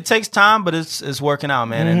 It takes time, but it's working out,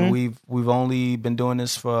 man. And we've only been doing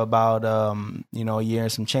this for about a year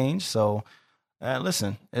and some change. So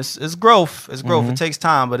listen, it's growth. It's growth. It takes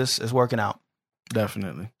time, but it's working out.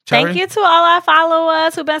 Definitely. Thank you to all our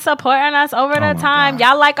followers who've been supporting us over the time.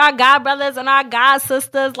 Y'all like our god brothers and our god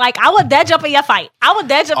sisters. Like, I would dead jump in your fight. Like,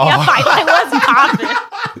 what's poppin'?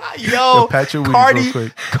 Yo, pat your wings real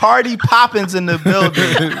quick. Cardi Poppins in the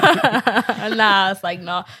building. Nah, it's like,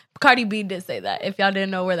 no. Cardi B did say that, if y'all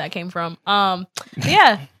didn't know where that came from.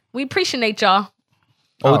 Yeah, we appreciate y'all.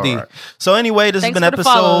 OD. Right. So anyway, this has been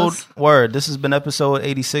episode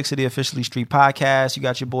 86 of the Officially Street Podcast. You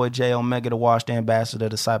got your boy J Omega, the Washed Ambassador,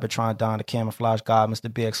 the Cybertron Don, the Camouflage God,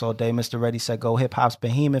 Mr. BX All Day, Mr. Ready Set Go, Hip Hop's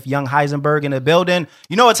Behemoth, Young Heisenberg in the building.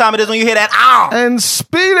 You know what time it is when you hear that? Ow! And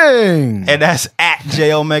speeding. And that's at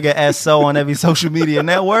J Omega SO on every social media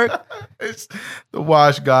network. It's the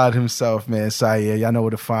Wash God himself, man. Syer, y'all know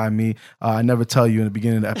where to find me. I never tell you in the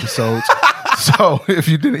beginning of the episodes. So if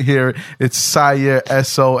you didn't hear it, it's Syer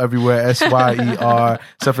SO everywhere, SYER.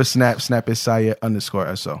 Except for Snap is Syer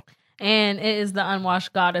 _SO. And it is the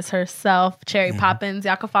unwashed goddess herself, Cherry Poppins.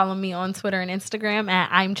 Y'all can follow me on Twitter and Instagram at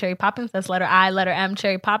I'm Cherry Poppins. That's letter I, letter M,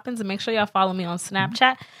 Cherry Poppins. And make sure y'all follow me on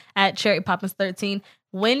Snapchat at Cherry Poppins 13.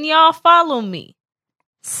 When y'all follow me,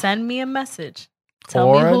 send me a message.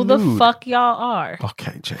 Tell me who the fuck y'all are.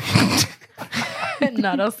 Okay, Jay.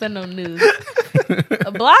 No, don't send no news.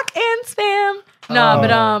 Block and spam. No,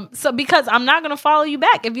 but so because I'm not gonna follow you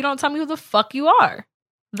back if you don't tell me who the fuck you are.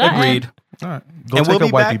 Agreed. All right, go take a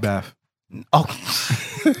wipey bath. Oh,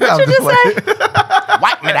 what you just say?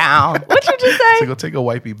 Wipe me down. What you just say? So go take a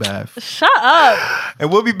wipey bath. Shut up.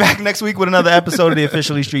 And we'll be back next week with another episode of the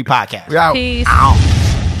Officially Street Podcast. We out. Peace. Ow.